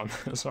correct on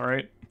this,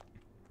 alright?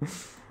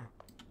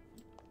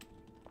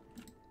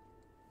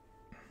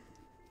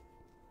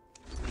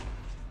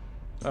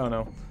 I don't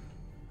know.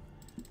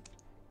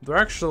 They're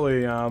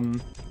actually,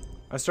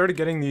 I started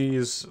getting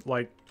these,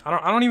 like,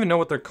 I don't even know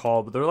what they're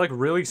called, but they're like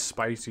really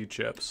spicy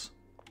chips.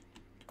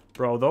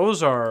 Bro,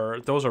 those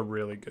are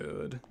really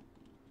good.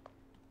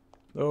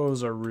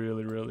 Those are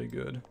really, really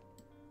good.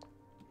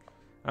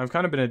 I've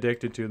kind of been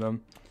addicted to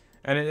them.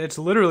 And it's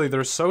literally,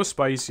 they're so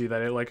spicy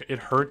that it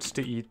hurts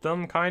to eat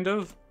them, kind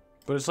of.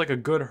 But it's like a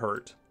good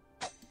hurt.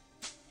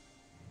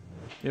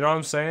 You know what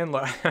I'm saying?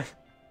 Like,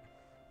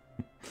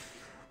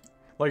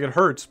 like it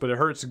hurts, but it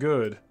hurts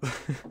good. I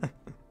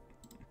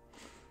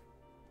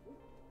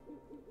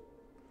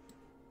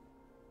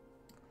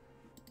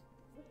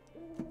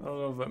don't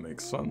know if that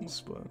makes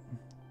sense, but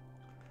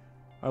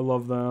I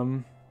love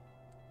them.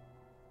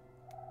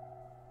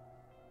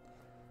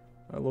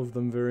 I love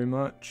them very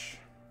much.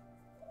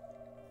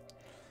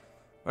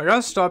 I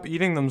gotta stop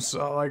eating them,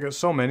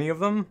 so many of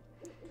them,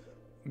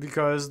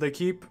 because they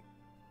keep...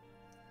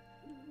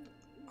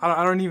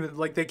 I don't even,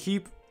 like, they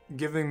keep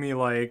giving me,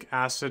 like,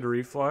 acid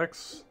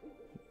reflux.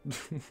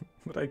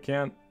 But I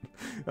can't.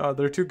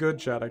 They're too good,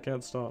 chat. I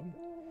can't stop.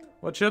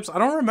 What chips? I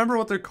don't remember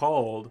what they're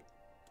called.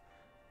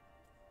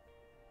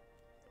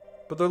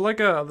 But they're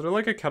like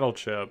a kettle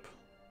chip.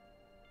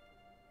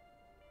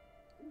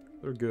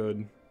 They're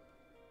good.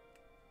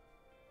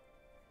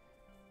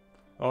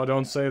 Oh,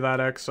 don't say that,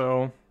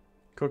 XO.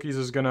 Cookies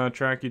is gonna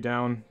track you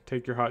down,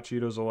 take your hot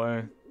Cheetos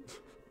away.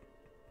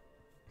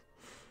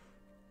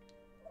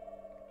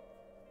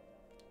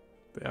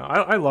 But yeah,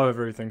 I love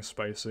everything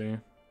spicy.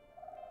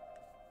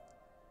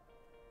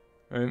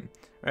 Right?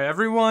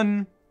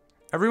 Everyone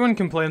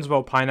complains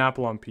about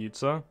pineapple on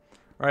pizza.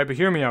 Alright, but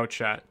hear me out,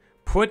 chat.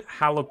 Put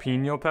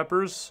jalapeno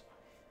peppers,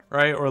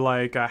 right? Or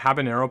like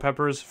habanero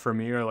peppers, for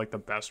me, are like the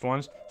best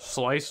ones.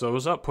 Slice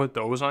those up, put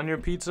those on your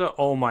pizza.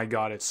 Oh my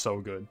god, it's so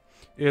good.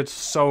 It's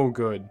so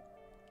good.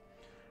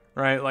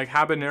 Right, like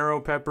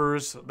habanero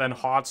peppers, then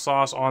hot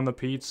sauce on the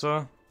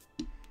pizza.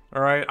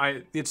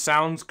 Alright, it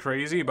sounds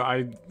crazy,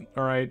 but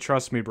alright,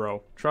 trust me,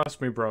 bro.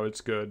 Trust me, bro,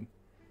 it's good.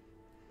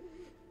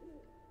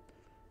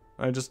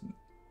 I just,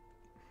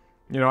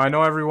 you know, I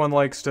know everyone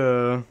likes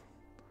to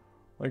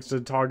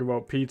talk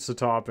about pizza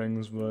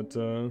toppings, but,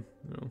 you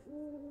know.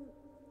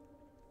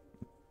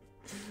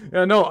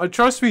 Yeah, no,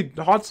 trust me,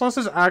 hot sauce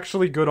is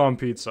actually good on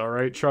pizza,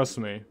 alright? Trust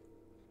me.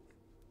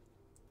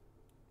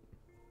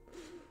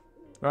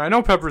 I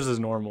know peppers is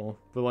normal,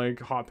 but like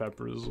hot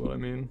peppers is what I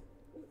mean.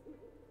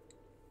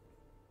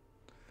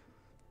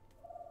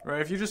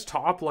 Right, if you just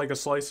top like a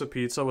slice of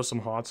pizza with some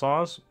hot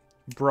sauce,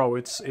 bro,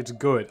 it's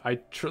good.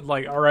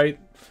 Like, all right,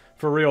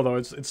 for real though,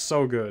 it's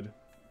so good.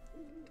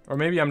 Or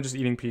maybe I'm just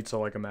eating pizza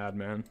like a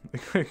madman.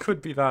 It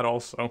could be that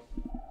also.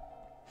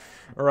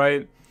 All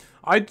right,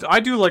 I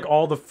do like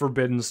all the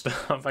forbidden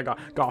stuff. I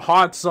got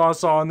hot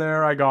sauce on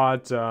there. I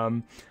got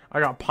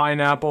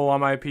pineapple on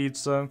my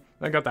pizza.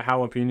 I got the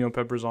jalapeno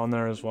peppers on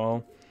there as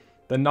well.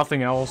 Then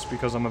nothing else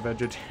because I'm a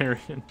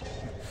vegetarian.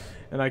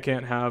 And I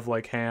can't have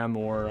like ham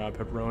or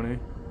pepperoni.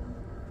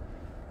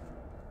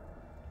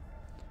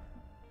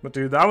 But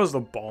dude, that was the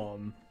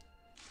bomb.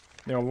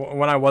 You know,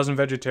 when I wasn't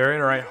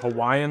vegetarian, alright,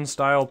 Hawaiian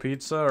style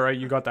pizza, alright,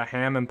 you got the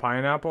ham and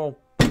pineapple.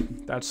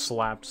 That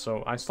slapped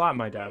so... I slapped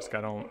my desk,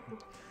 don't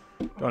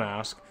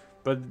ask.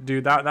 But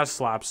dude, that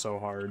slaps so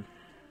hard.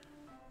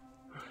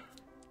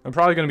 I'm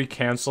probably gonna be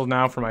canceled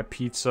now for my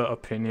pizza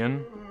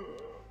opinion.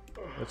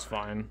 It's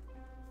fine.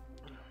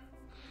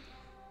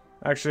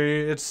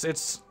 Actually,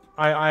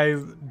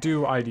 I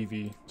do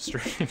IDV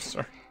streams, so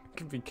I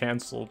could be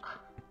canceled.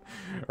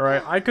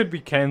 Alright, I could be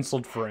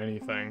canceled for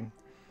anything.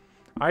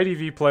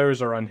 IDV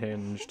players are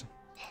unhinged.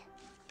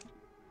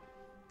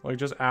 Like,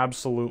 just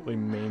absolutely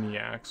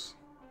maniacs.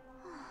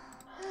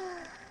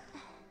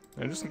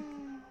 And just...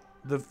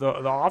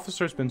 The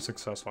officer's been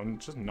successful. I'm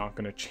just not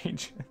gonna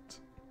change it.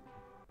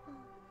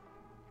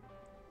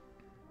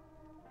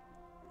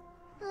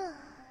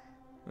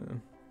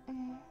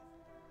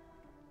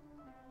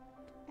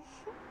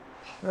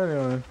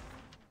 Anyway.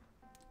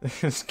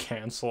 This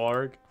cancel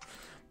arc.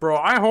 Bro,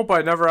 I hope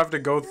I never have to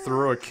go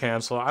through a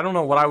cancel. I don't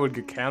know what I would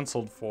get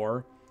canceled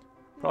for.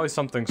 Probably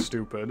something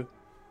stupid.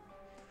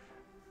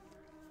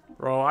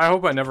 Bro, I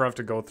hope I never have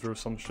to go through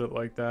some shit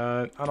like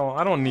that.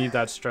 I don't need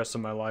that stress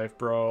in my life,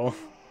 bro.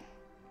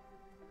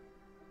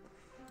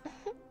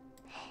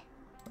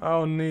 I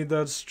don't need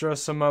that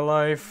stress in my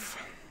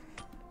life.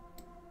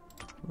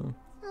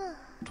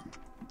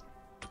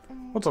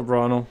 What's up,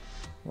 Ronald?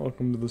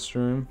 Welcome to the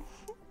stream.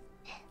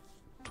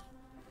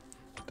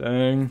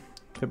 Dang.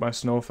 Hit my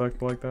snow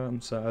effect like that,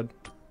 I'm sad.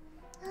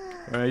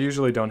 I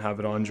usually don't have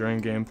it on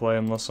during gameplay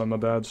unless I'm a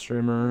bad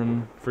streamer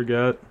and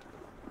forget.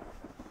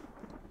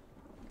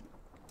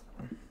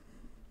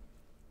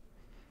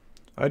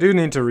 I do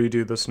need to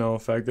redo the snow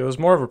effect. It was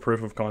more of a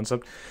proof of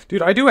concept.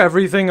 Dude, I do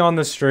everything on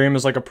this stream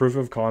as like a proof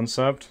of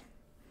concept.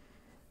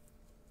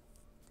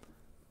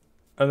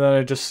 And then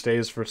it just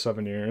stays for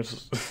 7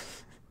 years.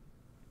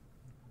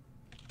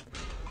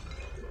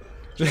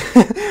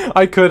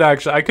 I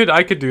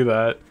could do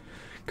that.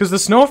 Because the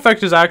snow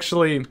effect is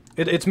actually...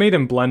 It's made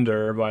in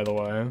Blender, by the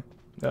way.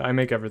 I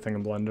make everything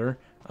in Blender.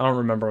 I don't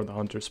remember where the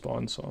hunters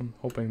spawn, so I'm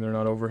hoping they're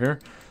not over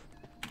here.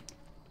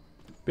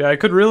 Yeah, I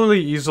could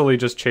really easily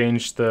just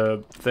change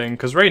the thing,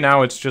 because right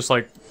now it's just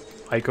like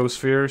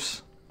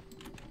icospheres.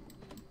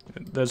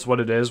 That's what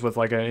it is with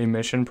like an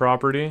emission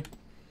property.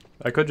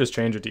 I could just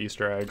change it to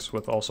Easter eggs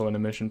with also an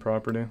emission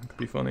property. It could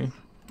be funny.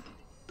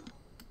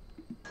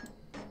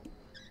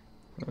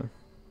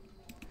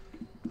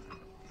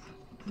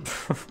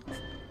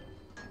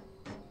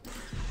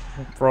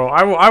 Bro,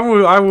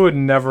 I would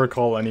never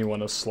call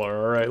anyone a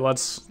slur, alright?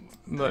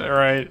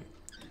 Alright.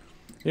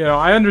 You know,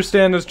 I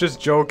understand it's just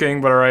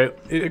joking, but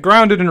alright.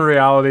 Grounded in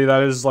reality,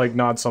 that is, like,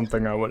 not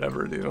something I would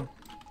ever do.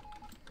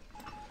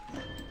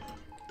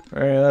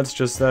 Alright,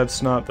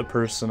 that's not the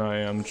person I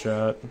am,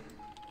 chat.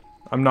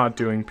 I'm not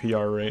doing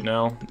PR right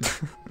now.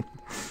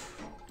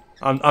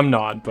 I'm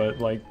not, but,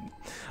 like...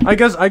 I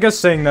guess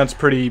saying that's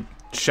pretty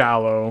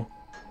shallow.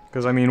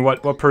 Because, I mean,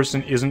 what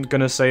person isn't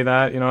gonna say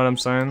that, you know what I'm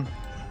saying?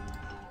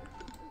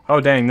 Oh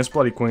dang, this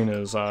bloody queen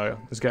is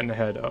getting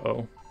ahead.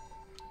 Uh-oh.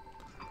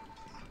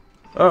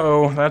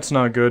 Uh-oh, that's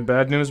not good.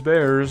 Bad news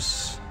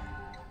bears.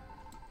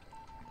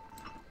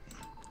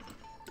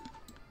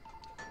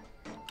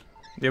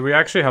 Yeah, we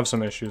actually have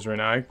some issues right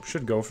now. I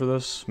should go for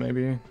this,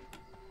 maybe.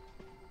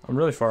 I'm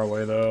really far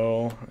away,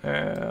 though.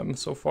 I'm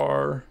so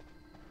far.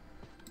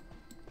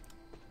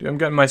 Dude, I'm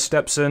getting my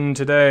steps in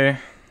today.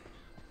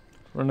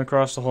 Running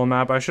across the whole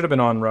map. I should have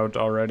been en route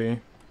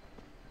already.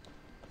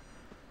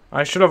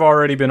 I should have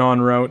already been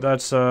en route.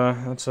 That's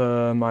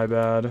my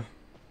bad.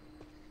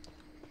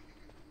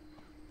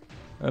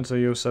 That's a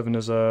Yo7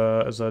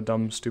 is a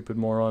dumb, stupid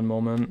moron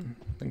moment.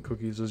 I think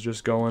Cookies is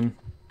just going.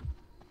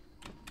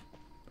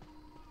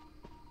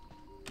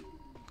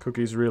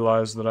 Cookies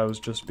realized that I was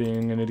just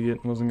being an idiot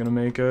and wasn't gonna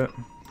make it.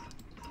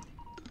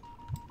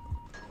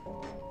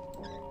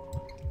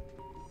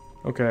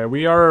 Okay,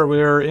 we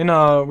are in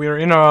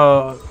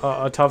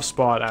a tough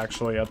spot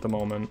actually at the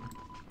moment.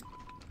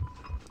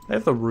 I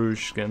have the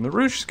Rouge skin. The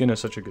Rouge skin is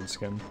such a good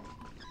skin.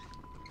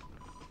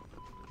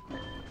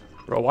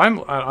 Bro, I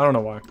don't know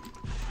why.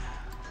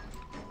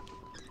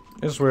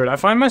 It's weird. I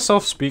find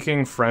myself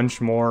speaking French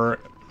more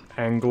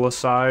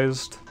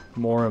anglicized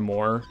more and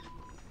more.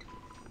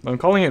 I'm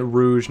calling it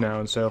Rouge now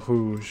instead of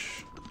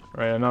Rouge.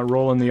 Right, I'm not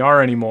rolling the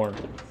R anymore.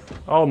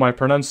 Oh, my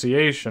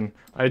pronunciation.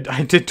 I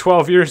did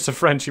 12 years of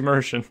French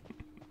immersion.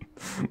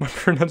 My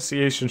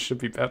pronunciation should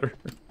be better.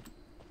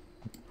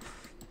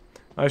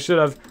 I should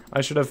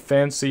have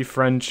fancy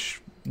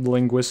French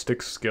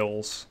linguistic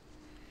skills.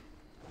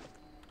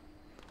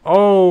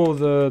 Oh,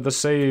 the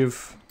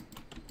save.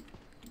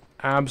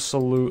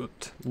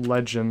 Absolute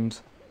legend.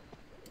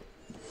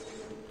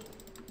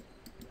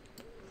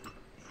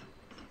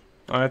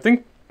 I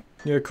think,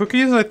 yeah,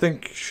 Cookies I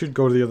think should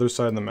go to the other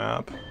side of the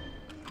map.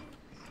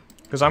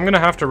 Because I'm gonna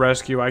have to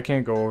rescue, I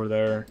can't go over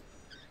there.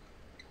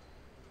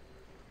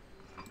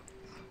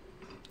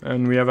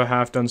 And we have a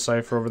half-done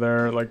cipher over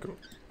there, like...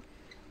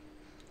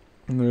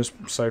 And there's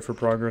cipher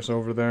progress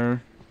over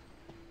there.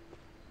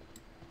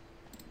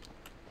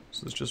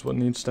 This is just what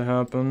needs to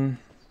happen.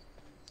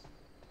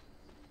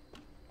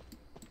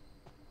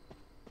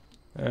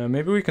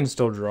 Maybe we can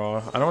still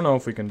draw. I don't know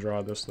if we can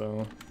draw this,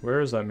 though. Where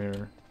is that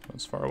mirror?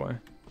 That's far away.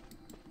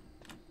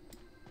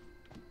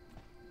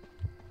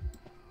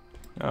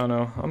 I don't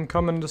know. I'm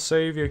coming to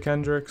save you,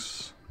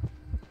 Kendricks.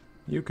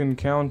 You can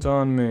count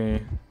on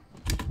me.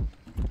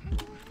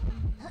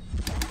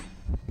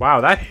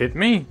 Wow, that hit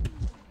me?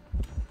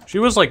 She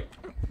was, like,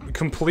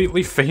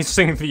 completely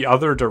facing the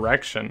other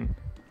direction.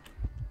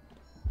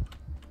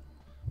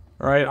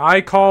 Alright,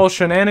 I call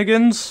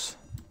shenanigans.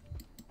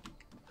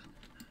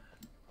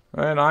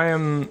 Alright,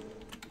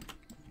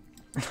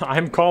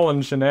 I'm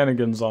calling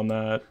shenanigans on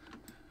that.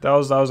 That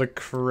was a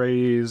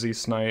crazy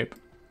snipe.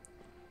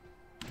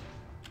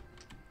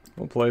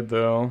 Well played,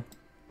 though.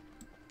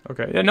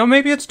 Okay, yeah, no,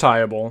 maybe it's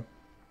tieable.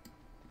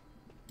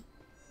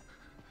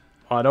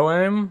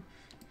 Auto-aim?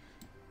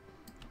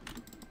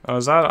 Oh,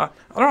 is that... I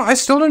don't know, I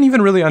still don't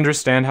even really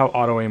understand how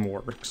auto-aim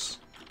works.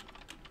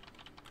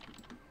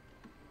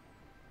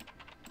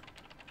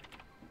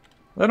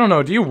 I don't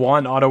know, do you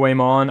want auto-aim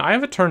on? I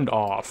have it turned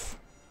off.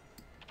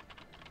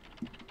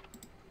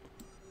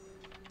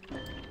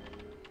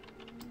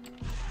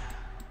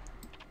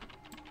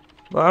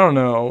 But I don't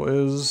know,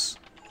 is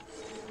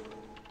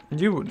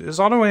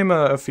auto-aim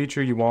a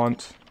feature you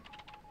want?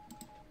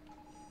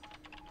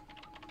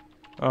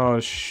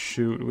 Oh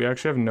shoot, we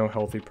actually have no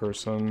healthy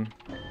person.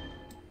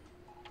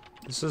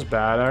 This is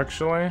bad,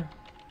 actually.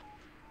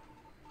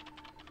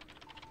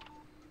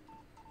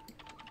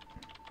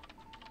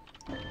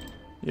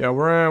 Yeah,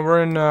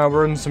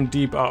 we're in some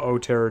deep uh-oh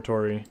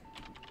territory.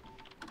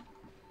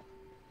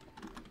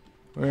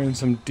 We're in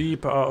some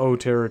deep uh-oh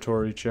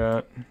territory,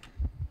 chat.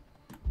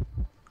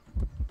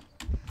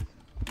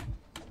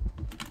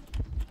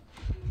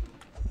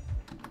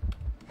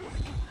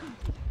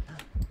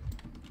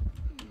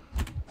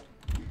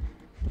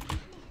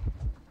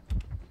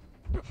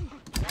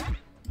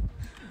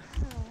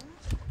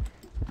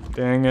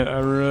 Dang it,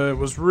 I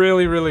was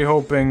really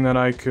hoping that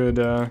I could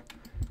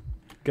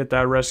get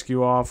that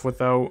rescue off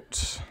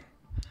without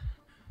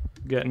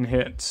getting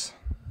hit.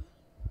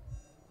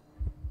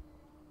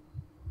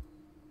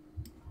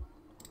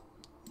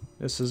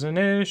 This is an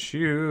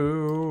issue.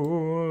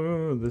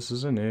 This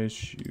is an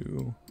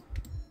issue.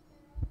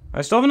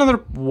 I still have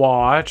another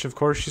watch. Of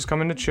course, she's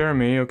coming to cheer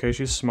me. Okay,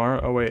 she's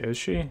smart. Oh, wait, is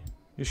she?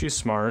 Is she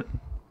smart?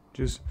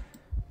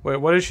 Wait,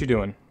 what is she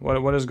doing?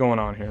 What is going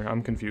on here?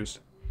 I'm confused.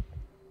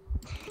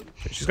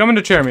 Okay, she's coming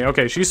to cheer me.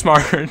 Okay, she's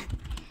smart.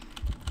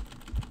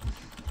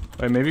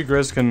 Wait, maybe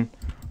Grizz can...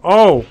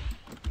 Oh!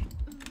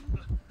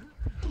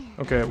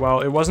 Okay,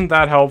 well, it wasn't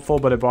that helpful,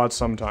 but it bought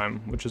some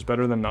time, which is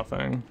better than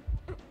nothing.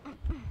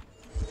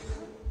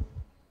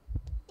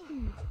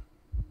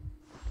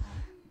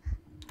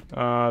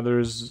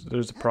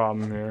 There's a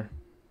problem here.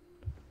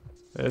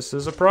 This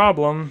is a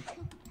problem.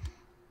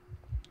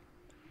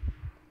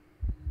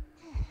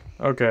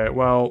 Okay,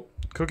 well,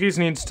 Cookies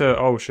needs to...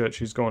 Oh, shit,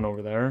 she's going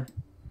over there.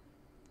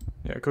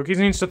 Yeah, Cookies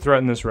needs to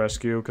threaten this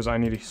rescue, because I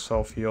need to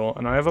self-heal.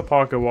 And I have a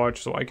pocket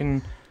watch, so I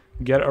can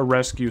get a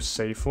rescue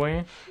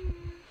safely.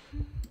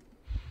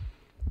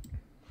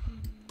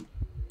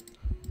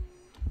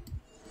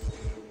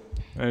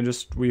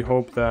 And we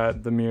hope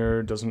that the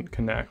mirror doesn't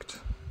connect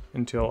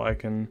until I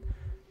can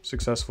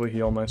successfully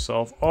heal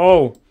myself.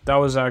 Oh! That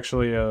was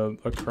actually a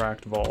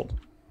cracked vault.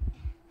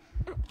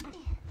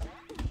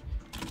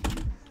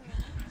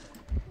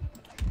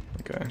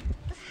 Okay.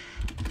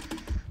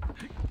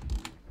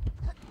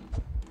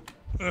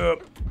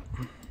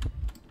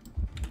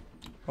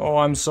 Oh,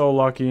 I'm so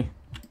lucky.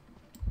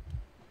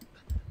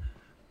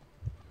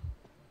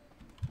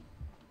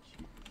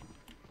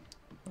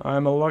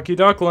 I'm a lucky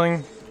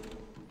duckling.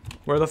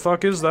 Where the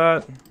fuck is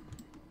that?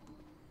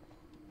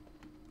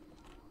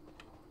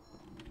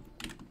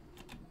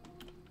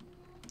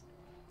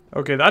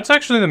 Okay, that's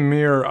actually the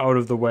mirror out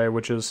of the way,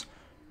 which is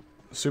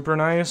super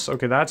nice.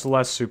 Okay, that's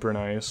less super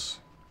nice.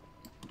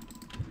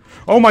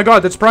 Oh my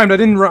god, that's primed. I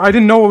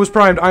didn't know it was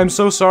primed. I am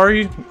so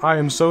sorry. I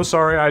am so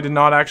sorry. I did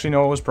not actually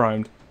know it was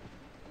primed.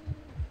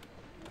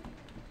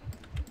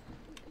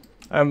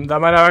 That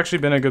might have actually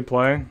been a good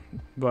play,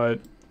 but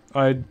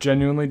I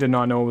genuinely did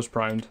not know it was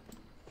primed.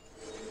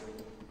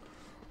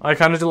 I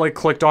kind of like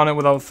clicked on it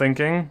without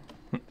thinking.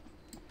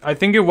 I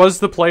think it was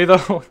the play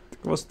though.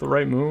 It was the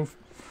right move.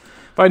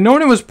 If I'd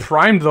known it was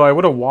primed though, I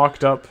would have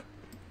walked up.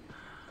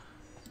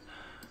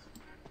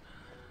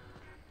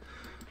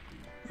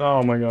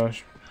 Oh my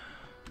gosh.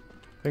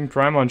 I think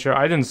prime on chair.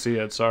 I didn't see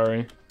it,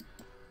 sorry.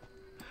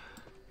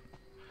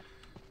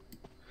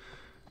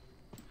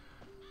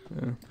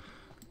 Yeah.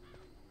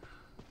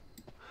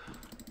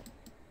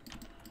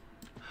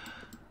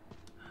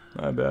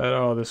 My bad.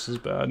 Oh, this is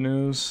bad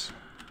news.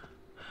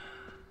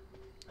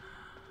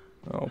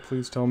 Oh,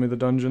 please tell me the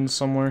dungeon's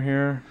somewhere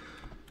here.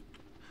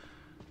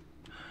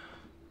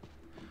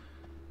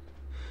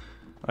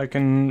 I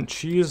can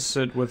cheese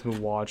it with a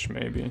watch,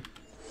 maybe.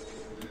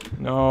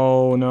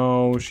 No,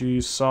 no,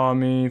 she saw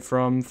me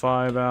from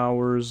 5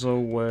 hours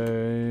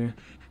away.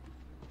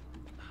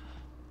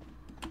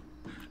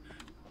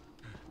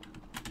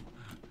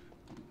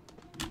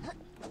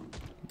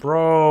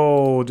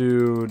 Bro,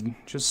 dude.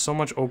 Just so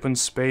much open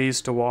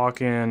space to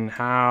walk in.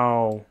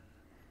 How?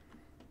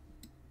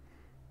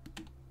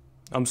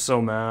 I'm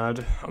so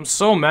mad. I'm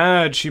so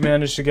mad she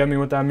managed to get me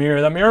with that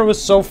mirror. That mirror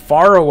was so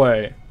far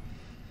away.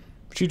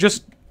 She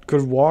just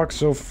could walk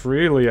so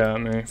freely at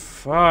me.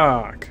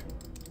 Fuck.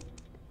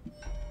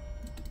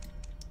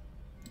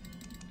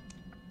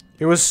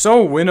 It was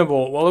so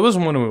winnable. Well, it was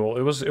winnable.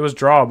 It was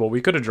drawable.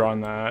 We could have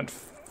drawn that.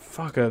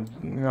 Fuck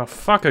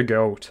a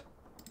goat.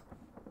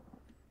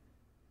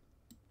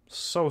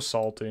 So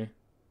salty.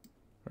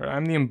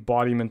 I'm the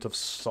embodiment of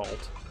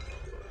salt.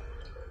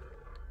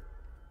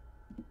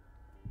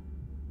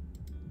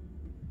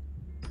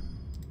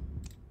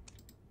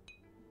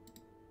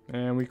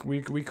 And we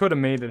could have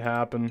made it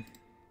happen.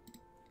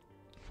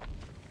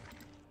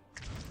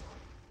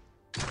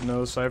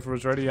 No, Cypher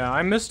was ready. Yeah,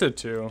 I missed it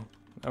too.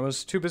 I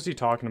was too busy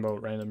talking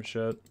about random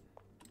shit.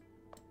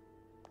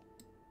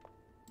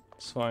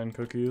 It's fine,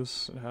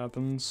 Cookies. It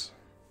happens.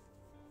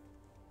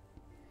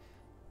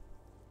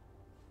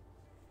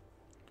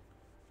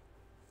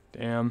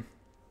 Damn.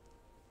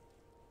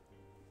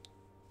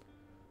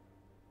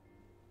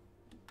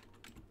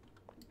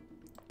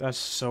 That's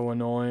so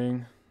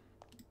annoying.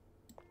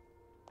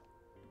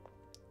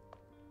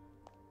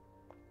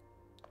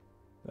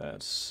 I'm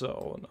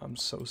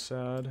so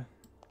sad.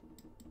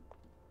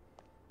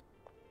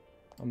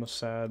 I'm a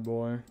sad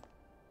boy.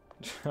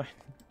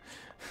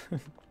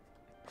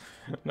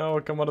 No,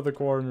 come out of the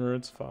corner,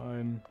 it's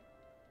fine.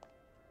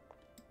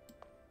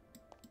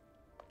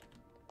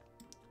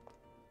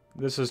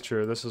 This is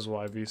true, this is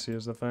why VC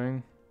is the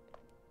thing.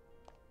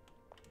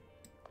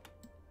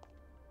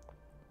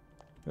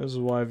 This is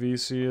why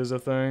VC is a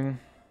thing.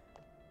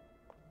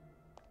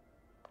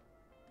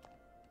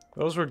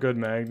 Those were good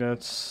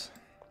magnets.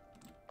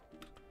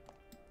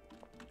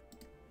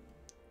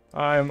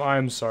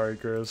 I'm sorry,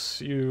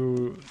 Chris.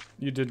 You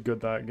did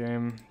good that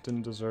game.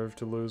 Didn't deserve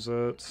to lose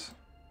it.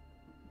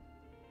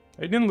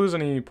 You didn't lose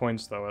any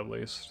points though, at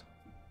least.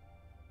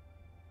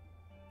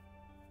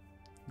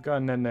 Got a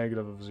net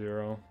negative of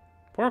 0.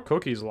 Poor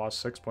Cookies lost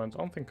 6 points. I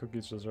don't think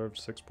Cookies deserved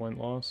 6-point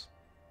loss.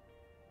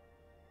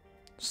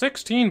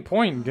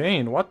 16-point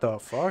gain. What the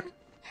fuck?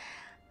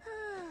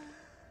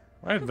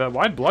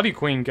 Why'd Bloody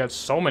Queen get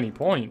so many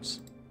points?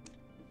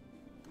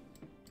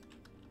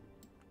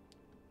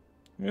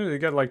 Usually you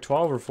get like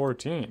 12 or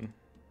 14.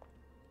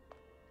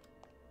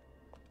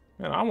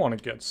 Man, I want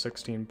to get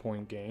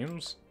 16-point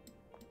games.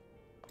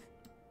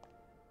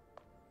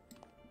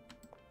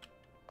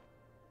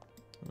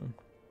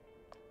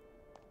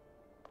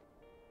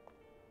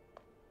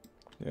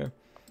 Yeah.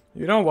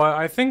 You know what?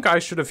 I think I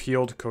should have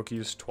healed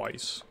Cookies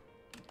twice.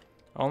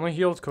 I only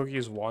healed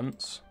Cookies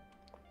once.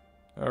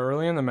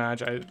 Early in the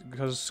match,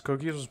 because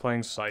Cookies was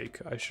playing Psych,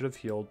 I should have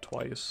healed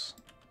twice.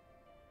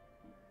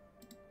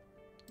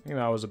 I think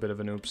that was a bit of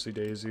an oopsie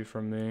daisy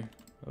from me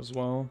as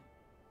well.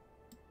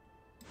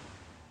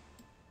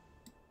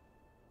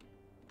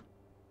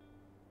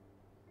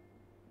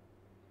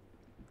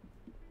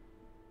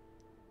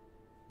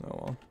 Oh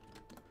well.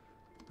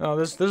 No,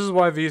 this is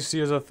why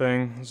VC is a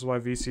thing. This is why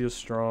VC is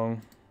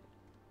strong.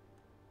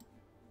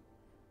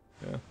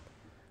 Yeah.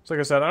 So like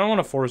I said, I don't want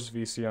to force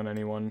VC on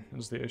anyone,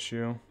 is the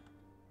issue.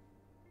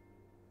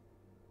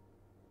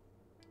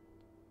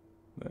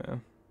 Yeah.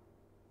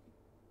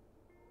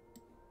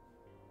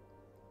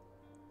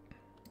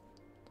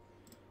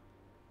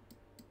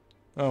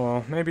 Oh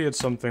well, maybe it's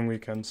something we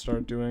can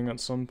start doing at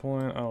some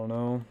point. I don't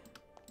know.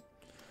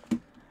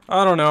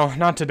 I don't know.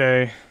 Not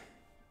today.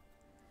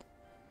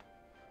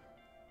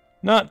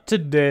 Not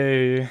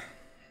today.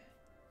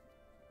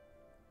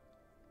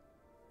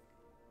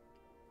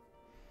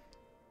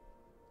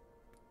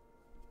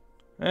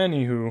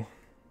 Anywho.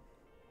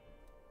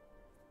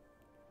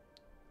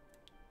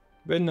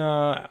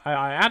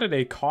 I added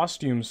a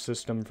costume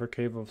system for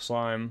Cave of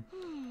Slime.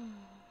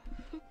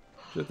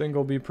 Which I think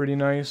will be pretty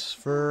nice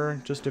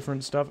for just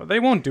different stuff. They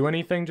won't do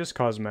anything, just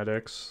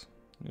cosmetics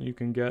you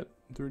can get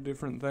through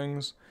different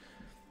things.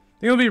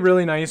 I think it'll be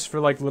really nice for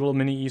like little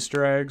mini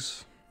Easter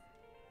eggs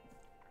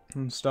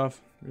and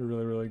stuff. It'll be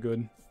really, really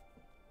good.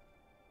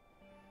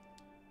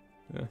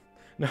 Yeah.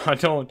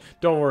 No,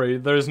 don't worry.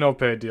 There's no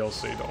paid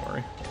DLC, don't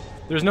worry.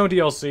 There's no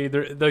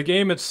DLC. The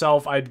game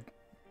itself, I'm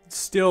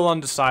still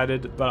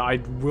undecided, but I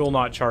will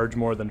not charge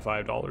more than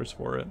 $5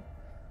 for it.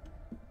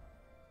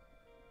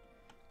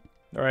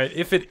 Alright,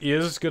 if it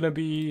is gonna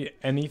be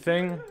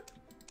anything,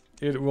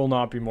 it will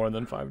not be more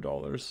than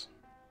 $5.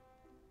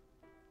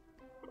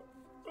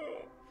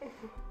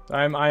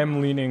 I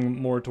am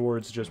leaning more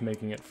towards just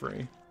making it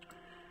free.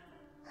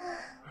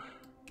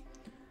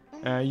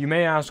 You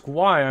may ask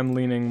why I'm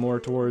leaning more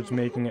towards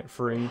making it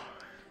free,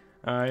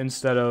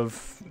 instead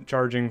of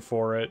charging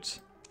for it,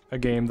 a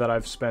game that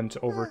I've spent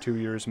over 2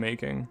 years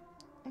making.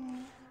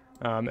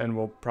 And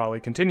will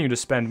probably continue to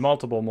spend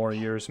multiple more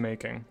years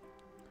making.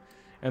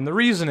 And the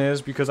reason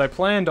is because I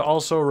plan to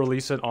also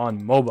release it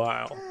on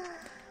mobile,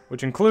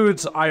 which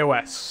includes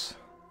iOS.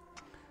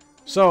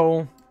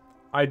 So,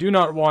 I do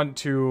not want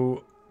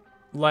to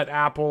let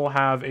Apple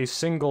have a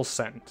single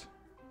cent,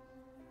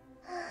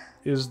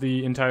 is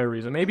the entire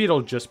reason. Maybe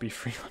it'll just be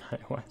free on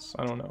iOS,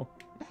 I don't know.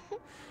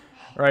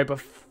 Alright,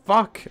 but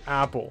fuck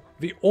Apple.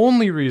 The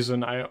only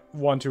reason I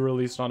want to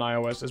release it on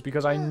iOS is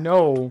because I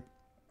know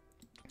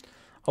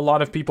a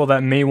lot of people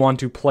that may want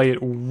to play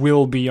it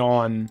will be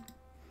on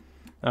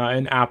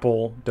an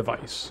Apple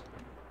device.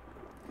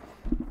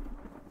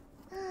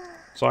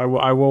 So I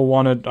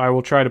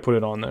will try to put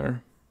it on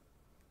there.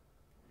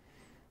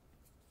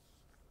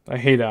 I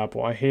hate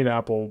Apple. I hate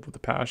Apple with a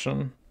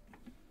passion.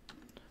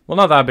 Well,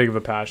 not that big of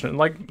a passion.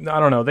 Like, I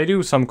don't know. They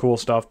do some cool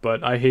stuff,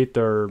 but I hate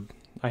the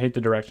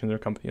direction their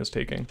company is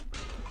taking.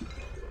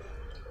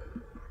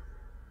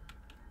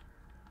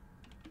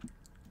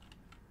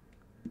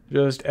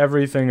 Just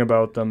everything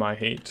about them I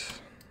hate.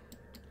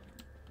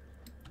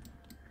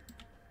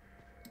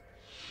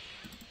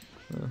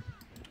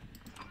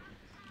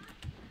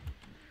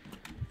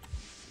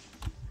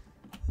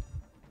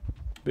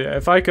 Yeah,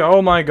 if I could...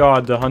 Oh my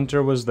god, the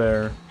hunter was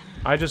there.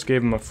 I just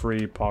gave him a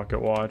free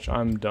pocket watch.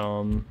 I'm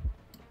dumb.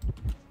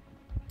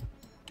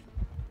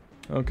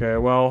 Okay,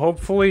 well,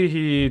 hopefully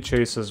he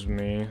chases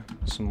me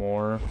some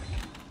more.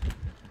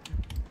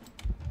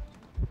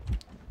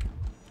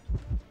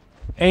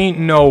 Ain't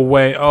no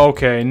way.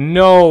 Okay,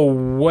 no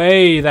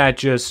way that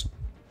just...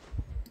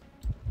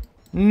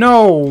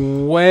 No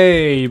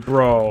way,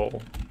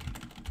 bro.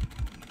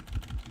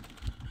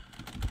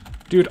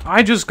 Dude,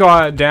 I just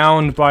got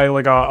downed by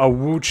like a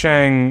Wu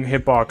Chang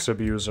hitbox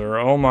abuser.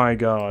 Oh my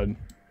god.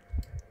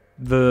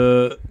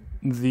 The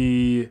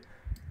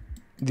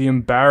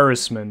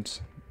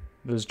embarrassment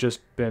has just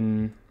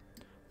been...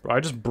 Bro, I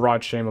just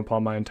brought shame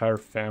upon my entire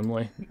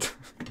family.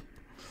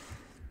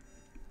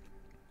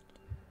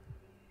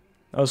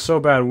 That was so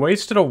bad.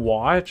 Wasted a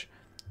watch?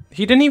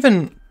 He didn't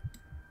even...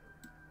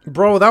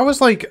 Bro, that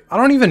was like... I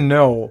don't even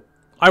know.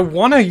 I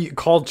want to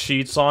call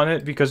cheats on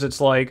it because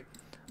it's like...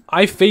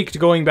 I faked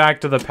going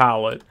back to the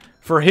pallet.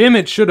 For him,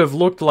 it should have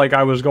looked like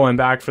I was going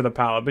back for the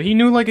pallet. But he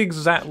knew like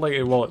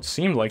exactly... Well, it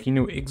seemed like he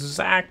knew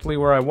exactly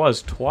where I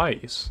was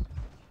twice.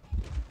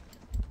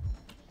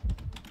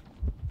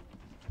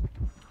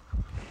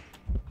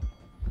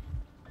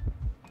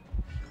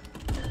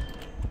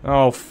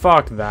 Oh,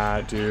 fuck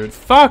that, dude.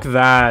 Fuck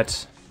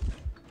that.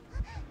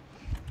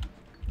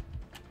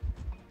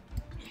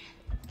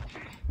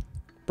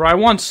 Bro, I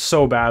want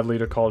so badly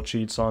to call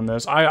cheats on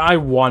this. I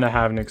want to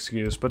have an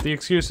excuse, but the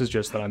excuse is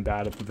just that I'm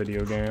bad at the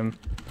video game.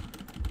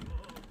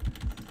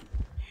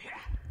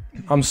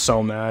 I'm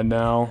so mad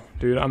now.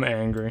 Dude, I'm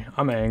angry.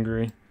 I'm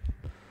angry.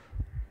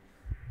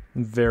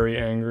 I'm very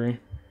angry.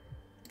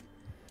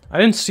 I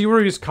didn't see where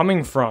he was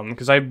coming from,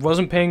 because I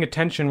wasn't paying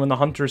attention when the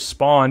hunters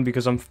spawned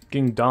because I'm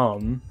fucking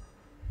dumb.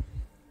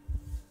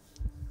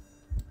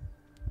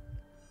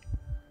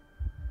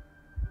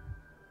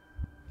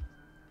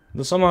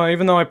 Somehow,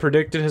 even though I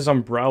predicted his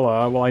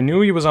umbrella, well, I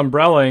knew he was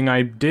umbrellaing,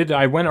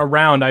 I went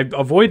around, I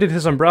avoided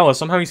his umbrella,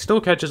 somehow he still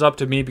catches up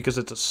to me because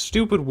it's a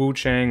stupid Wu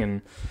Chang,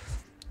 and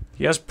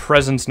he has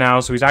presence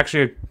now, so he's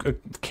actually a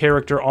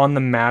character on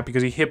the map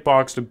because he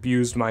hitboxed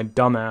abused my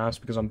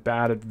dumbass because I'm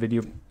bad at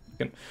video.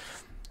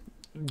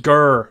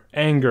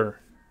 Anger.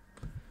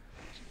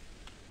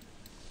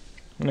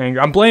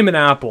 I'm blaming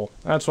Apple.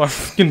 That's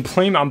what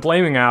I'm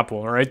blaming Apple,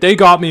 alright? They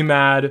got me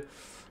mad,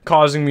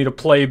 causing me to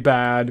play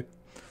bad.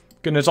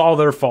 And it's all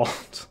their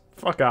fault.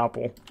 Fuck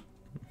Apple.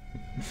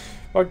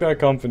 Fuck that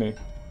company.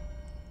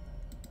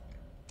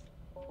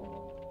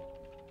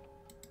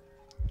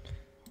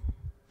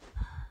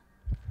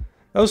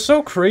 That was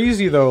so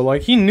crazy though,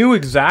 like he knew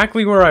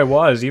exactly where I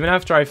was, even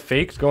after I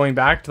faked going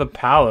back to the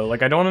pallet.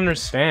 Like I don't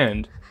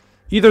understand.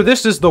 Either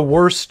this is the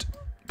worst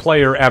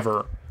player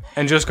ever,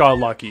 and just got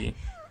lucky,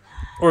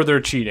 or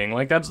they're cheating.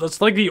 Like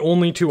that's like the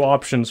only two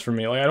options for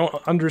me. Like I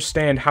don't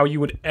understand how you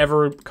would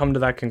ever come to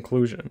that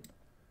conclusion.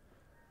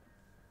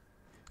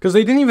 Because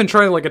they didn't even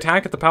try to, like,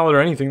 attack at the pallet or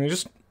anything. They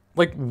just,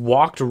 like,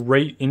 walked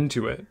right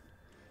into it.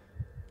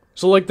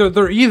 So, like,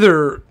 they're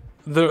either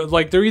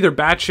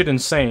batshit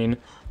insane,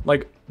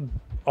 like,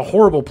 a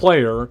horrible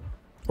player,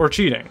 or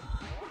cheating.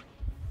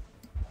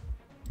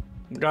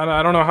 God,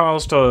 I don't know how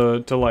else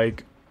to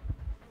like...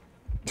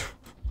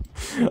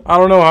 I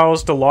don't know how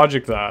else to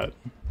logic that.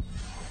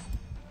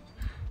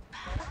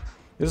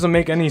 It doesn't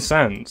make any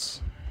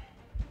sense.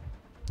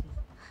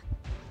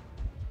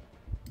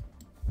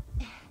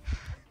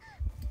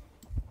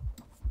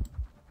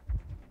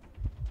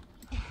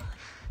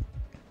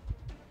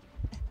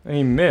 And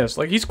he missed.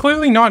 Like, he's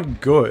clearly not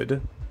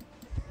good.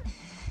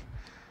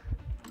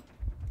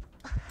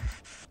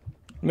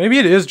 Maybe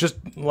it is just...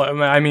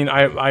 I mean,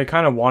 I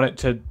kind of want it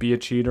to be a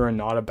cheater and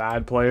not a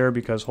bad player,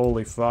 because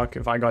holy fuck,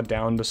 if I got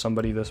down to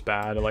somebody this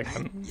bad, like,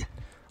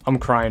 I'm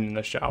crying in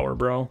the shower,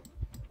 bro.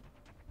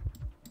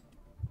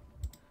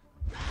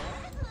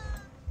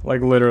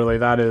 Like, literally,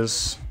 that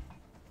is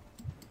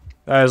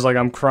like,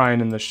 I'm crying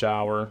in the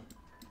shower.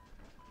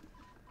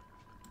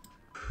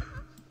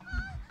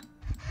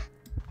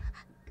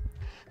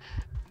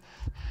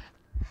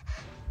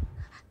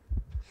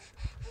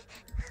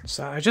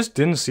 So I just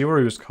didn't see where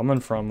he was coming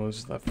from.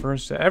 Was the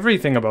first...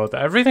 Everything about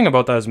that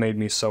has made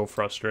me so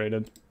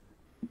frustrated.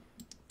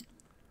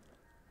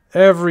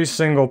 Every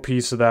single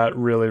piece of that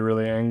really,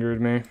 really angered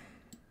me.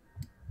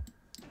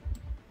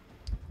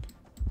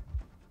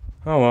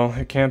 Oh well,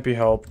 it can't be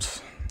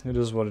helped. It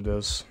is what it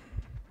is.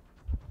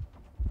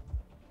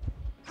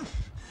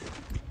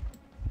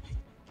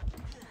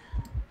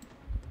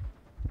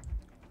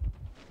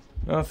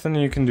 Nothing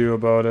you can do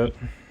about it.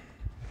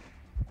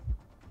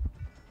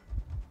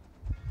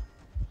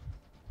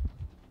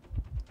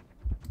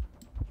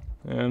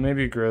 Yeah,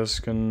 maybe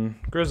Grizz can...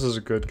 Grizz is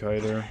a good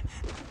kiter.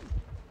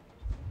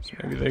 So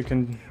maybe they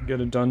can get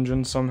a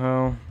dungeon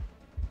somehow.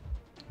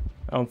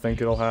 I don't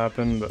think it'll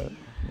happen, but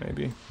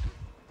maybe.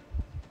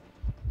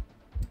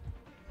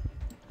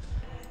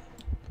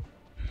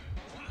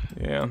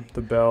 Yeah,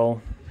 the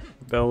bell.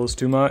 The bell is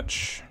too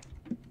much.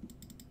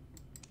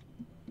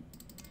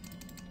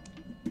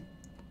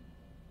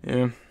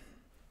 Yeah.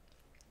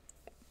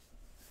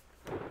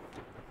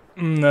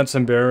 That's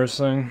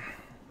embarrassing.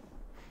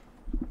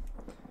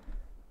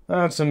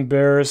 That's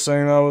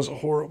embarrassing. That was a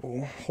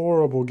horrible,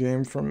 horrible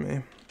game from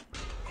me.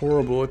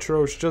 Horrible,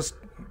 atrocious. Just,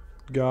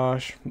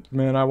 gosh,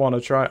 man, I want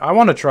to try. I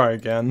want to try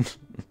again.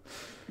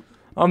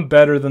 I'm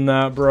better than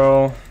that,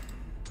 bro.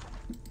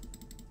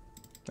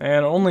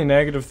 And only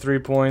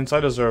 -3 points. I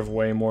deserve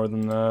way more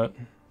than that.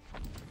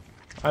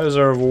 I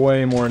deserve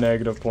way more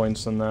negative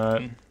points than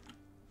that.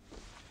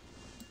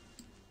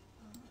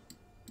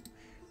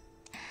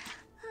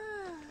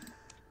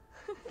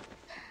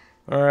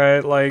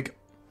 Alright, like...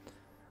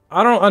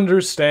 I don't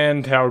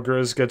understand how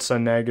Grizz gets a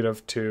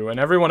 -2, and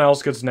everyone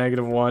else gets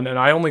 -1, and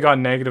I only got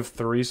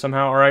 -3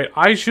 somehow, alright?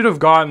 I should have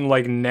gotten,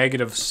 like,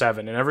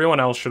 -7, and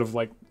everyone else should have,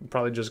 like,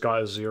 probably just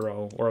got a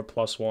 0, or a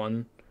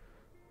 +1.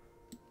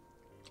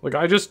 Like,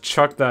 I just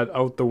chucked that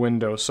out the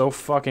window so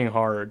fucking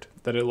hard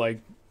that it,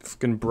 like,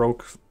 fucking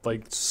broke,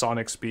 like,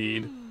 sonic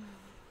speed.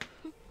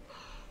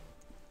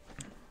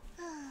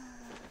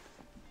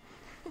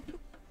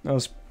 That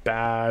was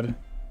bad.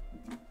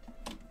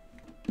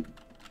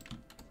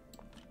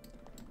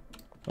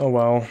 Oh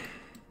well.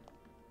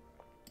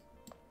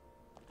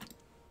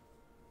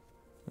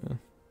 Yeah.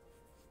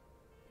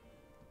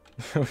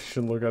 We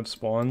should look at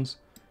spawns.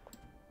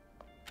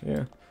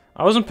 Yeah.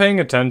 I wasn't paying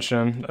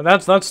attention.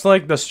 That's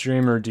like the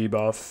streamer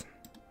debuff.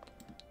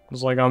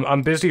 It's like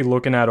I'm busy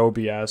looking at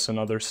OBS and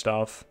other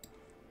stuff.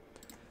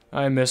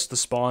 I miss the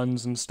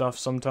spawns and stuff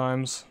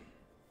sometimes.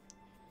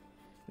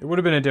 It would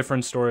have been a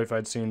different story if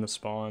I'd seen the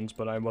spawns,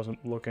 but I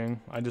wasn't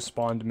looking. I just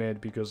spawned mid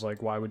because,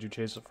 like, why would you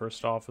chase a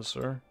first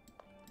officer?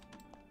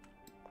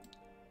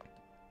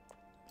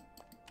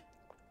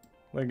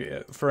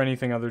 Like, for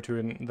anything other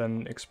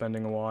than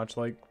expending a watch,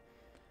 like,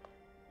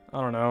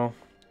 I don't know.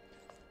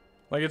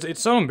 Like,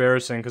 it's so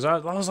embarrassing, because I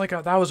was like,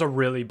 that was a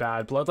really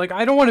bad play. Like,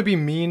 I don't want to be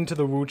mean to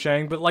the Wu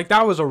Chang, but, like,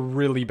 that was a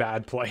really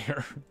bad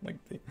player. Like,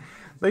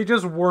 they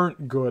just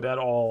weren't good at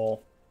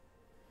all.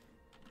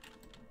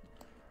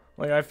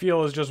 Like, I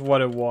feel is just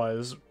what it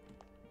was.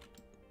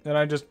 And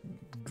I just,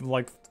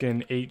 like,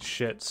 fucking ate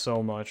shit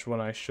so much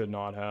when I should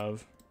not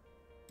have.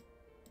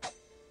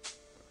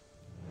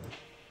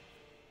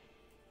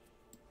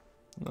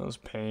 That was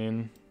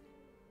pain.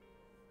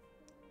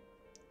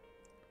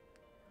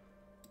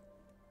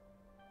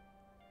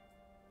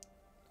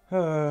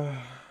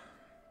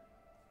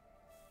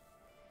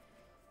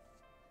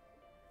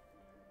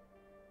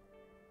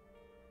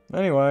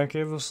 Anyway,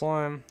 Cave of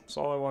Slime. That's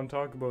all I want to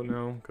talk about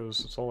now,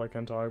 because it's all I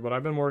can talk about.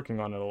 I've been working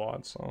on it a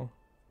lot, so...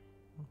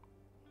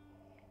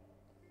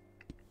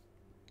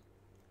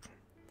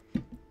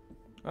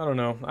 I don't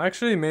know. I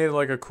actually made,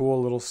 like, a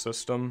cool little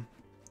system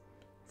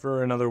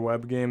for another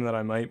web game that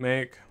I might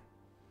make.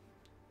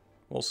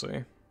 We'll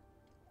see.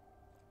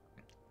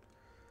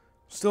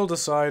 Still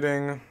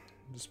deciding.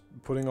 Just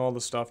putting all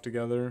the stuff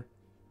together.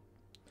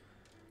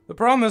 The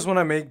problem is when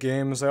I make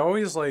games, I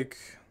always,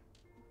 like...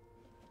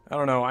 I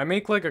don't know, I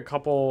make like a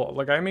couple,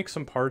 like I make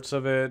some parts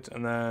of it,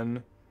 and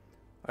then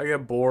I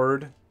get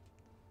bored.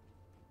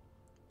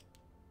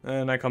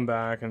 And I come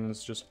back and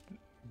it's just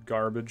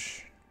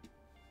garbage.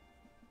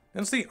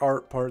 And it's the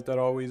art part that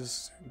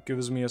always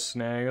gives me a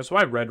snag. That's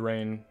why Red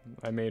Rain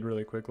I made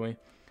really quickly.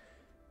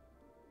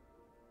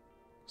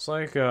 It's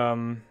like,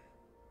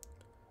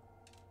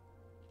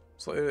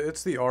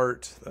 it's the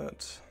art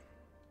that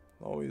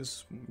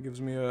always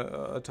gives me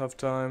a tough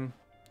time.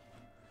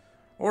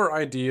 Or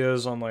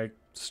ideas on, like,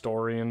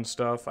 story and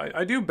stuff.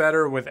 I do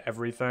better with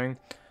everything.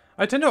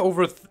 I tend to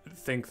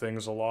overthink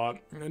things a lot.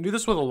 I do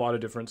this with a lot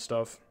of different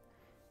stuff.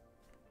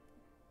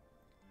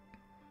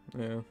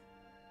 Yeah.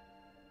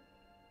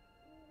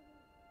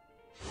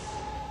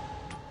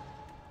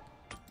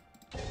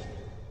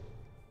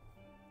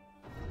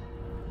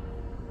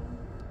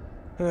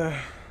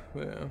 Yeah.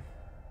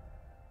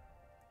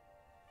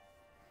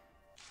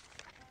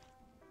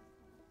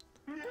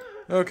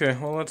 Okay,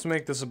 well, let's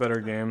make this a better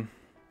game.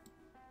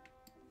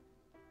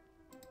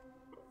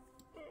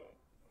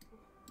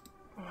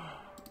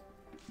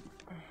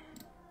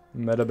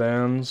 Meta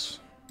bands.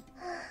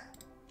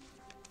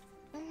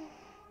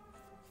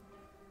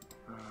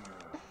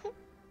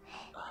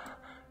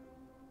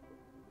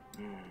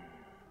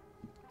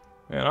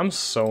 Man, I'm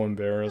so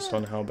embarrassed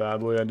on how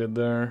badly I did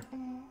there.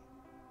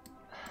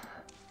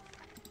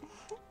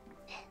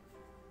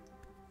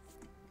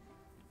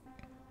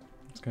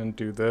 Just gonna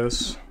do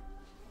this.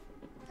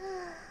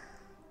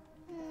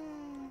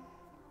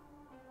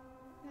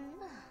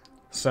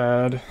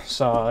 Sad,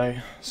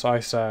 sigh, sigh,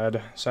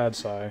 sad, sad,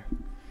 sigh.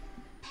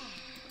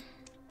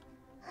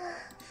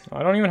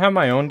 I don't even have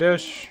my own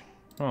dish.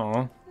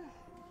 Aw.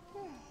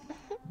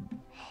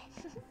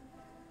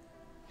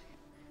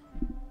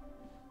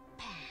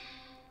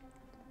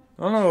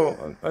 I don't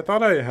know. I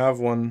thought I have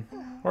one.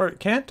 Or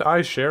can't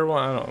I share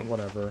one? I don't.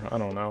 Whatever. I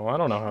don't know. I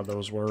don't know how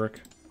those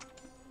work.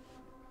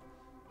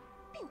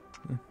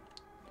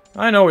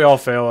 I know we all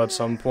fail at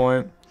some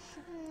point.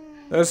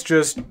 That's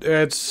just.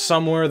 It's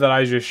somewhere that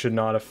I just should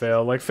not have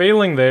failed. Like,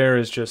 failing there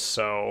is just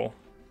so.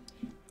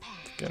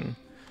 Fucking.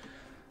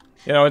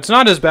 You know, it's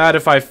not as bad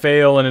if I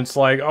fail and it's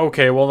like,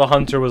 okay, well, the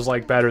hunter was,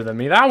 like, better than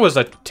me. That was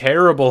a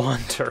terrible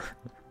hunter.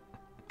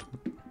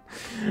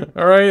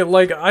 Alright,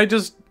 like, I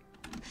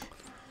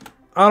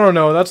don't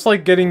know, that's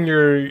like getting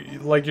your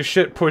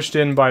shit pushed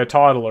in by a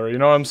toddler, you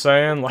know what I'm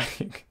saying?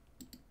 Like,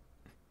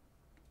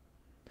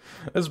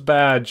 it's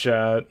bad,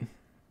 chat.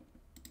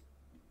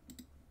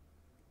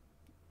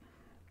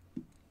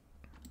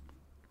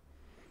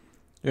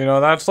 You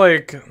know, that's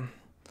like...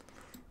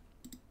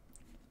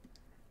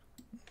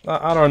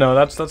 I don't know,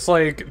 that's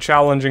like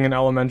challenging an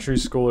elementary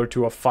schooler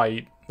to a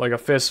fight, like a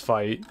fist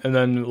fight, and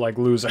then, like,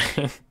 losing.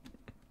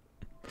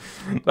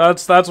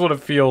 That's what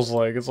it feels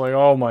like. It's like,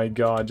 oh my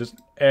god, just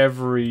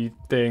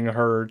everything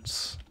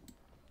hurts.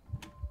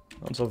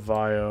 That's a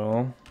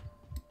Vio.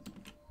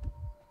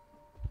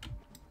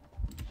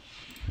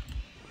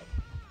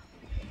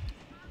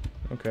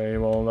 Okay,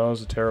 well, that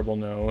was a terrible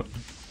note.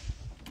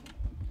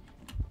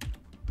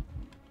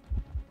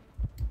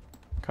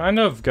 Kind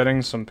of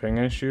getting some ping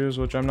issues,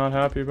 which I'm not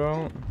happy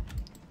about.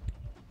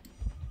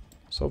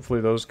 So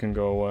hopefully those can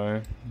go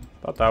away.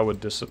 Thought that would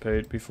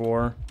dissipate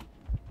before.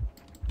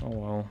 Oh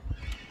well.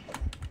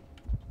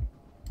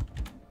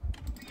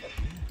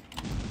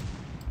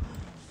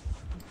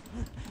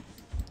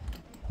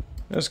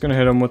 Just gonna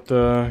hit him with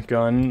the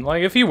gun.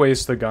 Like, if he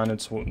wastes the gun,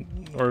 it's...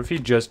 Or if he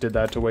just did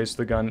that to waste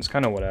the gun, it's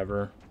kind of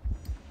whatever.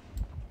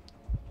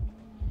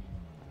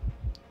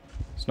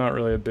 It's not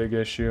really a big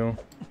issue.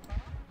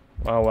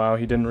 Oh, wow,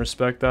 he didn't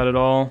respect that at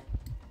all.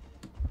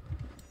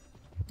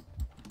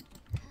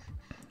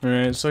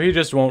 Alright, so he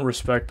just won't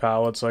respect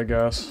pallets, I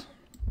guess.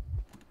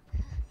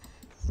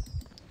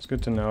 It's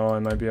good to know. I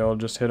might be able to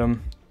just hit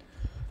him.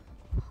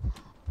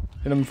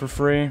 Hit him for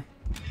free.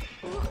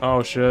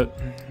 Oh shit.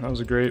 That was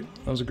a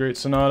great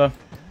Sonata.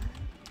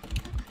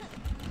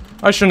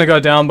 I shouldn't have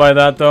got down by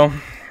that though.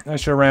 I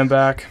should have ran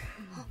back.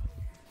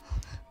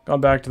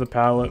 Gone back to the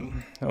pallet.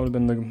 That would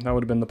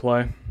have been the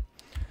play.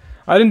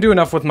 I didn't do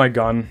enough with my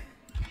gun.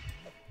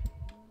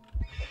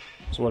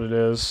 That's what it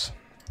is.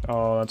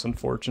 Oh, that's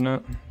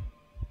unfortunate.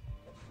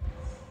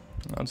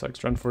 That's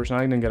extra unfortunate.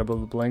 I didn't get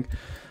above the blink.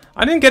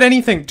 I didn't get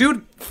anything.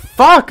 Dude,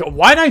 fuck!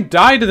 Why'd I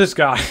die to this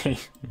guy?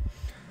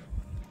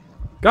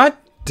 God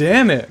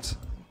damn it.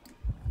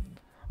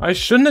 I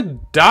shouldn't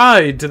have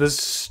died to this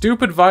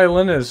stupid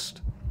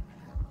violinist.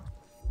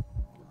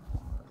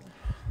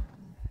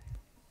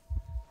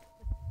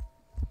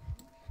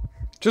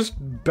 Just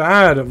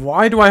bad.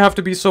 Why do I have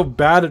to be so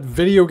bad at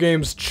video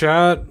games,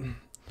 chat?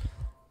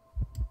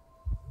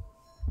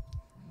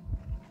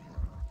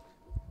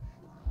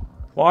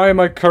 Why am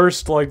I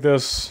cursed like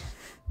this?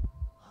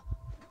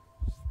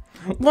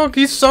 Look,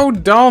 he's so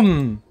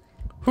dumb.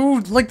 Who,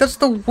 like, that's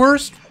the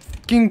worst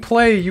fucking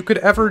play you could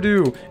ever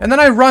do. And then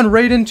I run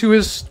right into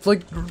his,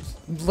 like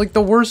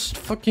the worst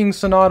fucking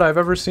Sonata I've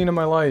ever seen in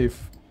my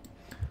life.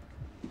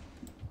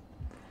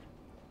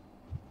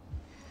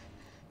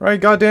 Right,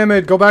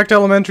 goddammit, go back to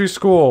elementary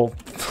school.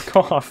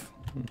 Fuck off.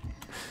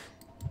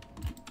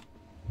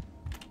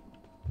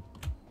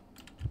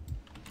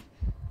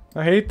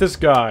 I hate this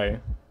guy.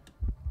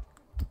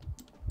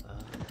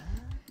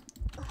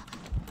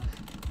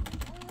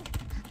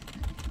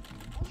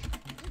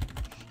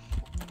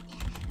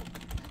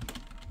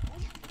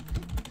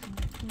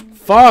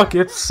 Fuck,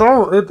 it's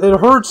so, it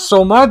hurts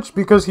so much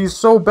because he's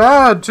so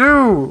bad,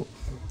 too.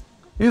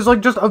 He's,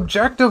 like, just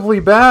objectively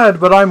bad,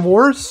 but I'm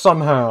worse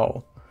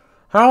somehow.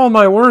 How am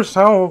I worse?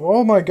 How,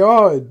 oh my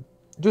god.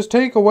 Just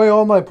take away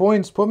all my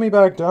points, put me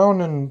back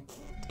down and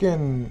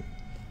fucking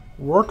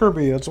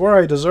Workerby. That's where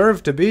I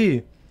deserve to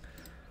be.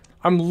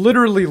 I'm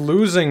literally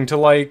losing to,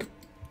 like,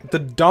 the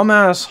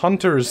dumbass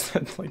hunters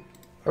that, like,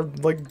 are,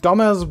 like,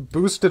 dumbass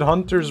boosted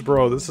hunters,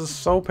 bro. This is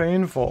so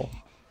painful.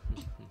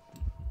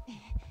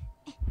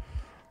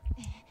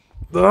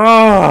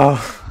 Ugh.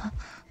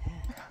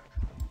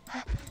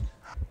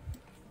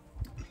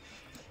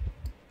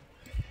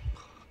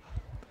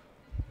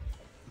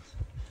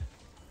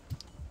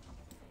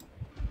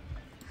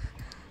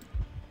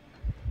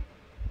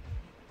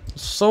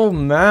 So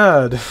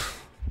mad.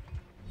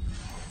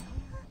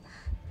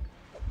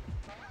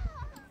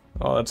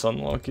 Oh, that's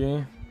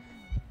unlucky.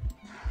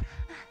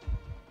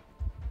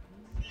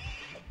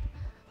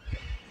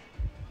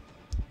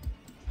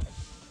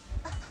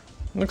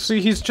 Look,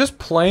 see, he's just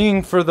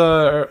playing for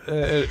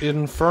the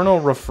infernal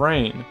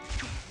refrain.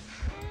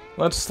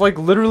 That's like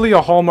literally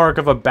a hallmark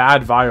of a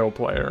bad Vio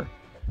player,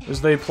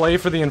 is they play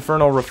for the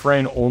infernal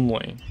refrain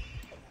only.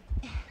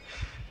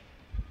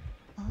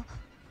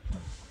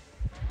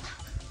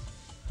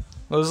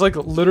 This is like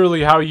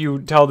literally how you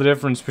tell the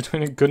difference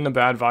between a good and a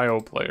bad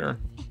Vio player.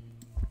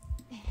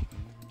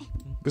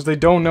 Because they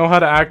don't know how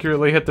to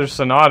accurately hit their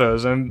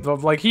sonatas, and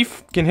like he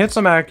can hit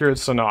some accurate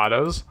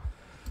sonatas.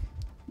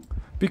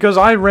 Because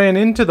I ran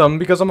into them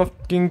because I'm a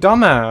fucking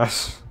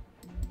dumbass.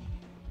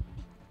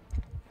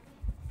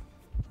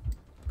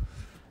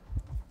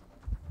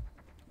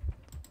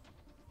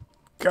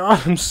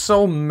 God, I'm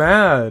so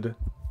mad.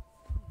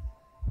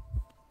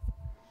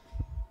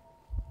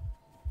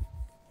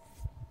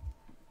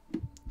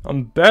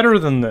 I'm better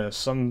than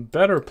this. I'm a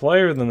better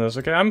player than this.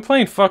 Okay, I'm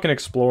playing fucking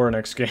Explorer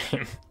next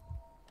game.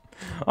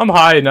 I'm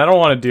hiding. I don't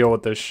want to deal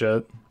with this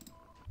shit.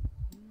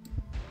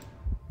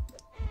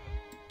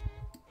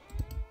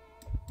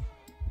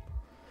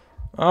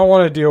 I don't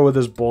want to deal with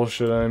this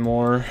bullshit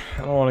anymore.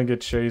 I don't want to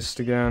get chased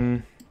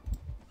again.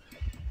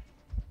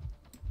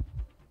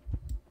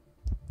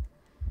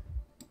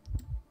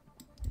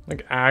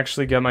 Like,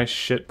 actually get my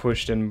shit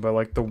pushed in by,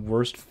 like, the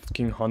worst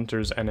fucking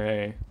hunters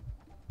NA.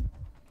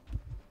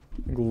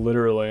 Like,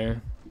 literally.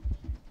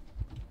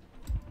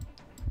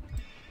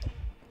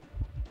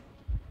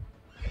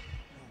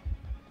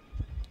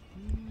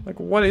 Like,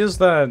 what is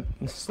that?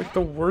 It's like the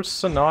worst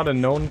Sonata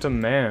known to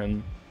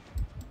man.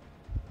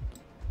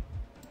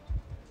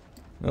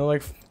 And,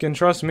 like, fucking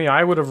trust me,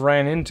 I would have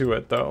ran into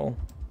it, though.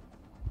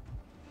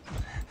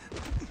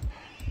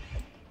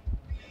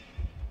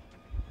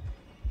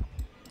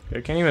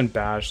 I can't even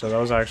bash, so that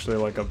was actually,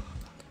 like, that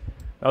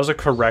was a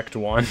correct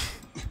one.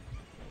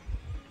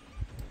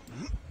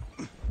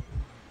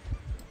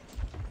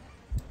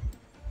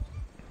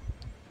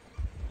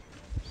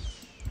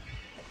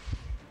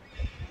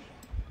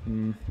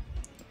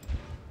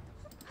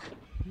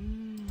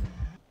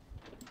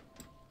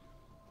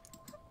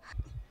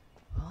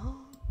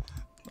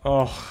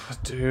 Oh,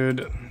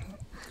 dude.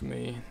 Look at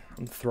me.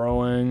 I'm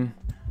throwing.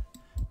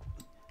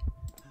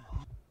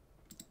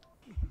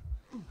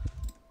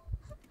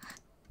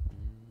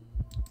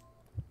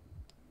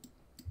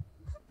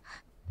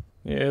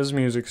 Yeah, his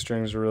music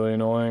strings are really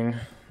annoying.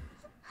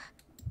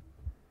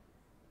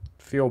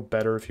 Feel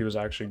better if he was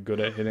actually good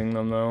at hitting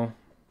them, though.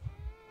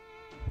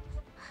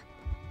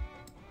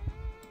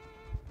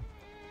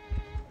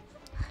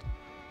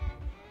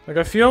 Like,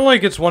 I feel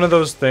like it's one of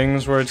those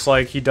things where it's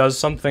like he does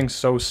something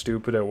so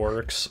stupid it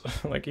works.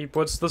 Like, he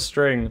puts the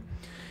string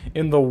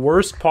in the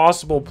worst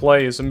possible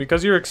place, and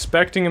because you're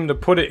expecting him to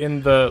put it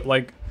in the,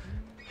 like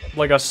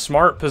a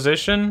smart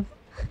position,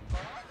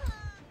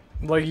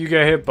 like, you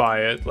get hit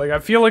by it. Like, I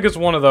feel like it's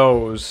one of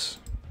those.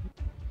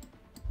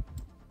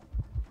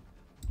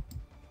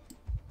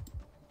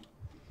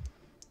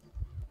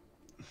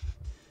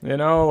 You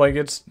know, like,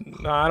 it's...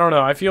 I don't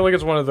know, I feel like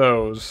it's one of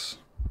those.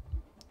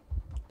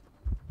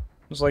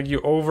 It's like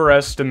you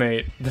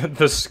overestimate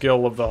the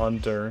skill of the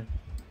hunter.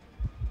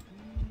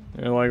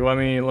 You're like, let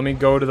me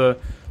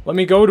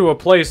go to a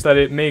place that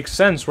it makes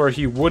sense where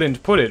he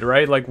wouldn't put it,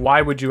 right? Like,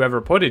 why would you ever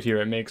put it here?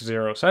 It makes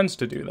zero sense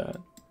to do that.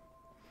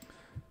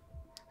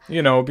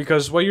 You know,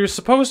 because what you're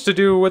supposed to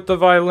do with the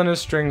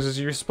violinist strings is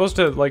you're supposed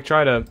to, like,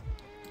 try to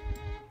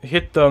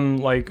hit them,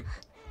 like,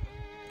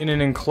 in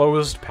an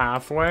enclosed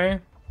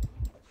pathway.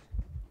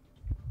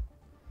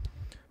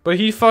 But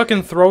he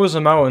fucking throws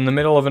them out in the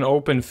middle of an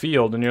open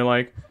field, and you're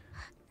like,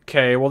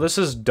 okay, well, this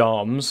is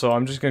dumb, so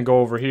I'm just gonna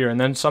go over here, and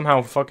then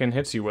somehow fucking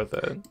hits you with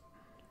it.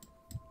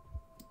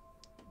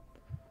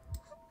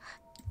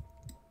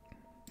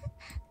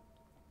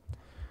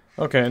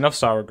 Okay, enough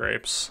sour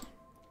grapes.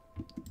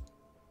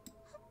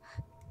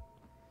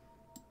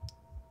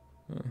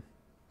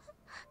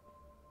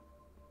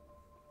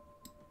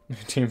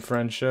 Team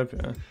friendship,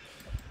 yeah.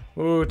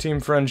 Ooh, team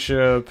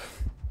friendship.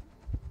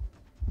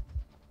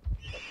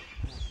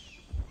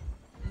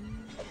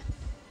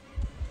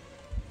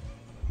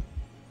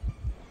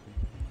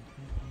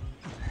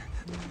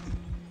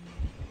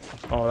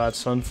 Oh,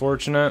 that's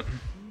unfortunate.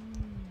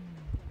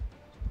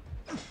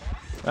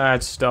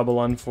 That's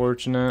double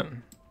unfortunate.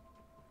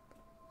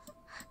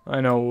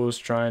 I know what was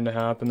trying to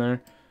happen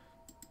there.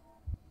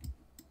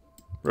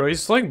 Bro,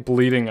 he's like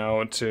bleeding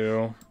out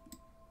too.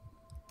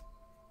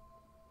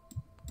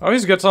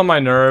 Always gets on my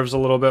nerves a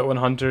little bit when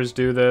hunters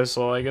do this.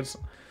 So, like, it's...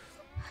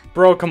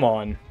 Bro, come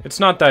on. It's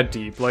not that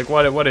deep. Like,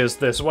 what is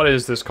this? What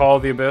is this? Call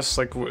of the Abyss?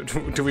 Like,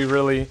 do we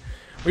really...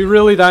 We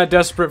really that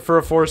desperate for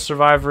a forced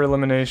survivor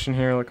elimination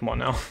here? Like, come on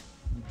now.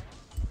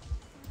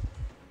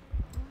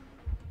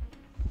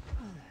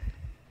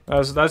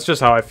 That's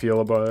just how I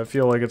feel about it. I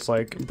feel like it's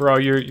like, bro,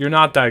 you're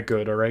not that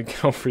good, alright?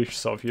 Get over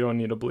yourself. You don't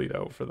need to bleed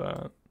out for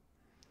that.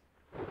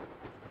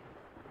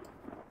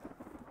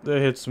 It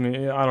hits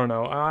me. I don't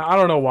know. I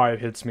don't know why it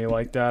hits me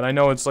like that. I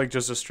know it's like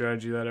just a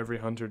strategy that every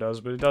hunter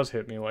does, but it does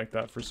hit me like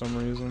that for some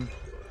reason.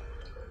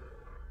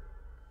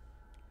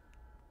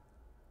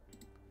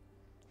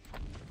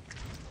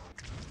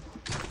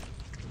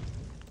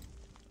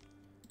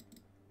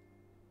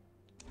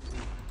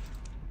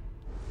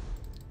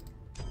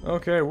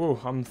 Okay, woo,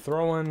 I'm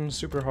throwing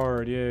super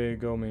hard. Yay,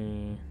 go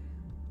me.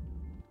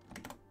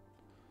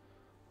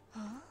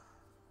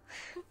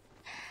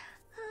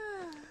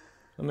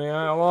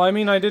 I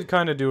mean, I did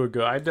kind of do a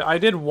good... I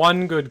did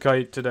one good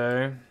kite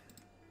today.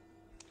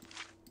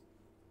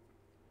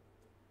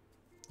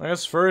 I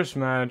guess first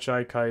match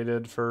I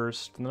kited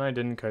first, and then I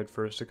didn't kite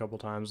first a couple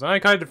times. Then I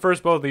kited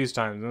first both these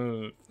times. It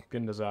was a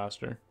fucking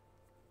disaster.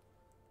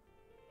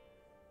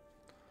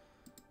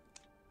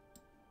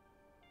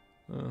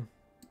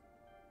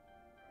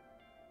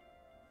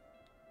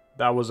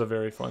 That was a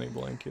very funny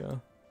blink, yeah.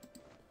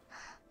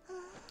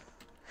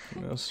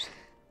 Missed.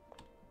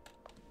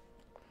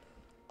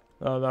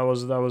 That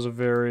was a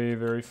very,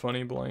 very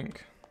funny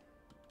blink.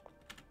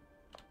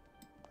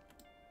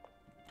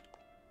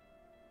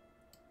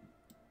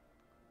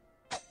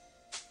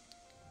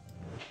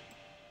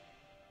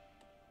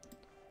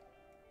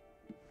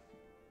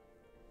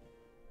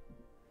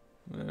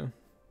 Yeah.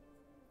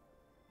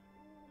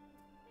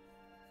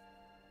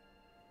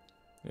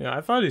 Yeah, I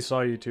thought he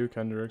saw you too,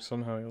 Kendrick.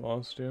 Somehow he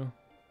lost you.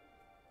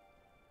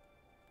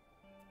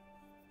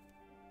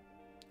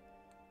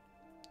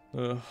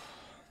 Ugh.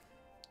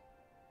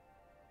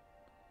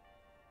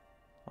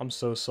 I'm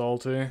so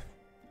salty. I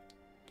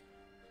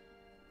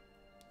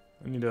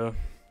need to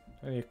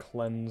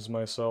cleanse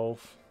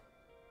myself.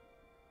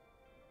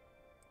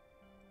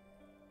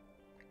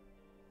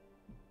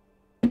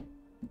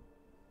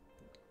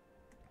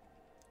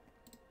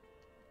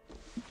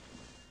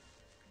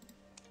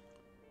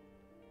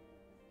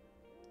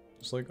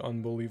 Just like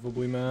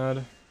unbelievably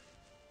mad.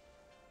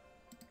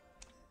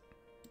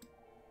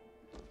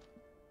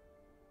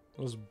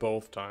 It was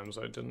both times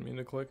I didn't mean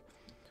to click.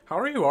 How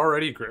are you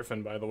already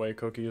Griffin, by the way,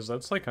 Cookies?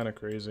 That's like kind of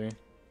crazy.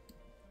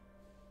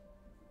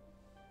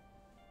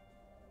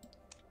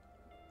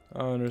 I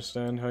don't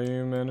understand how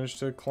you managed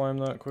to climb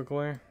that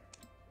quickly.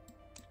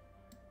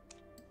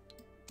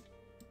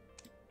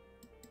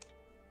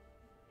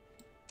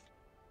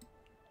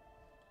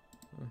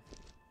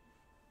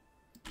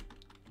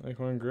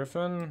 Alicorn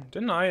Griffin?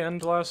 Didn't I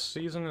end last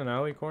season in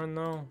Alicorn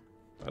though?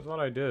 I thought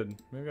I did.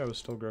 Maybe I was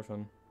still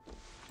Griffin.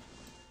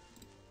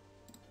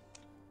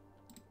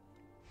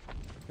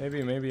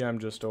 Maybe I'm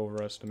just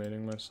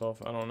overestimating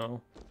myself. I don't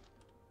know.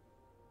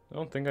 I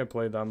don't think I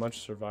played that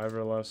much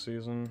Survivor last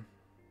season.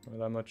 Or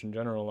that much in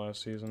general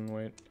last season.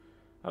 Wait.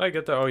 How'd I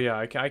get there? Oh yeah,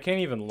 I can't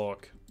even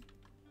look.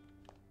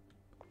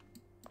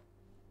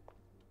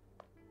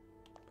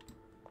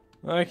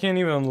 I can't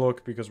even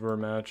look because we're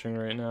matching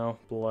right now.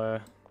 Blah.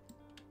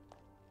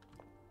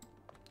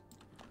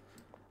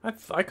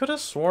 I could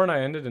have sworn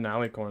I ended in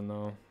Alicorn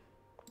though.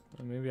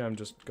 Maybe I'm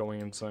just going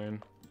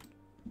insane.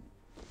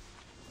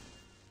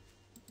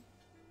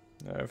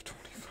 I have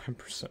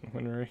 25%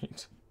 win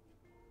rate.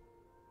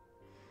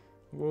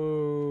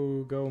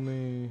 Whoa, go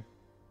me.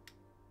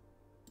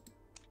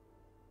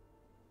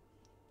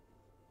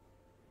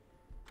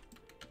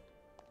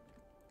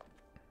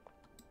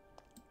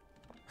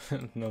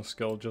 No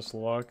skill, just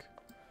luck.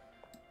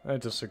 I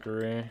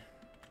disagree.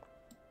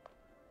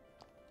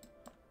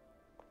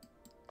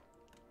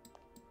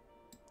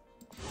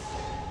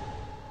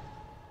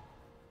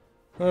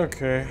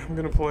 Okay, I'm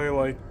gonna play,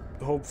 like,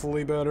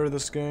 hopefully better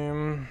this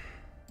game.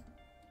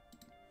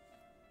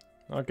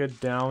 Not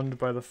get downed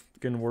by the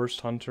fucking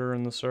worst hunter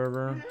in the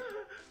server.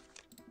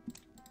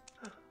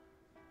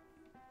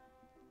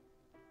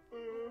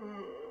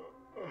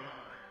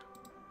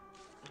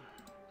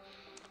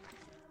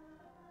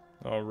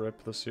 Oh,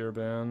 rip the seer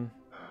ban.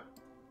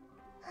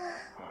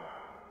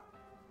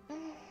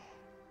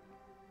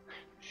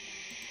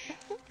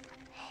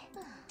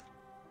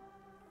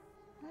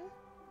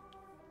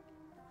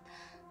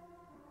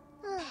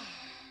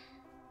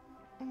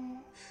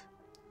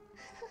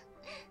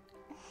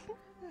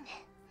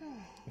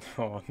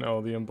 Oh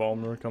no, the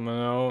embalmer coming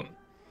out.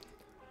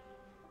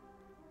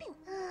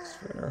 It's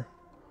fair.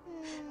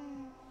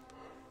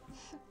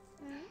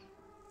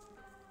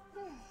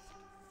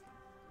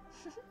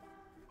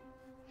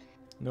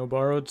 No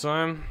borrowed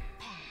time.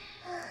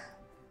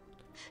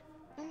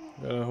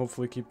 Gotta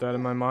hopefully keep that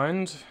in my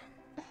mind.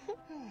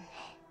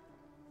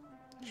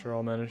 Sure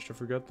I'll manage to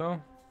forget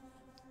though.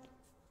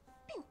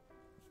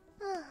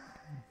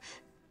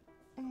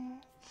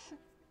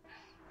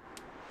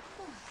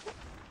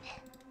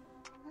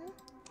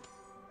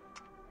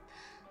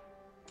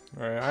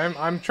 Alright,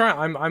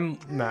 I'm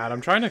mad.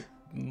 I'm trying to,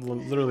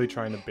 literally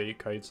trying to bait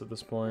kites at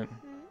this point.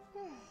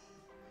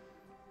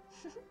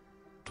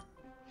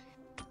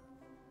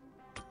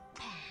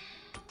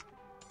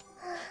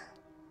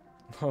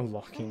 Oh,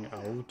 locking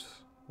out?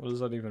 What does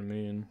that even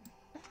mean?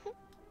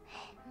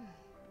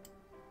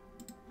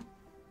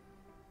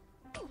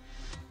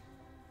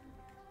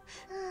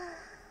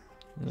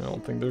 I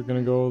don't think they're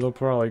gonna go, they'll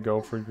probably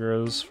go for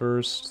Grizz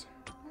first.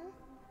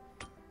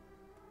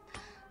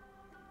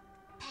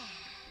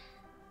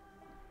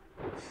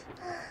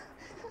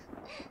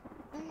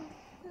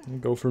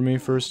 Go for me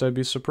first, I'd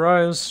be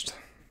surprised.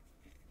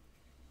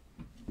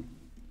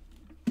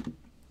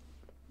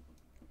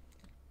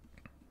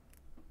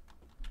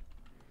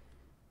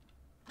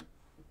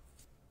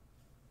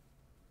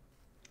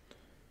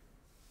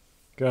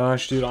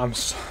 Gosh, dude, I'm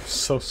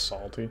so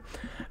salty.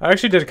 I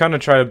actually did kind of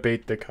try to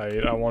bait the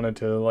kite. I wanted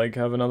to, like,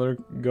 have another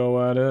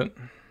go at it.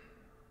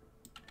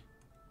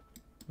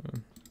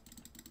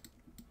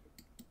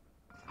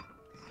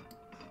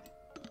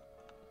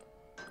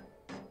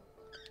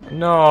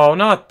 No,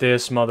 not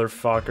this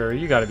motherfucker.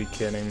 You gotta be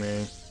kidding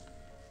me.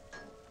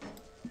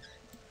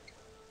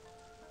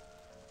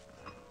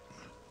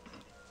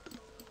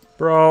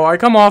 Bro, I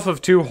come off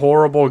of 2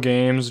 horrible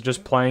games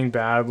just playing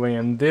badly,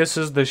 and this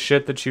is the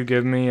shit that you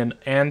give me, an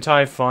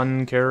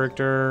anti-fun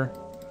character.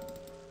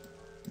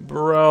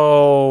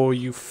 Bro,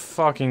 you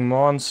fucking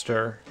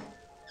monster.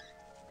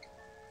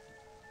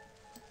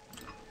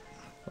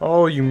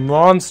 Oh, you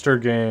monster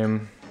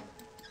game.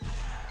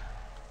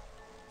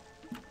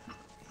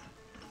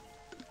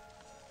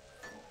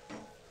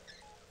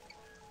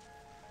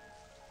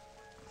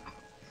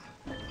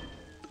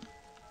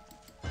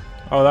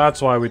 Oh,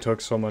 that's why we took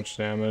so much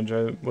damage.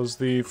 Was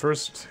the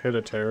first hit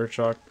a teir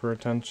shock,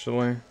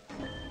 potentially?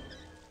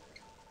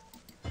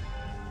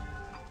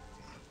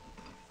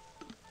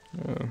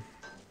 Yeah.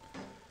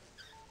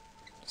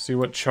 See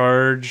what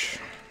charge.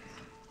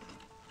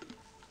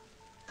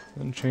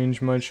 And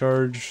change my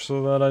charge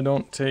so that I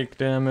don't take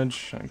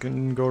damage. I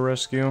can go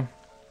rescue.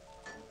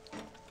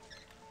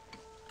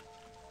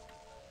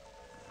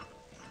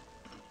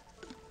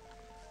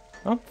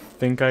 I don't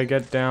think I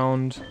get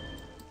downed.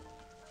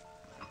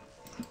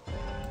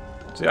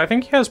 See, I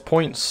think he has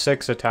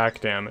 0.6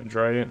 attack damage,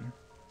 right?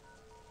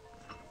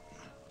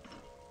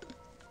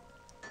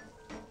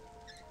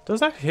 Does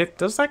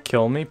that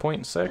kill me,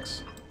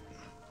 0.6?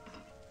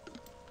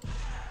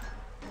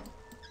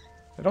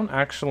 I don't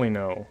actually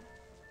know.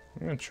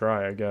 I'm gonna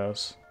try, I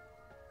guess.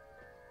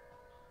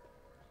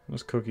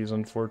 This cookies,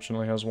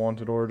 unfortunately, has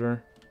wanted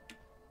order.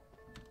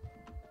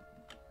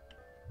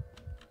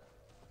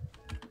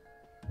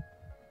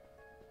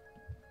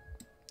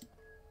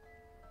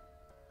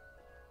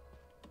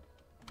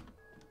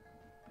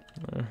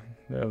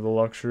 They have the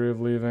luxury of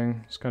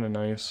leaving. It's kind of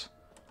nice.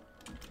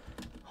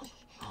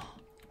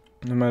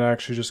 I might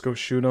actually just go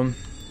shoot him.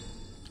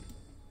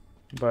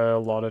 By a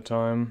lot of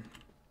time.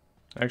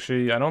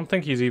 Actually, I don't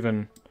think he's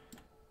even...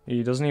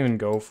 He doesn't even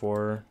go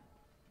for...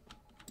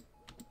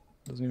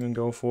 Doesn't even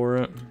go for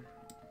it.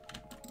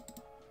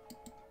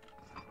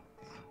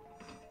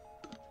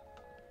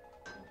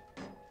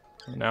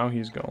 Now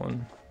he's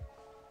going.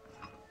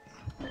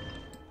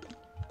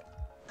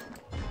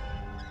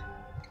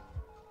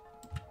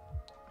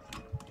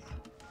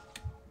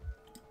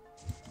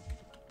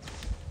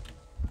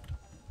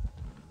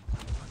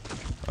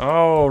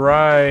 Oh,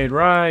 right.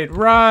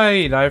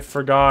 I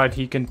forgot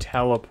he can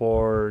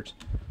teleport.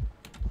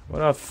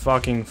 What a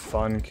fucking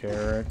fun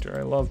character.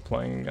 I love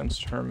playing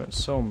against Hermit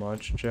so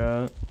much,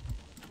 chat.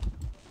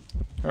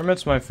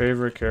 Hermit's my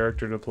favorite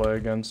character to play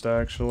against,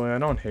 actually. I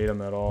don't hate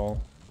him at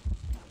all.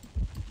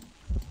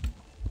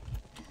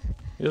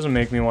 He doesn't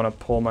make me want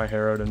to pull my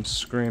hair out and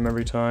scream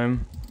every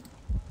time.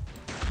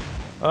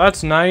 Oh,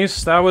 that's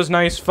nice. That was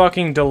nice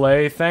fucking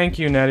delay. Thank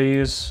you,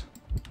 Netties.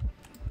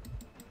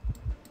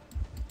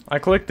 I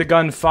clicked the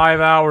gun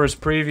 5 hours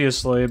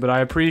previously, but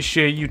I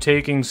appreciate you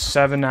taking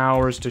 7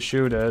 hours to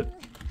shoot it.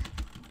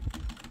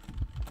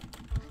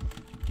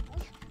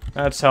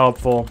 That's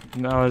helpful.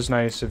 That was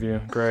nice of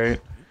you. Great.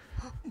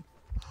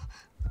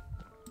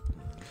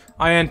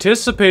 I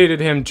anticipated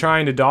him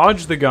trying to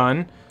dodge the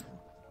gun.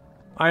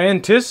 I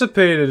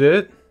anticipated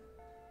it.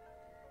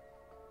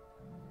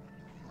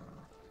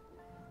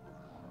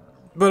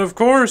 But of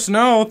course,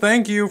 no,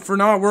 thank you for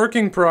not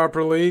working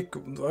properly.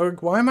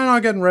 Why am I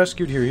not getting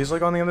rescued here? He's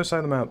like on the other side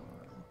of the map.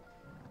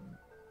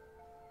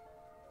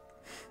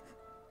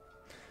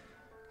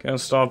 Can't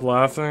stop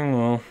laughing?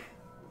 Well,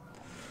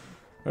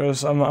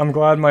 I'm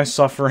glad my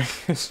suffering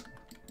is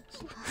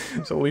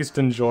at least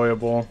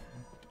enjoyable.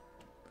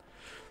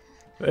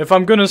 If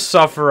I'm gonna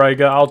suffer,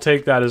 I'll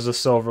take that as a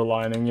silver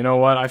lining. You know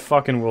what? I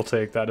fucking will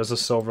take that as a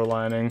silver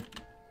lining.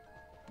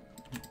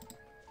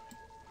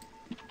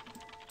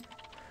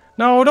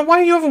 No, why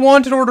do you have a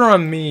wanted order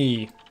on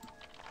me?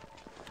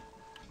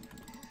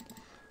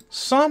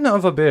 Son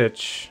of a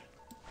bitch.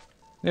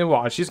 Hey,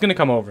 watch, he's gonna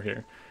come over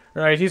here.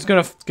 Right, he's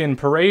gonna fucking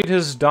parade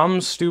his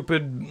dumb,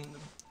 stupid...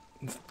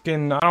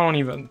 fucking, I don't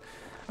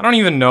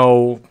even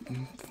know...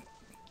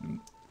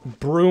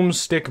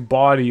 broomstick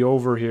body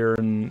over here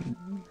and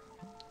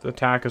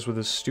attack us with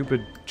his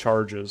stupid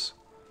charges.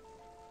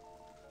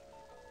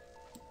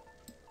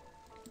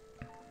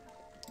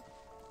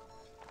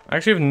 I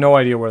actually have no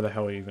idea where the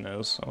hell he even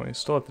is. Oh, he's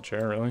still at the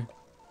chair, really.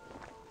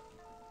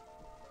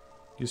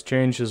 He's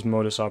changed his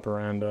modus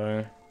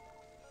operandi.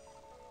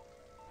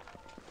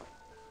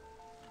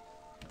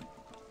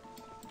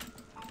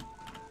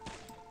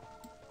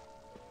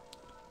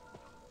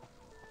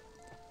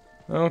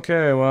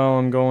 Okay, well,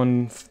 I'm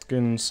going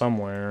fucking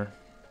somewhere.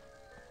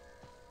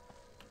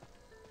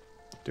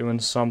 Doing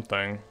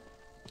something.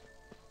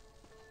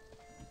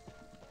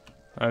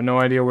 I have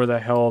no idea where the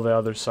hell the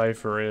other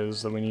cipher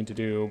is that we need to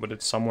do, but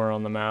it's somewhere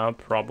on the map,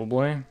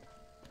 probably.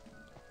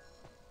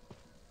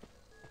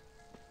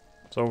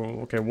 So,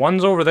 okay,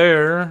 one's over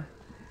there.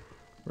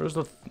 Where's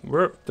the...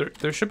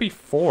 there should be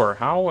 4.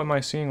 How am I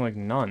seeing, like,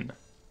 none?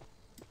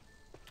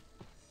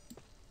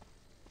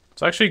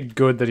 It's actually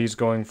good that he's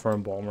going for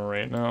Embalmer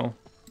right now.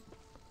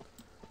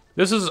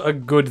 This is a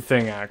good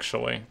thing,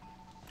 actually.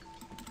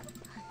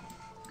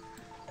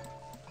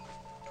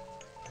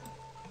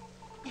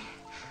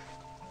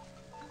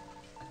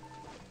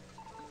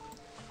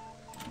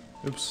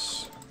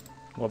 Oops.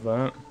 Love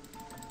that.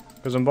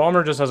 Because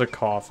Embalmer just has a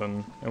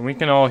coffin, and we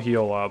can all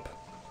heal up.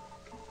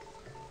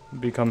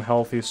 Become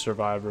healthy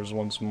survivors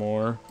once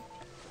more.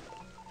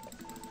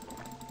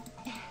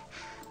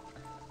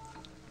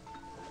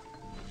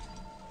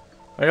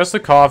 I guess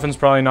the coffin's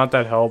probably not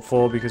that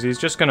helpful, because he's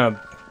just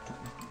gonna...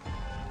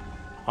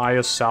 Aya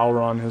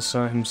Sauron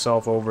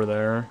himself over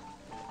there.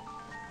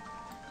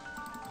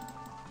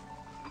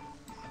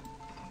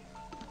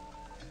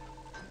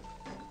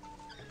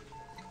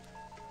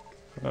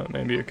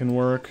 Maybe it can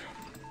work.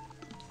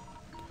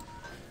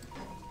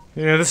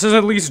 Yeah, this is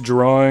at least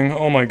drawing.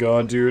 Oh my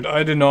god, dude.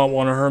 I did not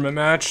want a hermit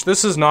match.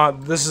 This is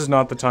not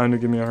the time to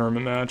give me a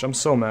hermit match. I'm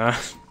so mad.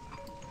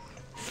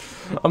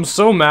 I'm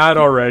so mad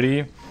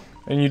already.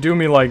 And you do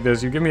me like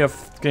this. You give me a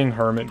fucking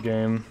hermit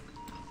game.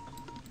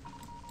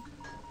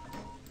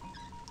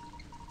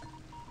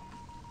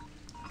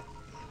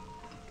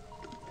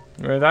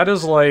 Right, that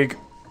is like...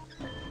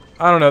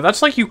 I don't know,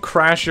 that's like you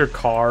crash your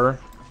car.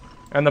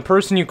 And the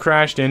person you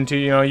crashed into,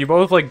 you know, you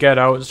both, like, get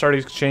out and start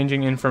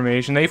exchanging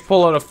information. They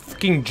pull out a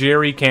fucking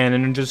jerry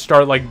cannon and just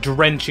start, like,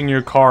 drenching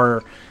your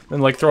car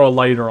and, like, throw a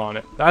lighter on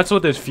it. That's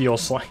what this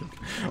feels like.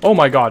 Oh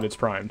my god, it's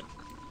primed.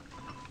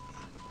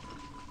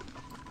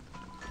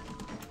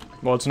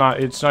 Well, it's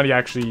not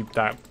actually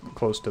that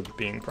close to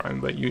being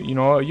primed, but you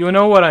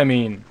know what I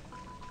mean.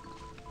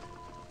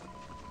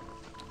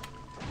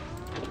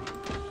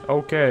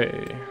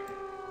 Okay.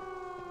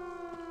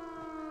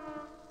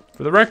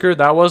 For the record,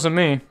 that wasn't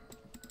me.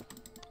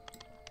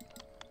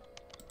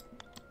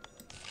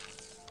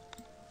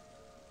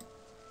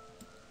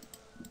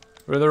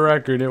 For the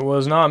record, it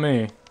was not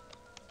me.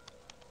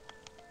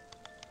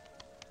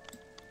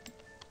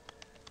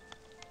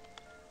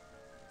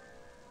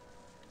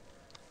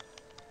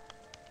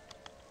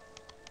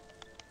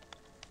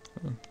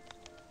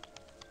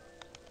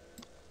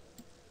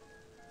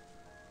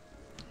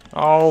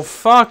 Oh,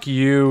 fuck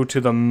you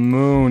to the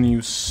moon,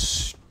 you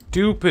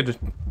stupid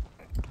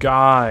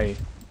guy.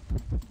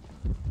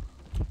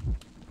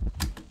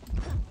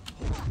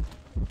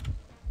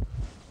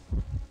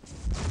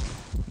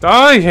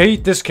 I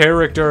hate this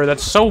character.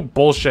 That's so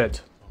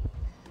bullshit.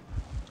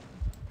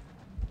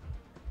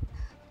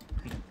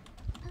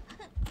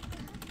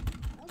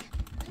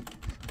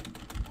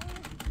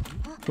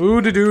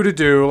 Ooh to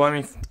do. Let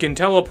me can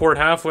teleport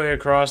halfway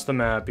across the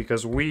map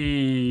because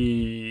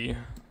we.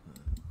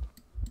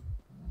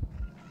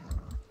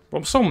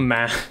 I'm so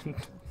mad.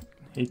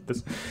 Hate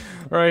this.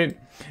 Alright.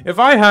 If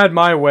I had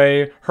my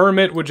way,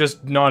 Hermit would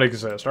just not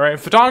exist. Alright?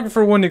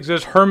 Photographer wouldn't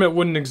exist. Hermit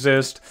wouldn't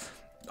exist.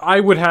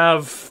 I would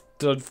have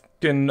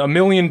 $1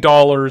 million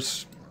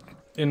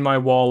in my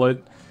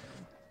wallet.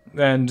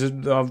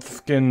 And a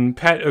fucking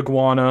pet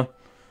iguana.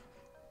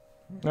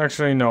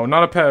 Actually, no.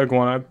 Not a pet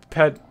iguana. A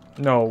pet...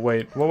 No,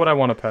 wait. What would I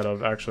want a pet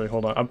of, actually?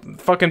 Hold on. A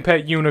fucking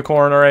pet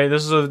unicorn, alright?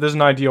 This is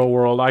an ideal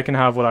world. I can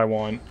have what I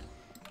want.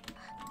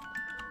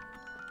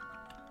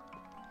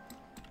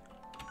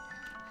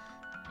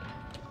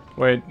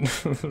 Wait,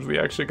 are we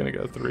actually gonna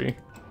get 3?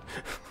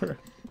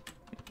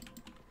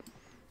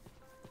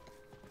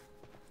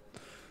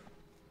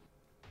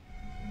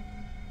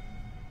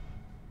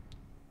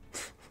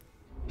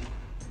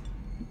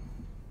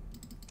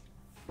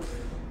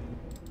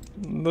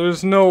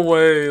 There's no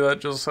way that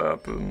just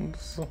happened.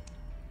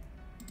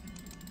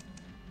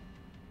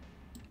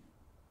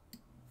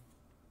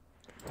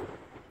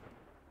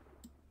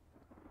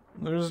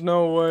 There's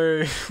no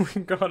way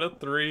we got a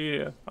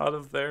 3 out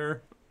of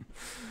there.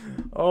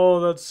 Oh,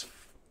 that's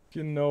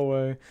fucking no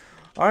way.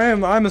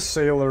 I'm a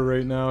sailor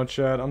right now,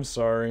 chat. I'm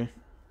sorry.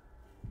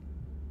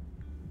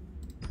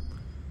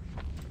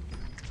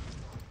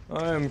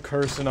 I am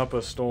cursing up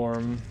a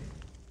storm.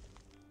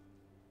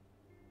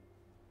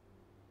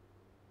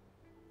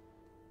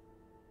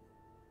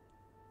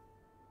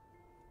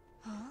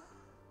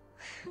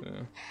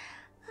 Yeah.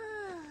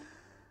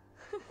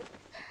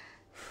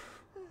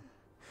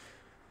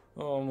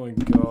 Oh my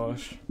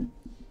gosh.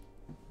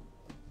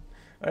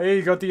 Hey,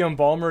 you got the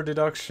embalmer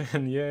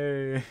deduction,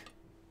 yay.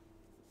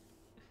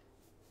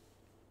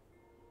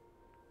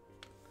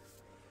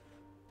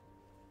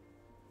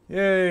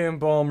 Yay,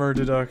 embalmer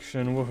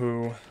deduction,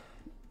 woohoo.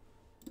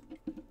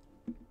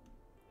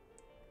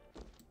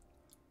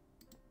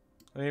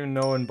 I didn't even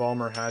know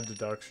embalmer had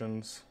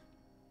deductions.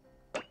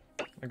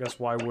 I guess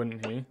why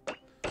wouldn't he?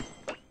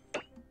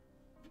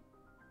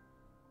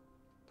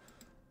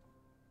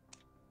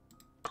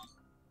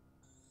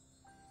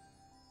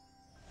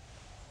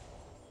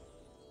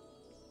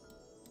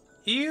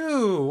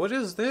 Ew, what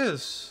is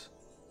this?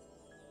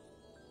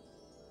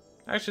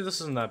 Actually, this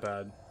isn't that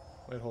bad.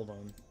 Wait, hold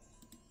on.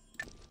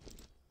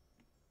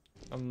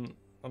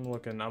 I'm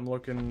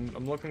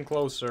looking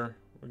closer.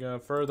 We got a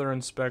further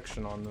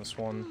inspection on this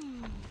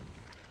one.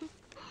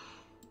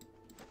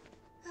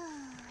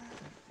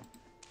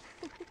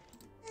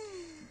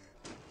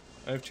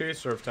 I have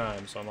Chaser of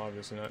Time, so I'm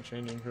obviously not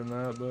changing from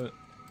that, but...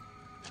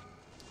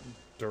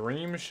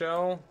 Dream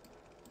Shell?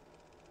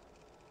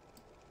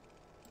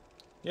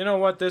 You know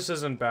what? This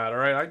isn't bad,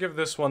 alright? I give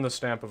this one the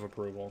stamp of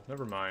approval.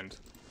 Never mind.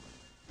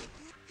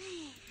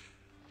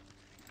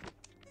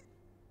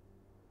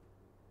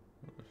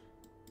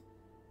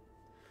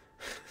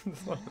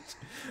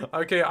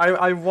 Okay,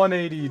 I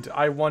 180'd.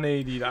 I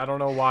 180'd. I don't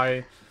know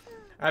why.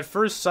 At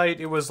first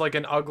sight, it was like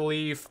an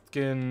ugly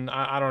fucking...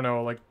 I don't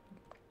know, like...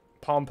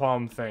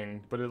 pom-pom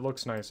thing. But it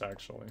looks nice,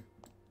 actually.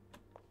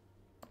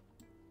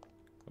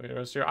 Wait,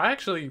 rest here. I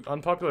actually,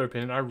 unpopular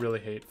opinion, I really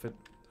hate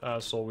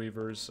Soul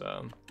Weaver's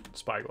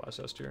Spyglass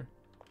S tier.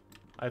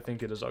 I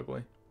think it is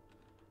ugly.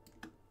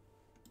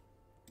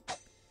 I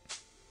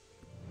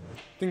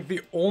think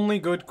the only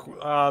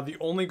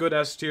good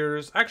S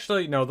tiers...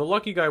 Actually, no, the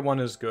Lucky Guy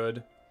one is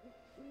good.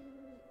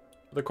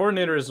 The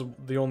Coordinator is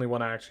the only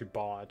one I actually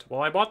bought.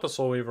 Well, I bought the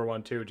Soul Weaver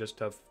one too, just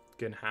to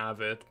fucking have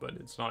it, but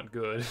it's not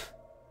good.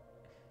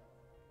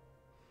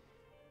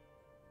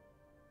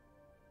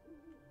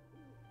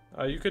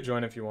 You could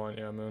join if you want,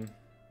 yeah, Moon.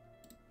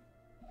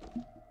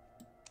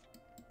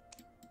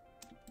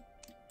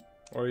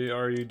 Or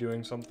are you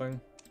doing something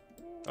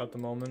at the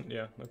moment?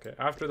 Yeah, okay.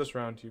 After this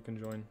round, you can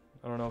join.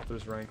 I don't know if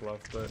there's rank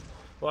left, but...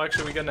 Well,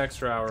 actually, we get an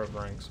extra hour of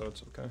rank, so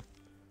it's okay.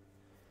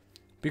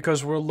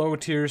 Because we're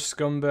low-tier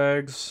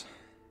scumbags.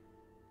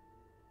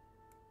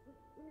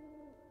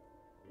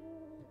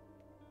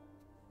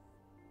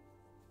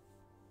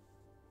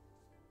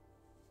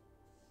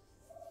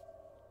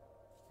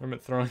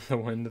 Remember throwing the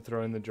win to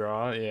throwing the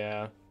draw?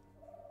 Yeah.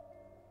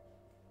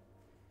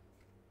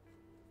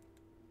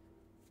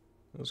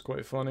 That was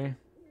quite funny.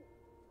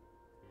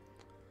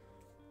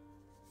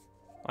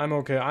 I'm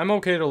okay. I'm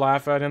okay to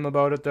laugh at him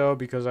about it, though,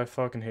 because I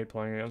fucking hate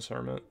playing against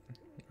Hermit.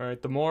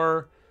 Alright, the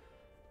more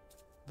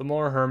The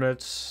more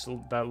hermits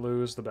that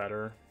lose, the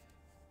better.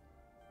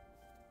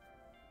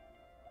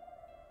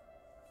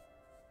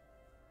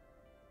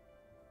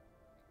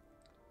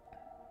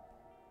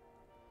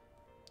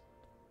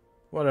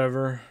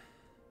 Whatever.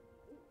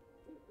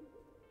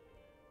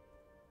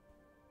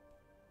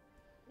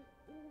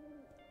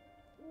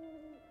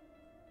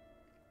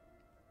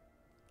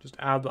 Just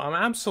I'm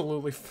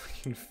absolutely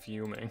fucking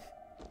fuming.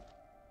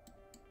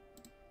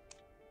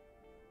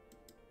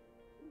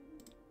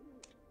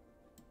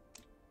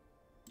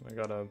 I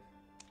gotta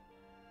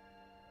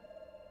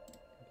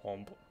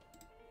womp.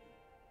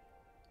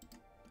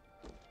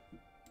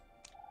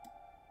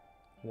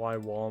 Why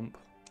womp?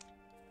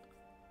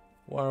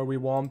 Why are we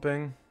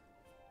womping?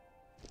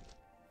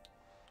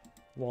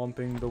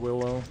 Womping the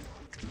willow.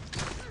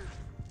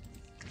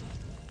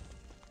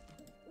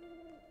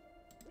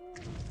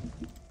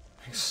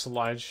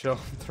 Slideshow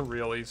of the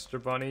real Easter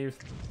Bunny.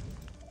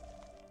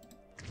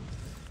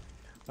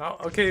 Oh,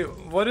 okay,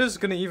 what is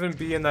gonna even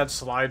be in that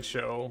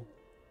slideshow?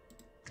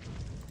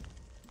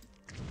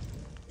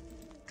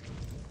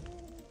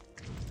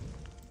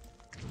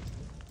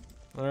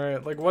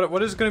 Alright, like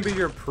what is gonna be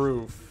your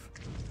proof?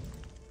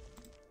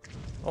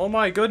 Oh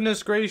my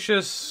goodness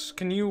gracious,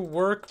 can you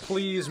work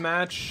please,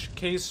 match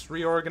case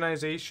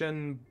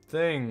reorganization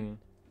thing?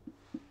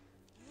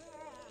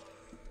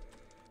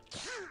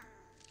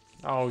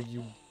 Oh,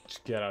 you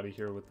just get out of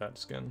here with that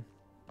skin.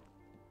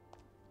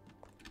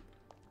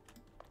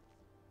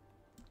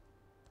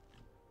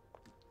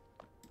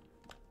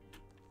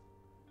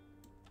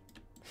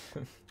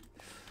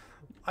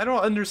 I don't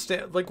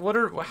understand, like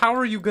how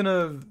are you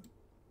gonna...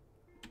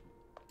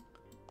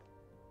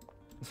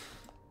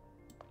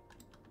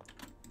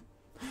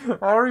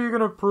 How are you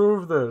gonna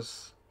prove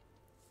this?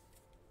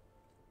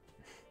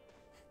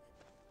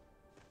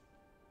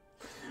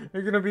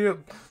 You're gonna be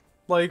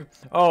like,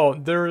 oh,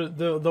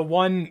 the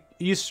one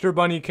Easter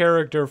Bunny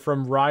character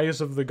from Rise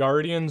of the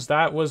Guardians,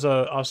 that was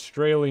a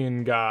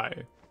Australian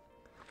guy.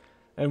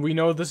 And we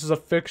know this is a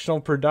fictional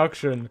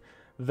production.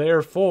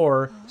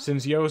 Therefore,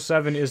 since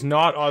Yo7 is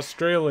not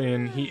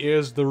Australian, he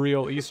is the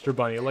real Easter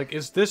Bunny. Like,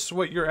 is this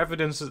what your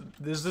evidence is?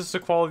 Is this the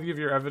quality of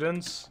your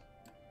evidence?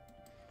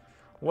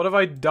 What have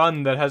I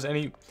done that has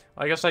any...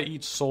 I guess I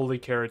eat solely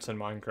carrots in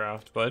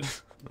Minecraft,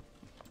 but...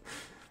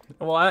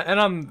 Well, and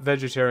I'm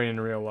vegetarian in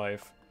real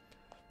life.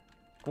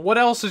 But what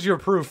else is your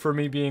proof for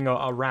me being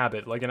a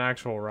rabbit? Like an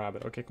actual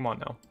rabbit. Okay, come on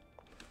now.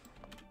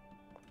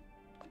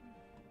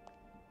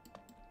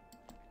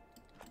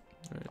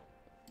 Alright.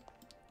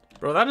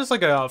 Bro, that is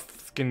like a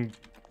fucking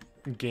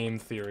game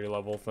theory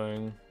level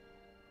thing.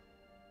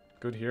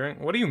 Good hearing?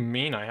 What do you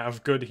mean I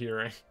have good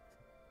hearing?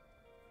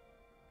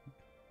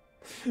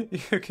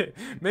 Okay,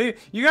 maybe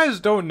you guys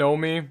don't know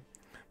me,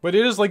 but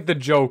it is like the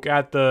joke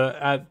at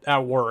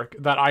work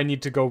that I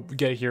need to go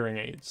get hearing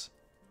aids.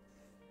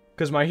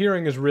 Cause my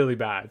hearing is really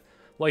bad.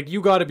 Like,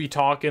 you gotta be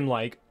talking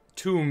like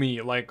to me,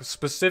 like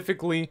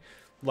specifically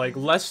like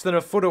less than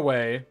a foot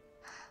away.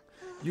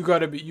 You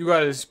gotta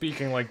be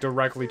speaking like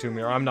directly to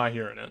me or I'm not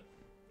hearing it.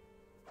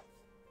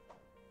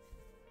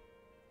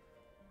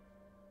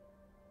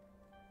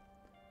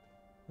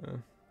 Yeah.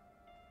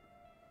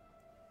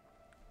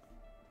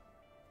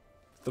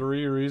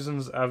 3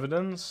 reasons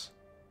evidence?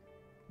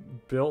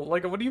 Built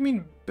like a... What do you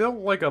mean, built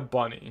like a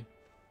bunny?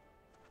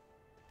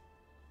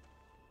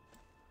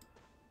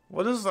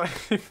 What does that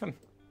even...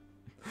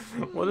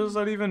 What does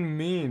that even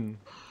mean?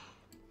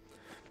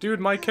 Dude,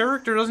 my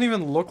character doesn't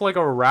even look like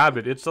a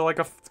rabbit. It's like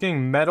a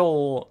fucking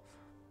metal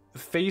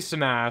face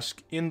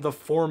mask in the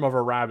form of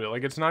a rabbit.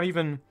 Like, it's not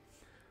even...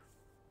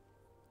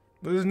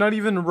 It's not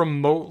even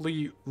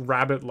remotely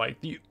rabbit-like.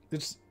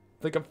 It's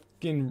like a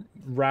fucking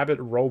rabbit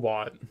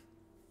robot.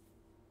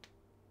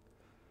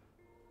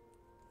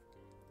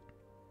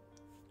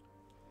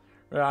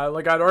 Yeah,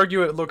 like, I'd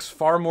argue it looks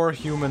far more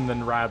human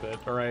than rabbit,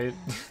 alright?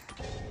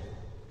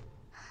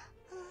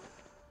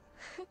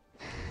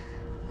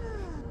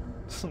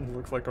 Doesn't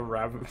look like a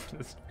rabbit,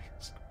 but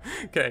it's...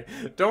 Okay,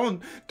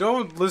 don't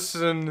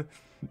listen.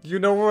 You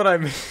know what I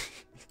mean.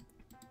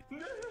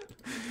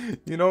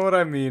 You know what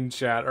I mean,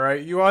 chat,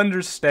 alright? You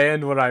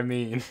understand what I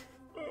mean.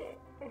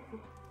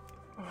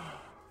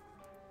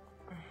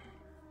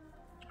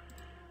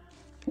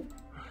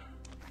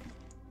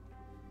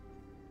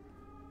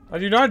 I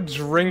do not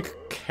drink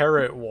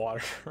carrot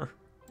water.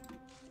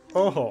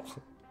 Oh.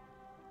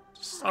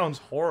 Sounds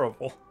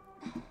horrible.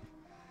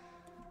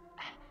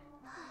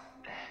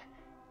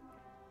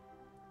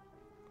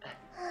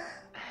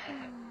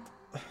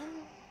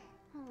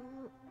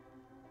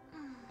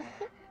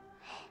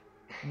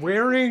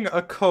 Wearing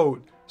a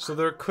coat so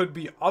there could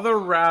be other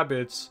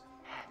rabbits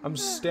I'm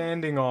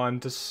standing on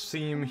to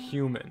seem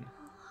human.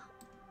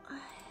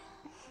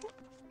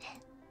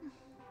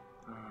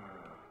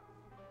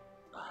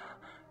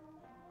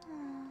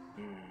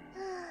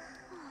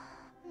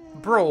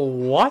 Bro,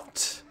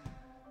 what?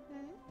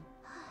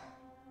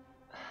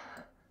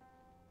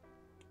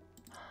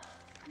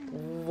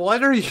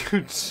 What are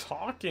you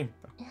talking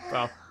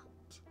about?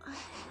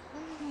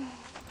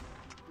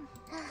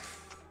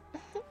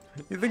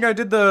 You think I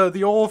did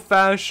the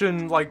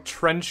old-fashioned, like,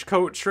 trench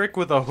coat trick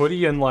with a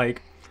hoodie and,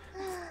 like,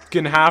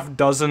 fucking half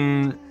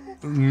dozen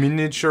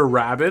miniature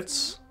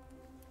rabbits?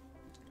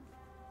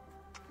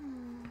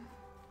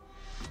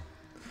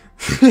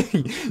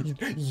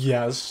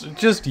 Yes,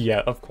 just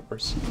yet, of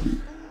course.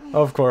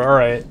 Of course,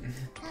 alright.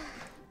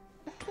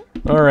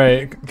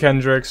 Alright,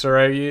 Kendricks,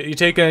 alright. You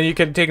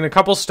can taken a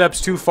couple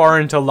steps too far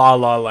into La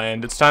La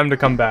Land. It's time to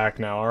come back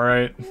now,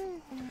 alright?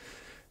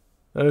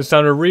 It's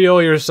time to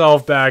reel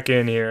yourself back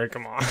in here,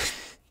 come on.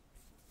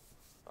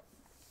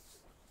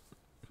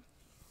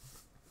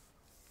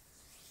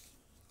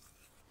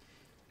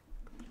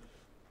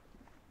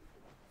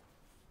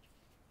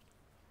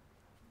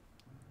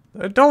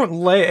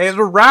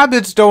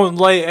 Rabbits don't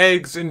lay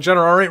eggs in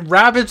general, alright?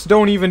 Rabbits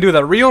don't even do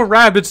that. Real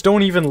rabbits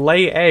don't even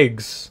lay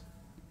eggs.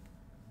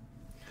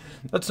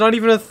 That's not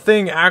even a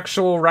thing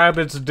actual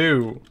rabbits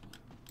do.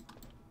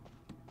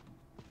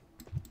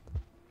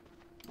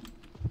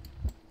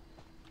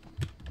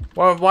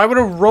 Why would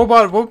a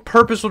robot, what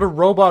purpose would a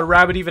robot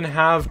rabbit even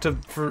have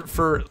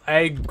for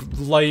egg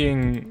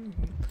laying?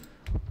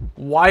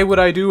 Why would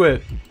I do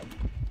it?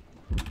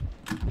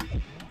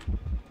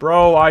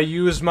 Bro, I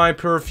used my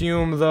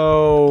perfume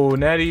though.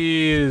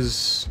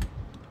 NetEase.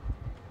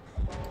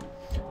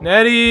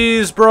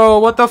 NetEase, bro,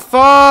 what the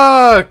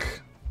fuck?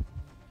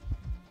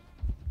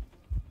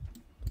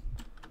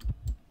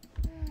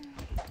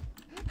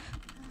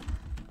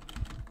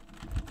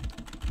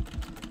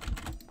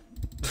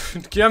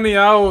 Get me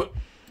out.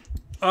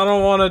 I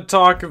don't want to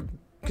talk.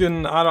 I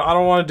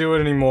don't want to do it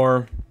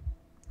anymore.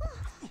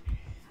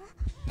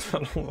 I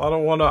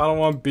don't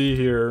want to be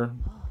here.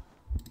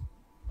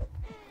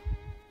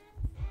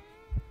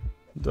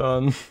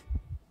 Done.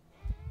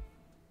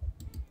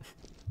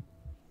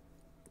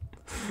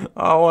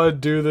 I don't want to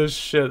do this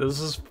shit. This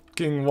is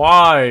fucking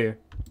why?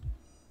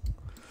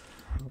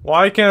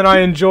 Why can't I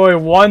enjoy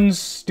one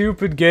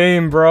stupid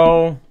game,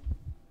 bro?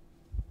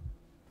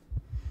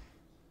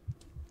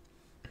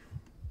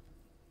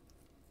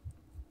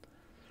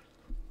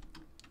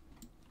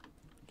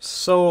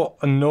 So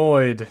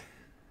annoyed.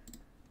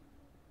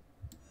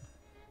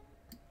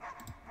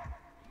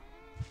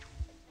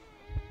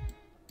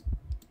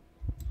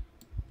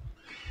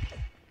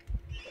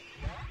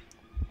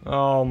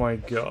 Oh my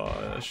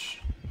gosh.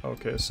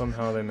 Okay,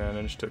 somehow they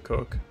managed to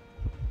cook.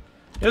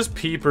 He has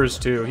peepers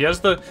too. He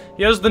has the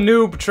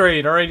noob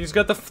trait, alright? He's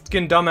got the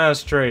fucking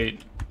dumbass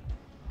trait.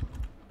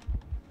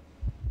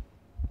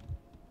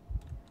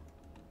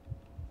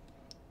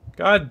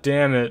 God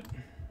damn it.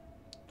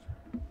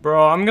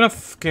 Bro, I'm gonna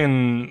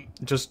fucking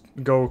just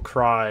go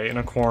cry in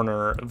a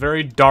corner. A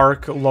very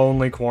dark,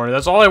 lonely corner.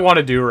 That's all I want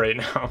to do right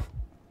now.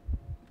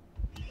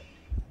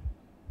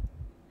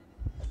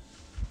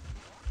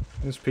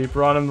 Use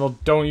peeper on him? Well,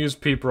 don't use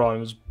peeper on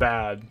him. It's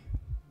bad.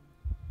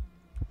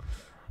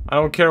 I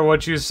don't care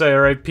what you say,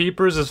 alright?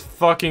 Peepers is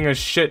fucking a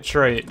shit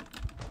trait.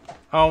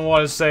 I don't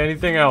want to say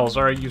anything else,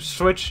 alright? You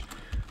switch...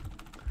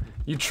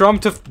 You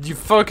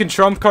fucking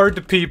trump card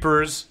to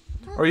peepers.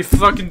 Or you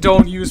fucking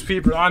don't use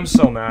peepers. I'm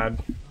so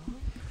mad.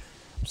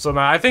 So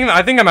man, I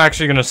think I'm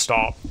actually gonna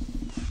stop.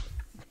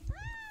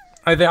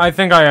 I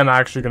think I am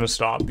actually gonna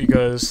stop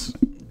because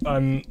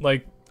I'm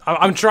like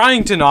I'm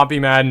trying to not be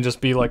mad and just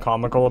be like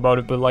comical about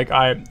it, but like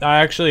I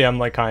actually am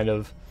like kind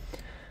of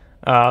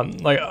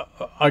like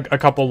a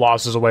couple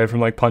losses away from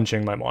like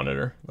punching my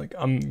monitor. Like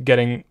I'm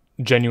getting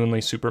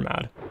genuinely super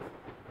mad.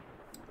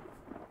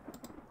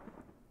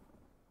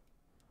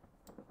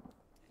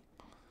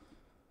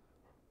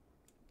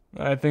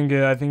 I think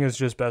it's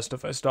just best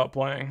if I stop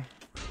playing.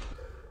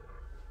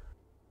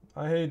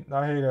 I hate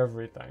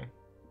everything.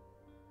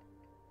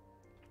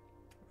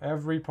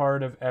 Every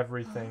part of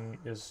everything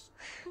is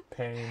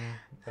pain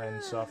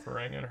and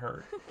suffering and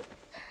hurt.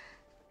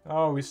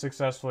 Oh, we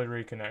successfully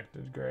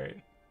reconnected. Great.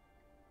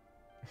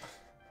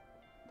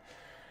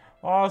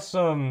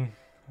 Awesome.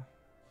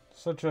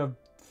 Such a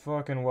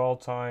fucking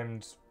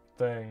well-timed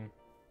thing.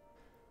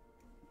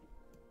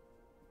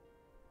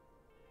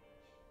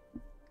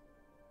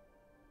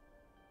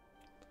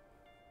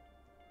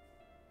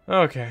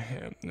 Okay,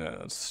 yeah,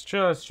 that's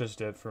just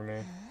it for me.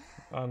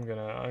 I'm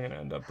gonna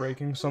end up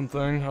breaking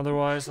something.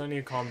 Otherwise, I need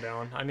to calm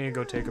down. I need to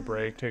go take a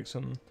break,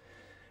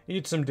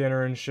 eat some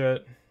dinner and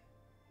shit.